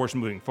Star Wars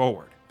moving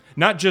forward.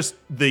 Not just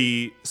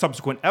the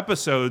subsequent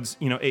episodes,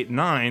 8 and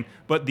 9,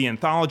 but the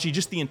anthology,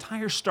 just the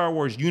entire Star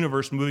Wars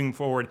universe moving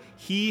forward.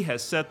 He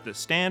has set the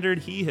standard.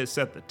 He has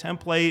set the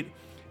template.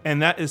 And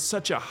that is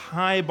such a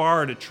high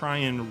bar to try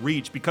and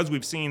reach because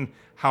we've seen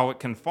how it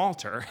can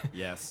falter.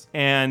 Yes.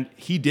 And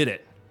he did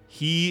it.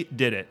 He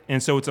did it.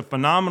 And so it's a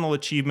phenomenal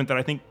achievement that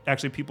I think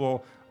actually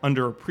people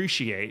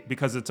underappreciate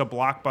because it's a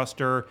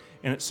blockbuster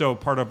and it's so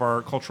part of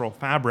our cultural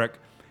fabric.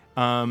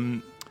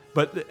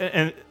 But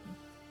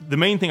the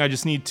main thing I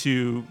just need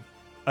to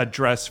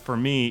address for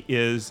me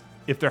is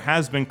if there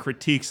has been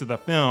critiques of the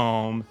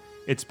film,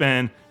 it's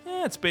been,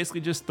 it's basically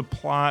just the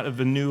plot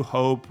of A New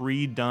Hope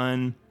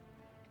redone.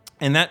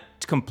 And that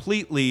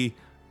completely,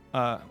 you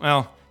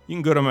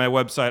can go to my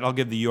website. I'll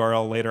give the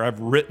URL later. I've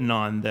written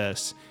on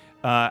this,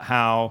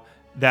 how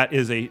that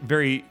is a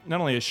very, not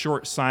only a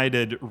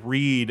short-sighted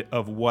read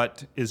of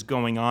what is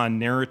going on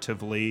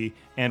narratively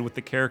and with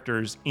the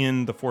characters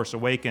in The Force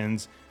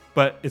Awakens,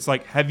 but it's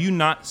like, have you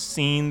not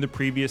seen the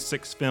previous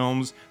 6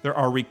 films? There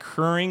are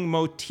recurring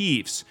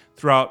motifs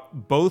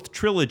throughout both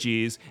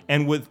trilogies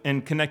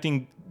and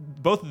connecting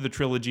both of the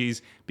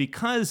trilogies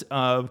because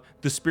of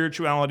the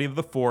spirituality of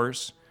the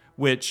Force,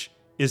 which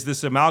is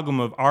this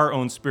amalgam of our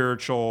own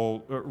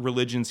spiritual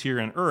religions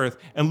here on Earth.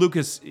 And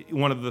Lucas,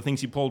 one of the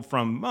things he pulled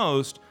from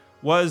most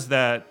was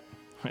that,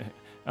 I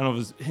don't know if it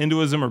was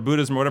Hinduism or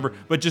Buddhism or whatever,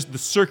 but just the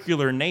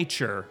circular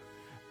nature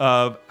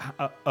of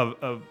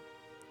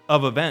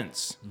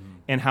events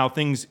and how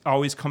things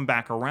always come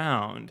back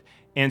around.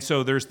 And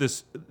so there's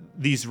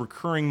these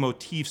recurring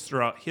motifs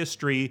throughout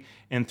history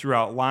and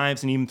throughout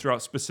lives and even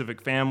throughout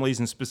specific families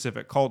and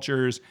specific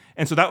cultures.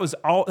 And so that's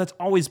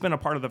always been a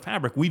part of the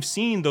fabric. We've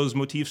seen those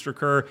motifs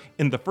recur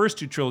in the first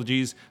 2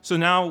 trilogies. So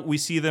now we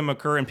see them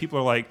occur and people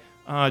are like,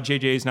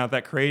 JJ is not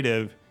that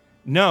creative.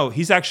 No,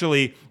 he's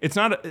actually, it's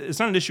not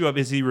an issue of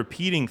is he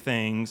repeating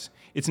things.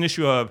 It's an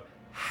issue of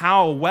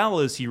how well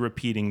is he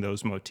repeating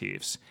those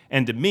motifs?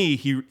 And to me,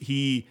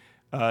 he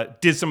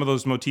did some of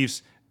those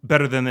motifs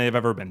better than they've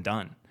ever been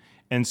done.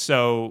 And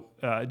so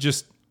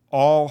just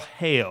all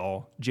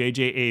hail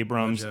J.J.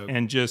 Abrams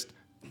and just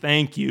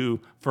thank you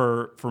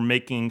for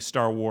making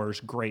Star Wars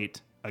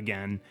great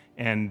again.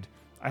 And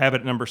I have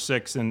it at number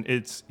 6, and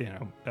it's,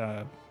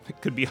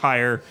 it could be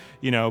higher,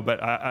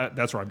 but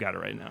that's where I've got it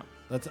right now.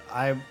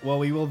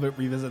 We will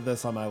revisit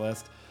this on my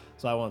list,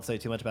 so I won't say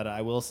too much about it.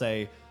 I will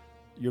say,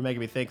 you're making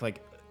me think,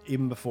 like,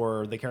 even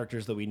before the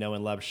characters that we know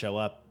and love show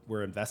up,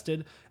 we're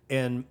invested.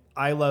 And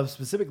I love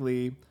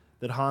specifically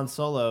that Han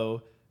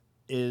Solo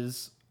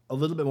is a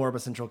little bit more of a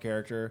central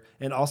character.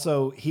 And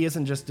also, he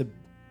isn't just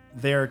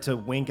there to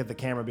wink at the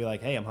camera and be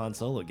like, hey, I'm Han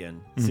Solo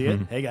again. See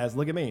it? Hey, guys,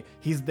 look at me.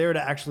 He's there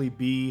to actually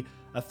be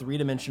a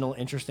 3-dimensional,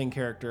 interesting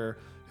character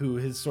who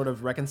is sort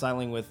of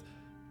reconciling with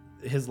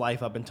his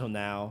life up until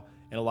now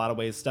in a lot of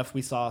ways. Stuff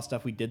we saw,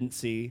 stuff we didn't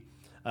see.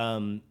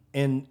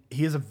 And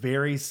he is a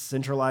very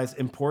centralized,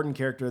 important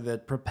character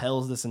that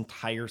propels this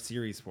entire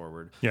series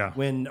forward. Yeah.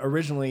 When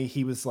originally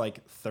he was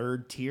like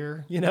 3rd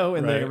tier, in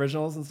the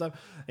originals and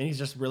stuff. And he's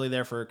just really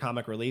there for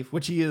comic relief,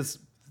 which he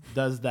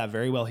does that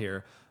very well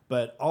here.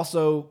 But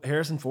also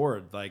Harrison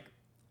Ford, like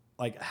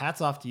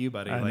hats off to you,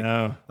 buddy. I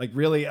know. Like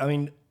really, I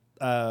mean,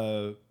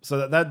 so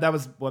that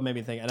was what made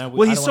me think. And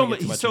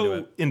he's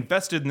so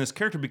invested in this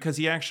character because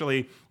he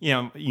actually,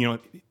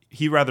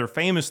 he rather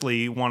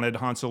famously wanted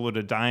Han Solo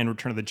to die in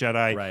Return of the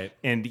Jedi. Right.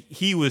 And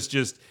he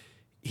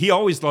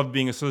always loved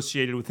being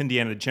associated with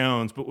Indiana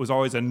Jones, but was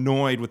always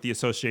annoyed with the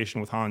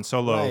association with Han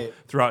Solo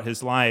throughout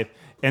his life.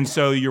 And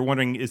so you're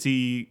wondering,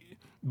 he's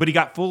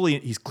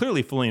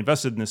clearly fully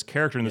invested in this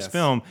character in this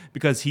film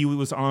because he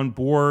was on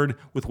board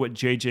with what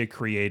JJ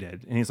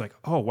created. And he's like,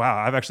 oh, wow,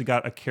 I've actually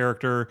got a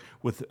character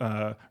with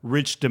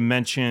rich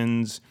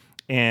dimensions.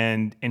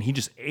 And he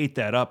just ate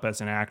that up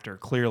as an actor,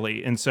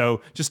 clearly. And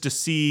so just to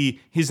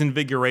see his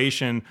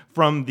invigoration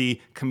from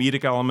the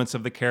comedic elements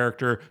of the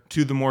character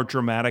to the more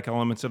dramatic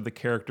elements of the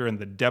character and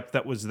the depth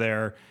that was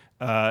there,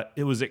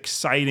 it was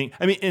exciting.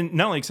 I mean, and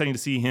not only exciting to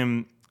see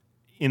him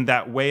in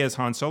that way as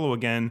Han Solo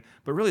again,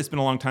 but really it's been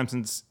a long time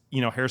since,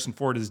 Harrison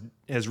Ford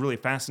has really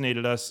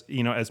fascinated us,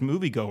 as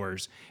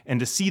moviegoers. And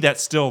to see that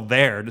still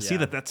there, see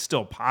that that's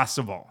still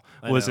possible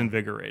was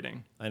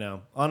invigorating. I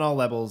know. On all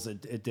levels,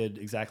 it did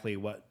exactly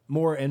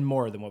more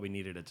than what we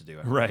needed it to do.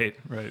 Right.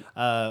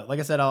 Like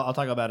I said, I'll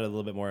talk about it a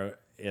little bit more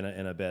in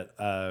a bit.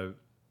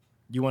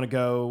 You want to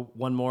go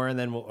one more and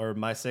then or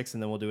my 6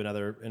 and then we'll do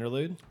another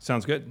interlude?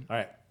 Sounds good. All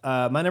right.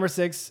 My number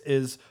 6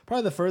 is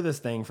probably the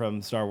furthest thing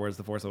from Star Wars: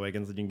 The Force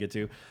Awakens that you can get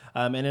to,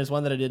 and it's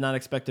one that I did not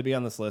expect to be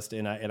on this list,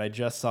 and I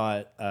just saw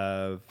it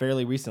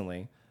fairly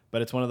recently,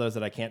 but it's one of those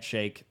that I can't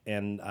shake,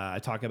 and I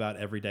talk about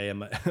every day,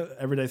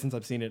 every day since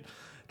I've seen it,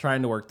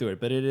 trying to work through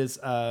it. But it is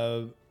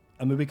a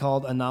a movie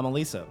called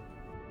Anomalisa.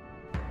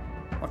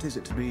 What is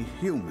it to be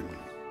human?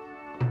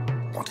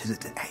 What is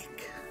it to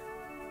ache?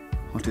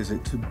 What is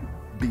it to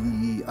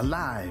be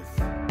alive?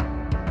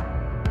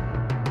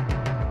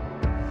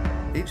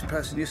 Each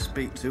person you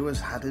speak to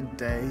has had a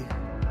day.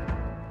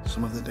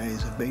 Some of the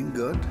days have been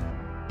good,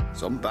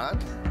 some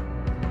bad.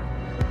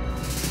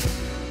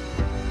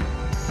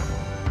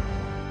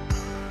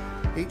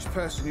 Each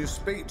person you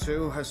speak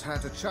to has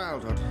had a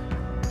childhood.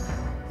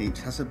 Each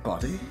has a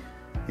body.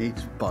 Each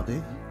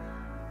body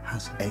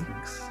has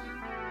aches.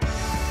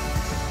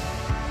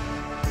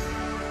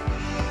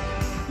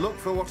 Look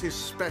for what is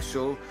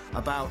special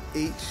about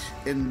each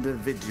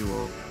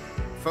individual.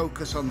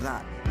 Focus on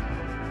that.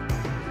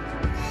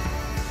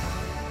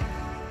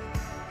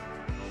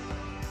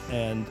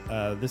 And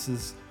this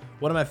is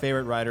one of my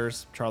favorite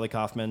writers, Charlie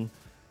Kaufman,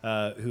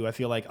 who I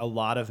feel like a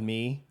lot of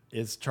me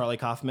is Charlie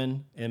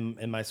Kaufman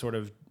in my sort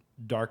of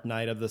dark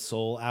night of the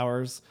soul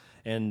hours.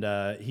 And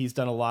he's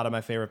done a lot of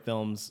my favorite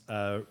films,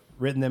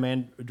 written them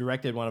and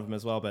directed one of them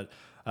as well. But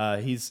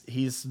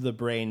he's the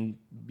brain,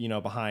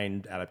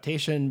 behind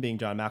Adaptation, being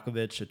John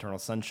Malkovich, Eternal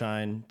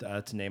Sunshine,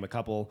 to name a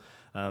couple.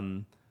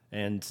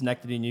 And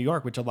Synecdoche, New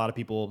York, which a lot of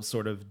people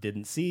sort of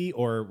didn't see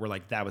or were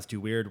like, that was too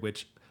weird,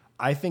 which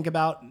I think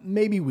about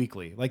maybe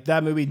weekly. Like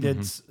that movie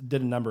did a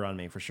number on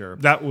me for sure.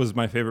 That was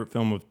my favorite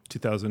film of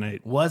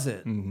 2008. Was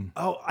it? Mm-hmm.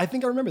 Oh, I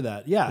think I remember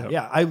that.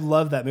 Yeah. I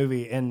love that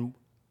movie. And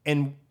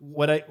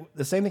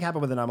the same thing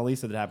happened with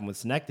Anomalisa that happened with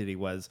Synecdoche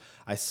was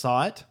I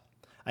saw it.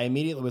 I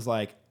immediately was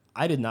like,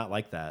 I did not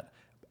like that.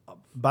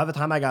 By the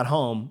time I got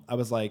home, I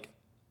was like,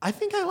 I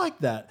think I like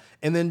that.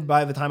 And then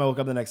by the time I woke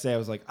up the next day, I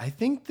was like, I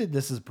think that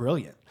this is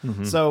brilliant.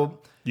 Mm-hmm. So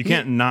you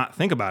can't not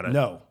think about it.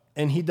 No.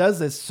 And he does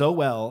this so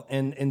well,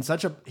 and in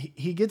such a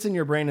he gets in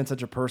your brain in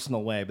such a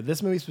personal way. But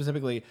this movie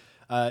specifically,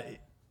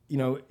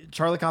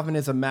 Charlie Kaufman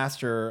is a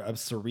master of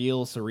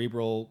surreal,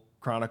 cerebral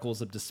chronicles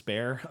of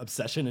despair,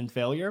 obsession, and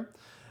failure.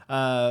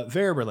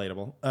 Very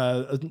relatable,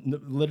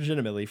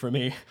 legitimately for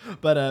me,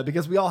 but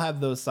because we all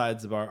have those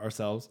sides of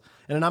ourselves.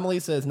 And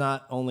Anomalisa is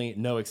not only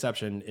no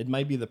exception; it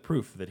might be the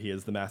proof that he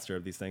is the master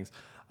of these things.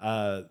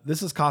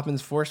 This is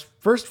Kaufman's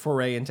first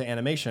foray into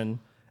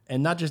animation.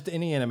 And not just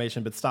any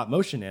animation, but stop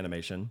motion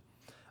animation.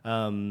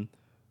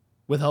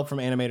 With help from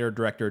animator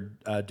director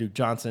Duke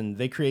Johnson,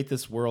 they create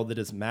this world that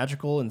is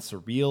magical and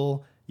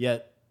surreal,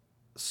 yet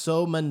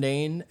so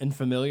mundane and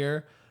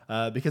familiar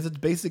because it's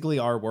basically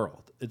our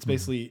world. It's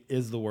basically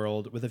is the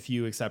world with a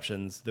few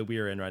exceptions that we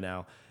are in right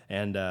now,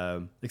 and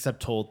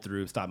except told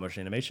through stop motion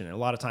animation. And a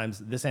lot of times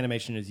this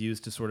animation is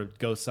used to sort of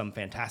go some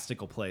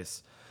fantastical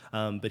place,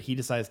 but he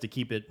decides to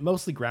keep it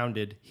mostly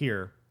grounded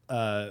here,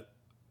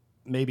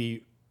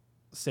 maybe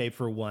save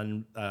for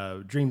one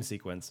dream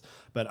sequence.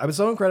 But I was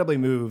so incredibly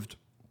moved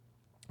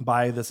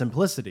by the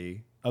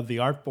simplicity of the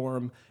art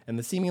form and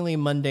the seemingly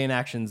mundane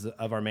actions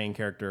of our main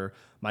character,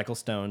 Michael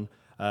Stone,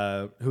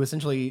 who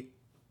essentially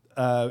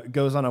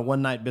goes on a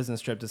one-night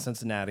business trip to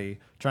Cincinnati,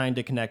 trying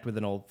to connect with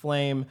an old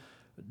flame,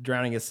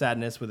 drowning his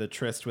sadness with a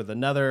tryst with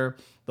another,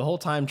 the whole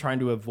time trying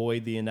to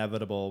avoid the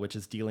inevitable, which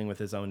is dealing with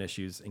his own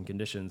issues and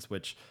conditions,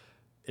 which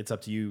it's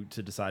up to you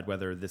to decide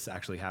whether this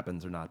actually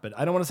happens or not. But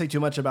I don't want to say too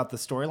much about the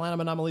storyline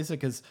of Anomalisa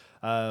because,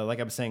 like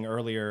I was saying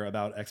earlier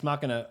about Ex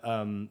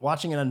Machina,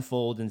 watching it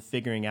unfold and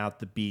figuring out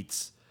the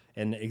beats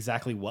and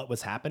exactly what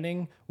was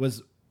happening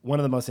was one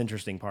of the most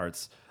interesting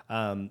parts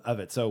of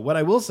it. So what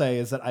I will say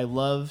is that I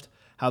loved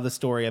how the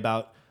story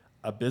about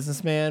a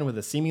businessman with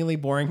a seemingly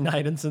boring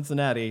night in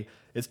Cincinnati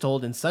is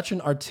told in such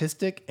an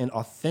artistic and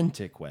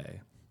authentic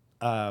way.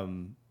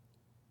 And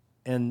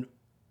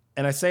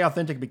I say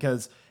authentic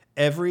because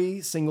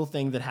every single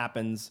thing that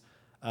happens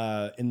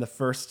in the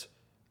first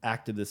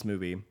act of this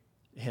movie,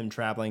 him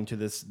traveling to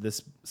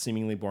this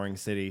seemingly boring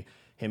city,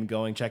 him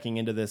checking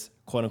into this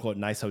quote unquote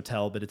nice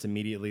hotel, but it's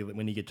immediately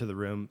when you get to the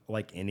room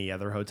like any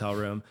other hotel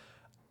room.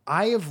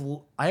 I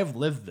have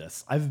lived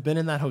this. I've been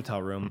in that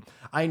hotel room.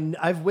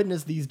 I've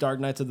witnessed these dark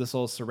nights of the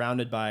soul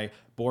surrounded by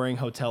boring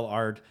hotel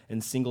art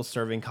and single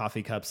serving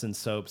coffee cups and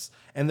soaps.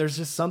 And there's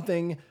just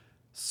something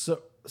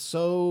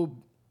so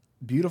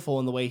beautiful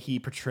in the way he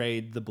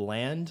portrayed the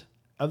bland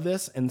of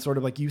this, and sort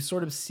of like you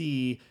sort of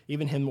see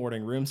even him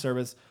ordering room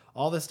service,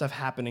 all this stuff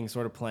happening,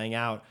 sort of playing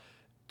out.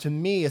 To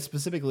me, it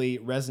specifically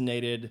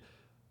resonated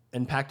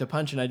and packed a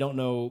punch, and I don't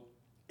know,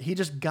 he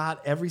just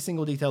got every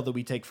single detail that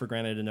we take for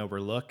granted and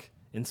overlook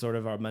in sort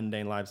of our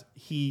mundane lives.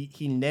 He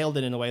nailed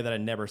it in a way that I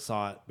never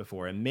saw it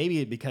before, and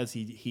maybe because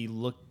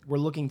we're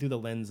looking through the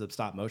lens of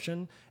stop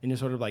motion, and you're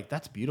sort of like,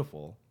 that's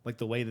beautiful, like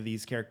the way that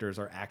these characters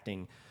are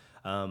acting.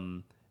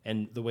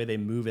 And the way they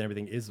move and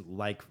everything is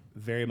like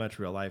very much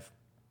real life.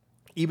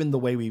 Even the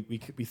way we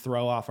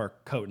throw off our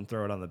coat and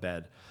throw it on the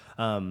bed.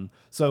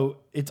 So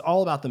it's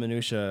all about the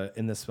minutia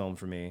in this film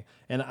for me.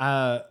 And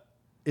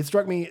it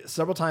struck me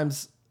several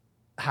times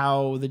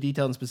how the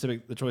detail and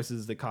specific the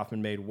choices that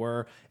Kaufman made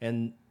were.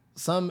 And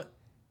some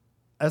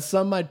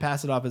might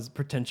pass it off as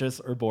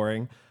pretentious or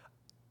boring.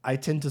 I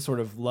tend to sort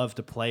of love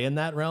to play in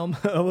that realm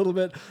a little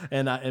bit,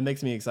 and it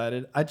makes me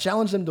excited. I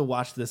challenge them to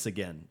watch this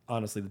again.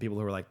 Honestly, the people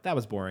who are like, that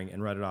was boring,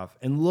 and write it off,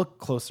 and look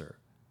closer,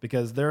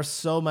 because there's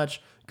so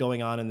much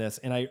going on in this.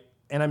 And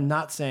I'm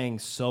not saying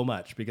so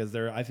much, because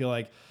I feel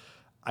like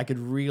I could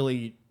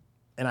really,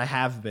 and I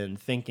have been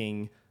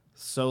thinking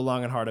so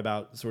long and hard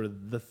about sort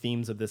of the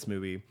themes of this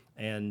movie,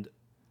 and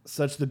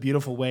such the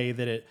beautiful way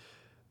that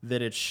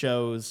it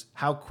shows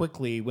how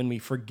quickly, when we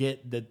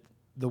forget that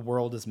the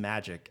world is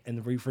magic,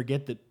 and we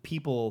forget that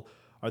people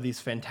are these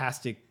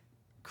fantastic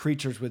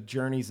creatures with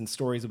journeys and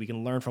stories that we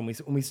can learn from,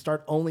 when we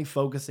start only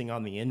focusing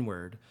on the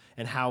inward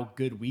and how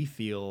good we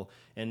feel,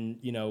 and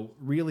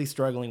really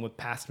struggling with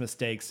past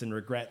mistakes and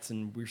regrets,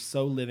 and we're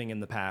so living in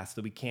the past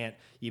that we can't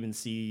even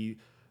see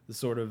the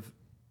sort of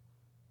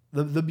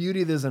the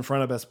beauty that is in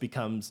front of us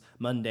becomes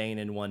mundane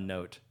in one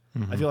note.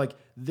 I feel like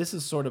this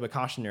is sort of a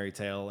cautionary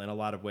tale in a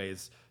lot of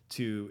ways,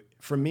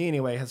 for me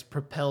anyway, has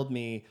propelled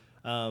me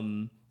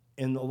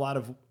in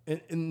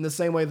the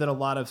same way that a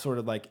lot of sort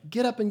of like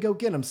get up and go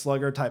get 'em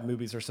slugger type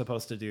movies are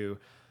supposed to do,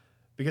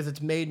 because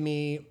it's made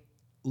me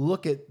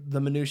look at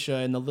the minutia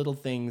and the little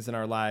things in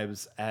our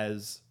lives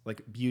as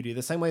like beauty,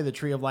 the same way the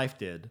Tree of Life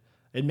did.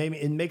 It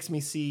makes me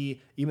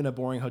see even a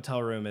boring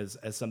hotel room as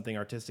something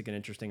artistic and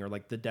interesting, or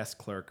like The Desk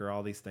Clerk, or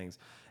all these things.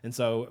 And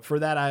so for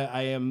that,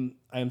 I am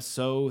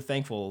so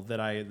thankful that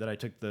I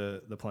took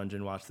the plunge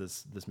and watched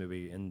this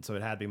movie. And so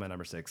it had to be my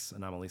number 6,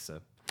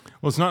 Anomalisa.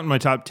 Well, it's not in my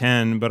top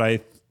 10, but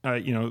I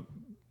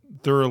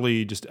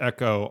thoroughly just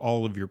echo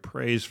all of your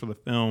praise for the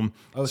film.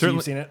 Oh, so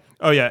you've seen it?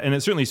 Oh yeah, and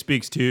it certainly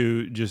speaks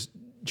to just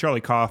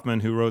Charlie Kaufman,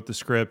 who wrote the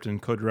script and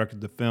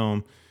co-directed the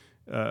film.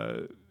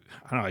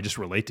 I don't know, I just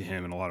relate to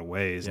him in a lot of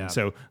ways. Yeah. And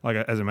so, like,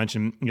 as I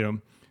mentioned,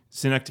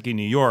 Synecdoche,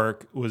 New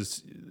York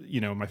was,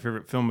 my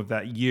favorite film of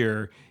that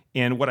year.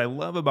 And what I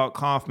love about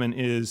Kaufman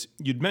is,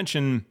 you'd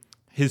mentioned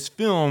his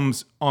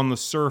films on the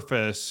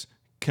surface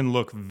can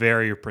look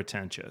very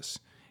pretentious.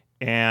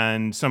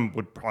 And some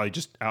would probably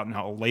just out and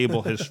out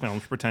label his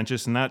films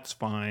pretentious, and that's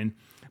fine.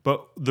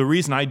 But the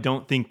reason I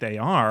don't think they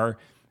are,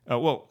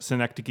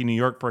 Synecdoche, New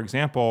York, for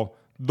example,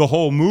 the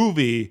whole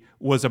movie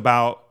was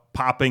about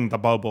popping the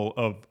bubble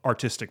of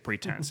artistic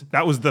pretense.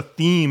 That was the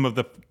theme of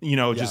the,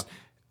 just,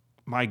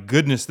 my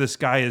goodness, this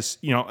guy is,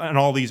 and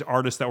all these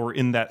artists that were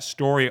in that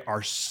story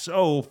are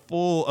so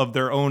full of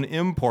their own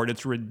import.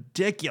 It's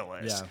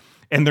ridiculous. Yeah.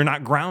 And they're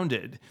not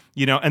grounded,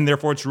 and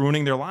therefore it's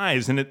ruining their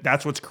lives. And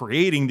that's what's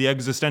creating the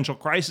existential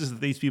crisis that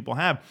these people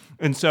have.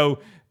 And so,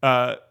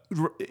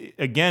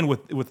 again,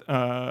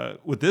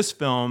 with this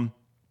film,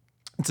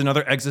 it's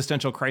another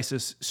existential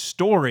crisis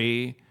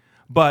story,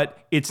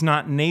 but it's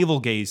not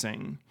navel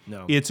gazing.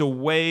 No. It's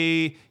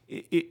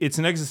it's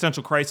an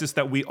existential crisis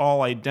that we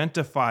all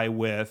identify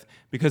with,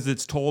 because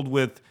it's told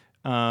with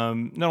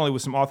not only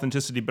with some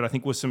authenticity, but I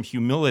think with some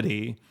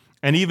humility.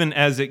 And even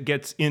as it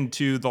gets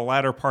into the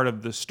latter part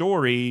of the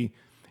story,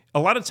 a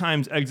lot of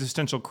times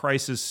existential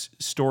crisis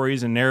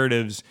stories and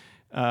narratives,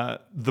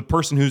 the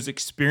person who's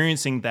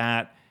experiencing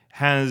that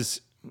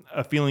has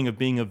a feeling of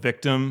being a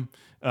victim,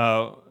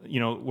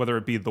 whether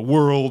it be the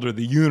world or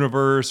the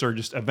universe, or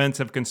just events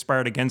have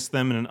conspired against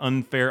them in an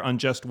unfair,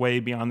 unjust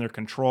way beyond their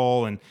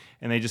control, and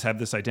they just have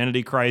this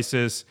identity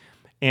crisis.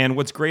 And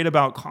what's great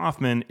about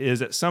Kaufman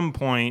is, at some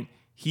point,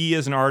 he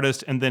is an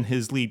artist, and then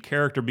his lead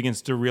character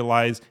begins to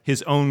realize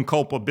his own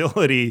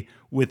culpability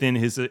within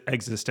his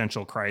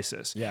existential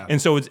crisis. Yeah.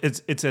 And so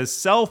it's as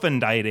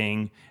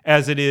self-indicting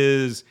as it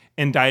is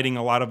indicting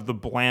a lot of the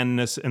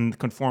blandness and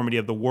conformity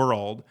of the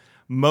world.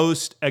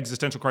 Most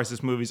existential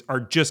crisis movies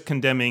are just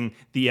condemning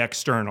the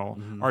external,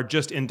 are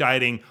just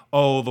indicting,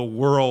 the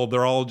world,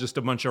 they're all just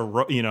a bunch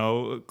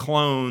of,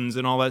 clones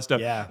and all that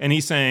stuff. Yeah. And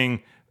he's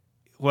saying,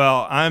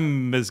 well,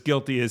 I'm as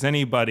guilty as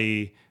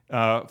anybody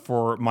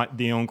for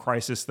the own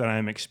crisis that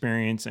I'm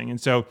experiencing. And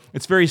so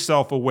it's very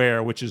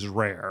self-aware, which is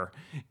rare,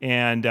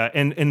 and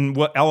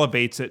what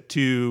elevates it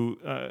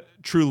to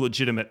true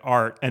legitimate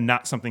art, and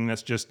not something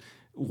that's just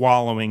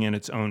wallowing in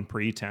its own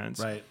pretense.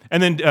 Right.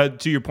 And then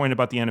to your point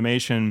about the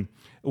animation,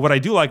 what I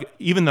do like,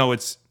 even though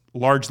it's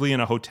largely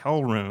in a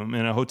hotel room,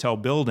 in a hotel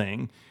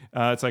building,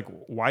 it's like,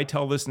 why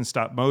tell this in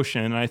stop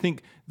motion? And I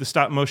think the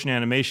stop motion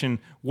animation,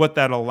 what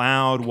that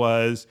allowed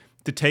was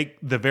to take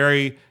the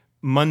very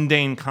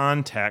mundane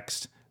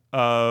context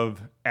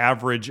of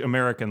average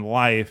American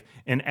life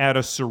and add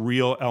a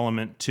surreal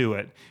element to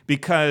it,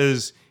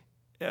 because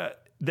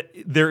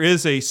there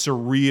is a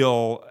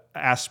surreal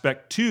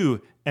aspect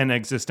to an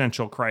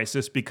existential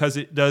crisis, because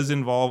it does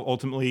involve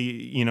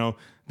ultimately,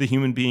 the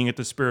human being at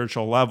the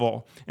spiritual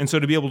level. And so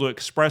to be able to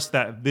express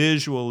that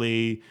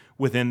visually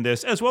within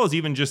this, as well as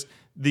even just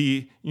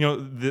the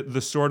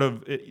sort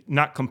of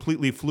not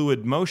completely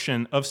fluid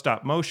motion of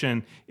stop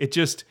motion, it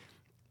just,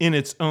 in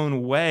its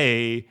own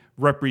way,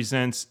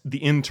 represents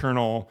the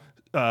internal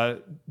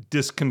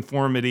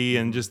disconformity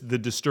and just the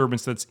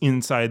disturbance that's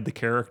inside the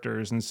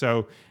characters. And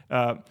so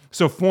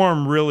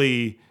form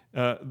really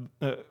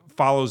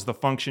follows the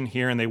function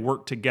here, and they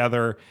work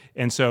together.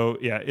 And so,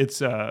 yeah,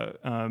 it's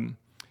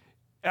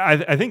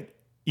I think,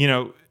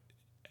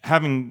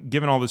 having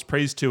given all this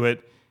praise to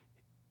it,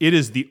 it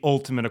is the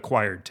ultimate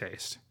acquired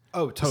taste.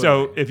 Oh, totally.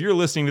 So if you're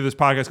listening to this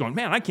podcast going,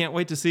 man, I can't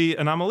wait to see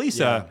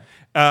Anomalisa,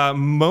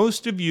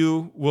 most of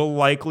you will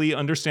likely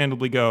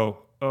understandably go,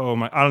 oh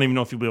my, I don't even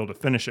know if you'll be able to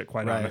finish it,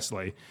 quite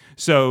honestly.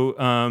 So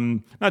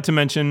not to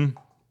mention,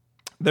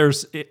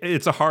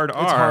 it's a hard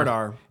R. It's hard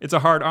R. It's a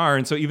hard R.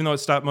 And so even though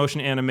it's stop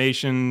motion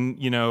animation,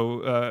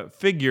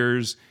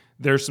 figures,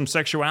 there's some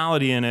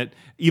sexuality in it,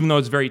 even though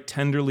it's very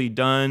tenderly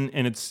done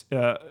and it's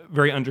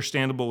very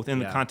understandable within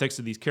the context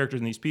of these characters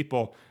and these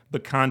people, the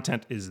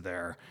content is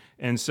there.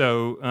 And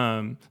so,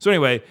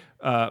 anyway,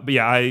 but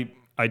yeah,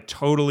 I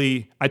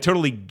totally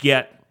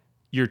get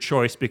your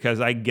choice because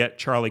I get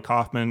Charlie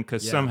Kaufman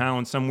because somehow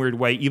in some weird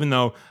way, even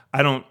though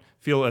I don't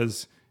feel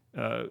as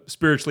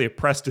spiritually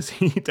oppressed as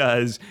he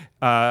does,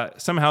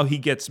 somehow he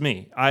gets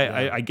me.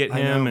 I get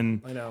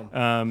him, I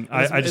know.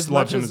 I just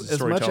love him as a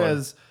storyteller. As much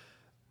as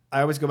I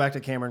always go back to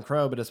Cameron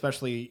Crowe, but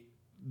especially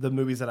the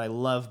movies that I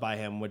love by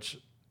him, which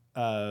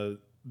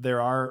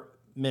there are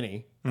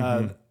many.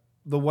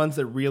 The ones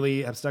that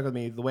really have stuck with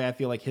me, the way I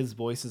feel like his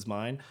voice is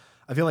mine,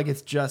 I feel like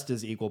it's just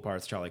as equal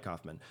parts Charlie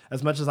Kaufman.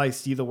 As much as I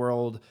see the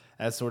world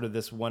as sort of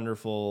this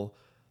wonderful,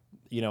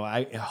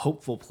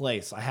 hopeful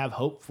place, I have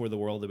hope for the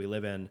world that we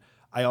live in.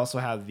 I also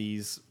have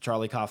these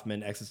Charlie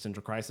Kaufman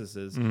existential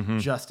crises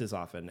just as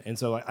often. And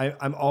so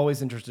I'm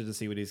always interested to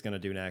see what he's going to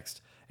do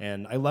next.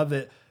 And I love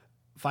that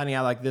finding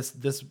out like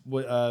this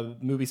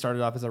movie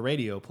started off as a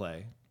radio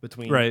play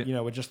between,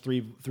 with just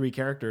three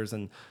characters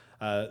and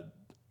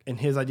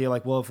his idea,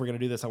 like, well, if we're going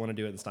to do this, I want to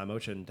do it in stop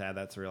motion to add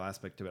that surreal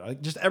aspect to it.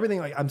 Like, just everything.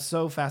 Like, I'm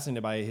so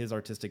fascinated by his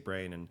artistic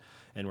brain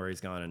and where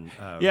he's gone.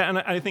 And and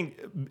I think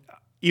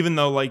even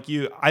though like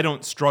you, I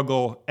don't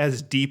struggle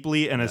as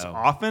deeply and as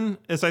often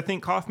as I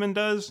think Kaufman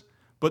does,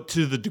 but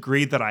to the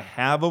degree that I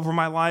have over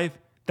my life,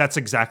 that's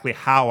exactly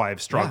how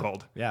I've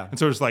struggled. Yeah. And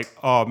so it's like,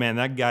 oh man,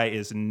 that guy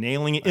is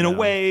nailing it in a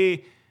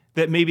way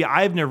that maybe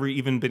I've never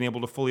even been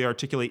able to fully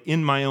articulate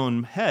in my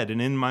own head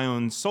and in my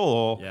own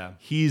soul. Yeah.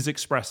 He's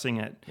expressing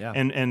it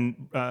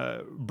and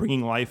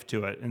bringing life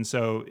to it. And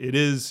so it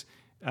is,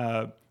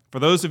 for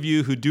those of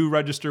you who do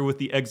register with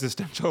the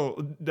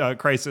existential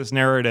crisis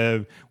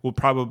narrative, will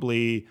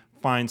probably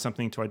find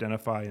something to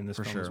identify in this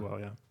film as well.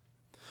 Yeah.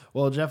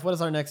 Well, Jeff, what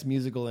is our next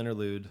musical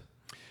interlude?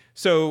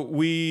 So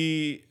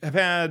we have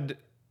had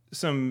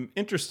some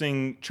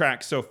interesting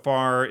tracks so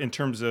far in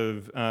terms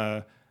of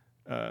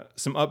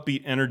some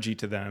upbeat energy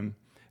to them.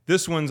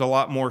 This one's a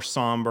lot more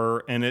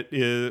somber, and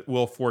it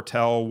will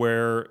foretell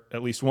where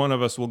at least one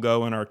of us will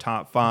go in our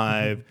top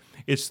 5.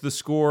 It's the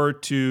score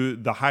to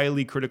the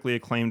highly critically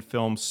acclaimed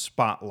film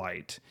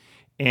Spotlight.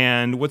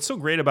 And what's so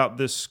great about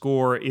this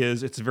score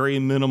is it's very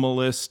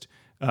minimalist,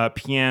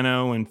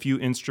 piano and few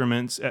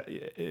instruments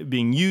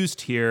being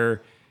used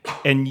here.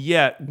 And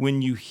yet,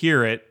 when you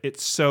hear it, it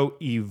so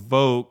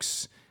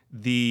evokes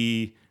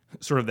the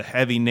sort of the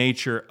heavy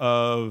nature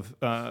of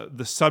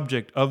the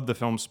subject of the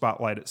film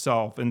Spotlight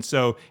itself. And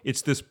so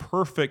it's this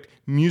perfect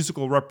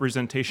musical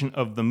representation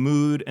of the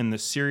mood and the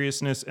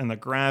seriousness and the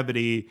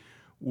gravity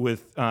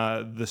with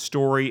the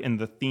story and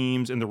the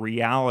themes and the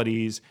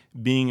realities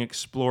being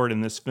explored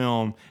in this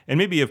film. And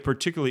maybe of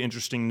particularly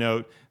interesting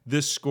note,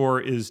 this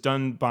score is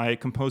done by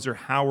composer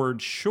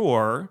Howard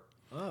Shore,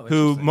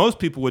 who most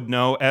people would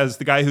know as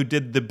the guy who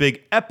did the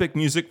big epic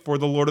music for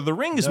the Lord of the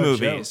Rings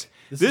movies.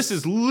 This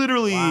is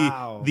literally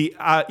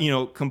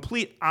the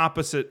complete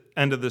opposite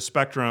end of the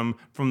spectrum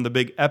from the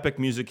big epic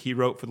music he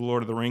wrote for the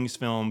Lord of the Rings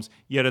films,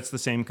 yet it's the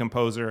same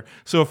composer.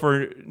 So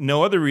for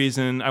no other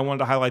reason, I wanted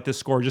to highlight this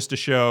score just to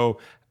show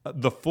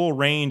the full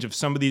range of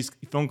some of these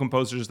film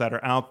composers that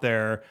are out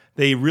there.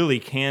 They really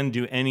can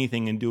do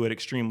anything and do it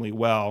extremely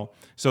well.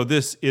 So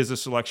this is a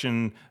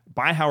selection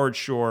by Howard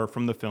Shore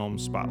from the film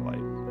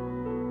Spotlight.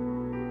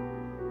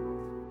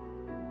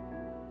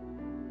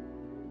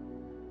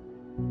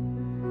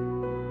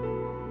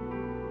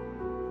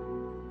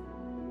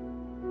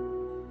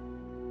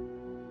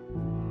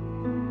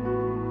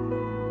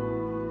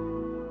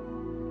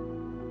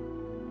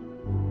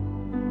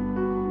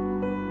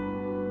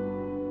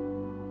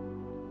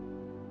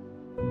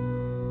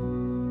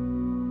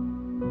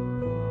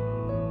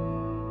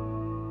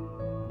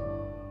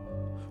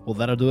 Well,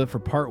 that'll do it for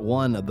part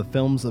 1 of the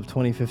Films of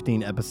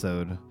 2015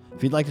 episode.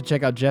 If you'd like to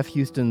check out Jeff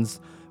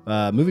Houston's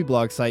movie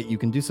blog site, you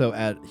can do so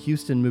at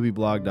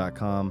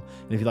houstonmovieblog.com.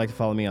 And if you'd like to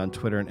follow me on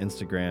Twitter and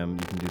Instagram,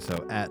 you can do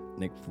so at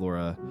Nick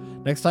Flora.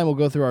 Next time, we'll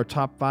go through our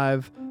top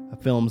 5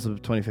 films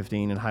of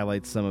 2015 and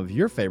highlight some of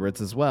your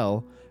favorites as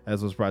well,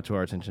 as was brought to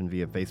our attention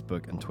via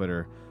Facebook and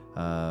Twitter.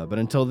 But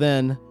until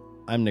then,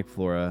 I'm Nick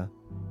Flora.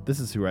 This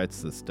is Who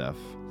Writes This Stuff.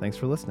 Thanks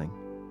for listening.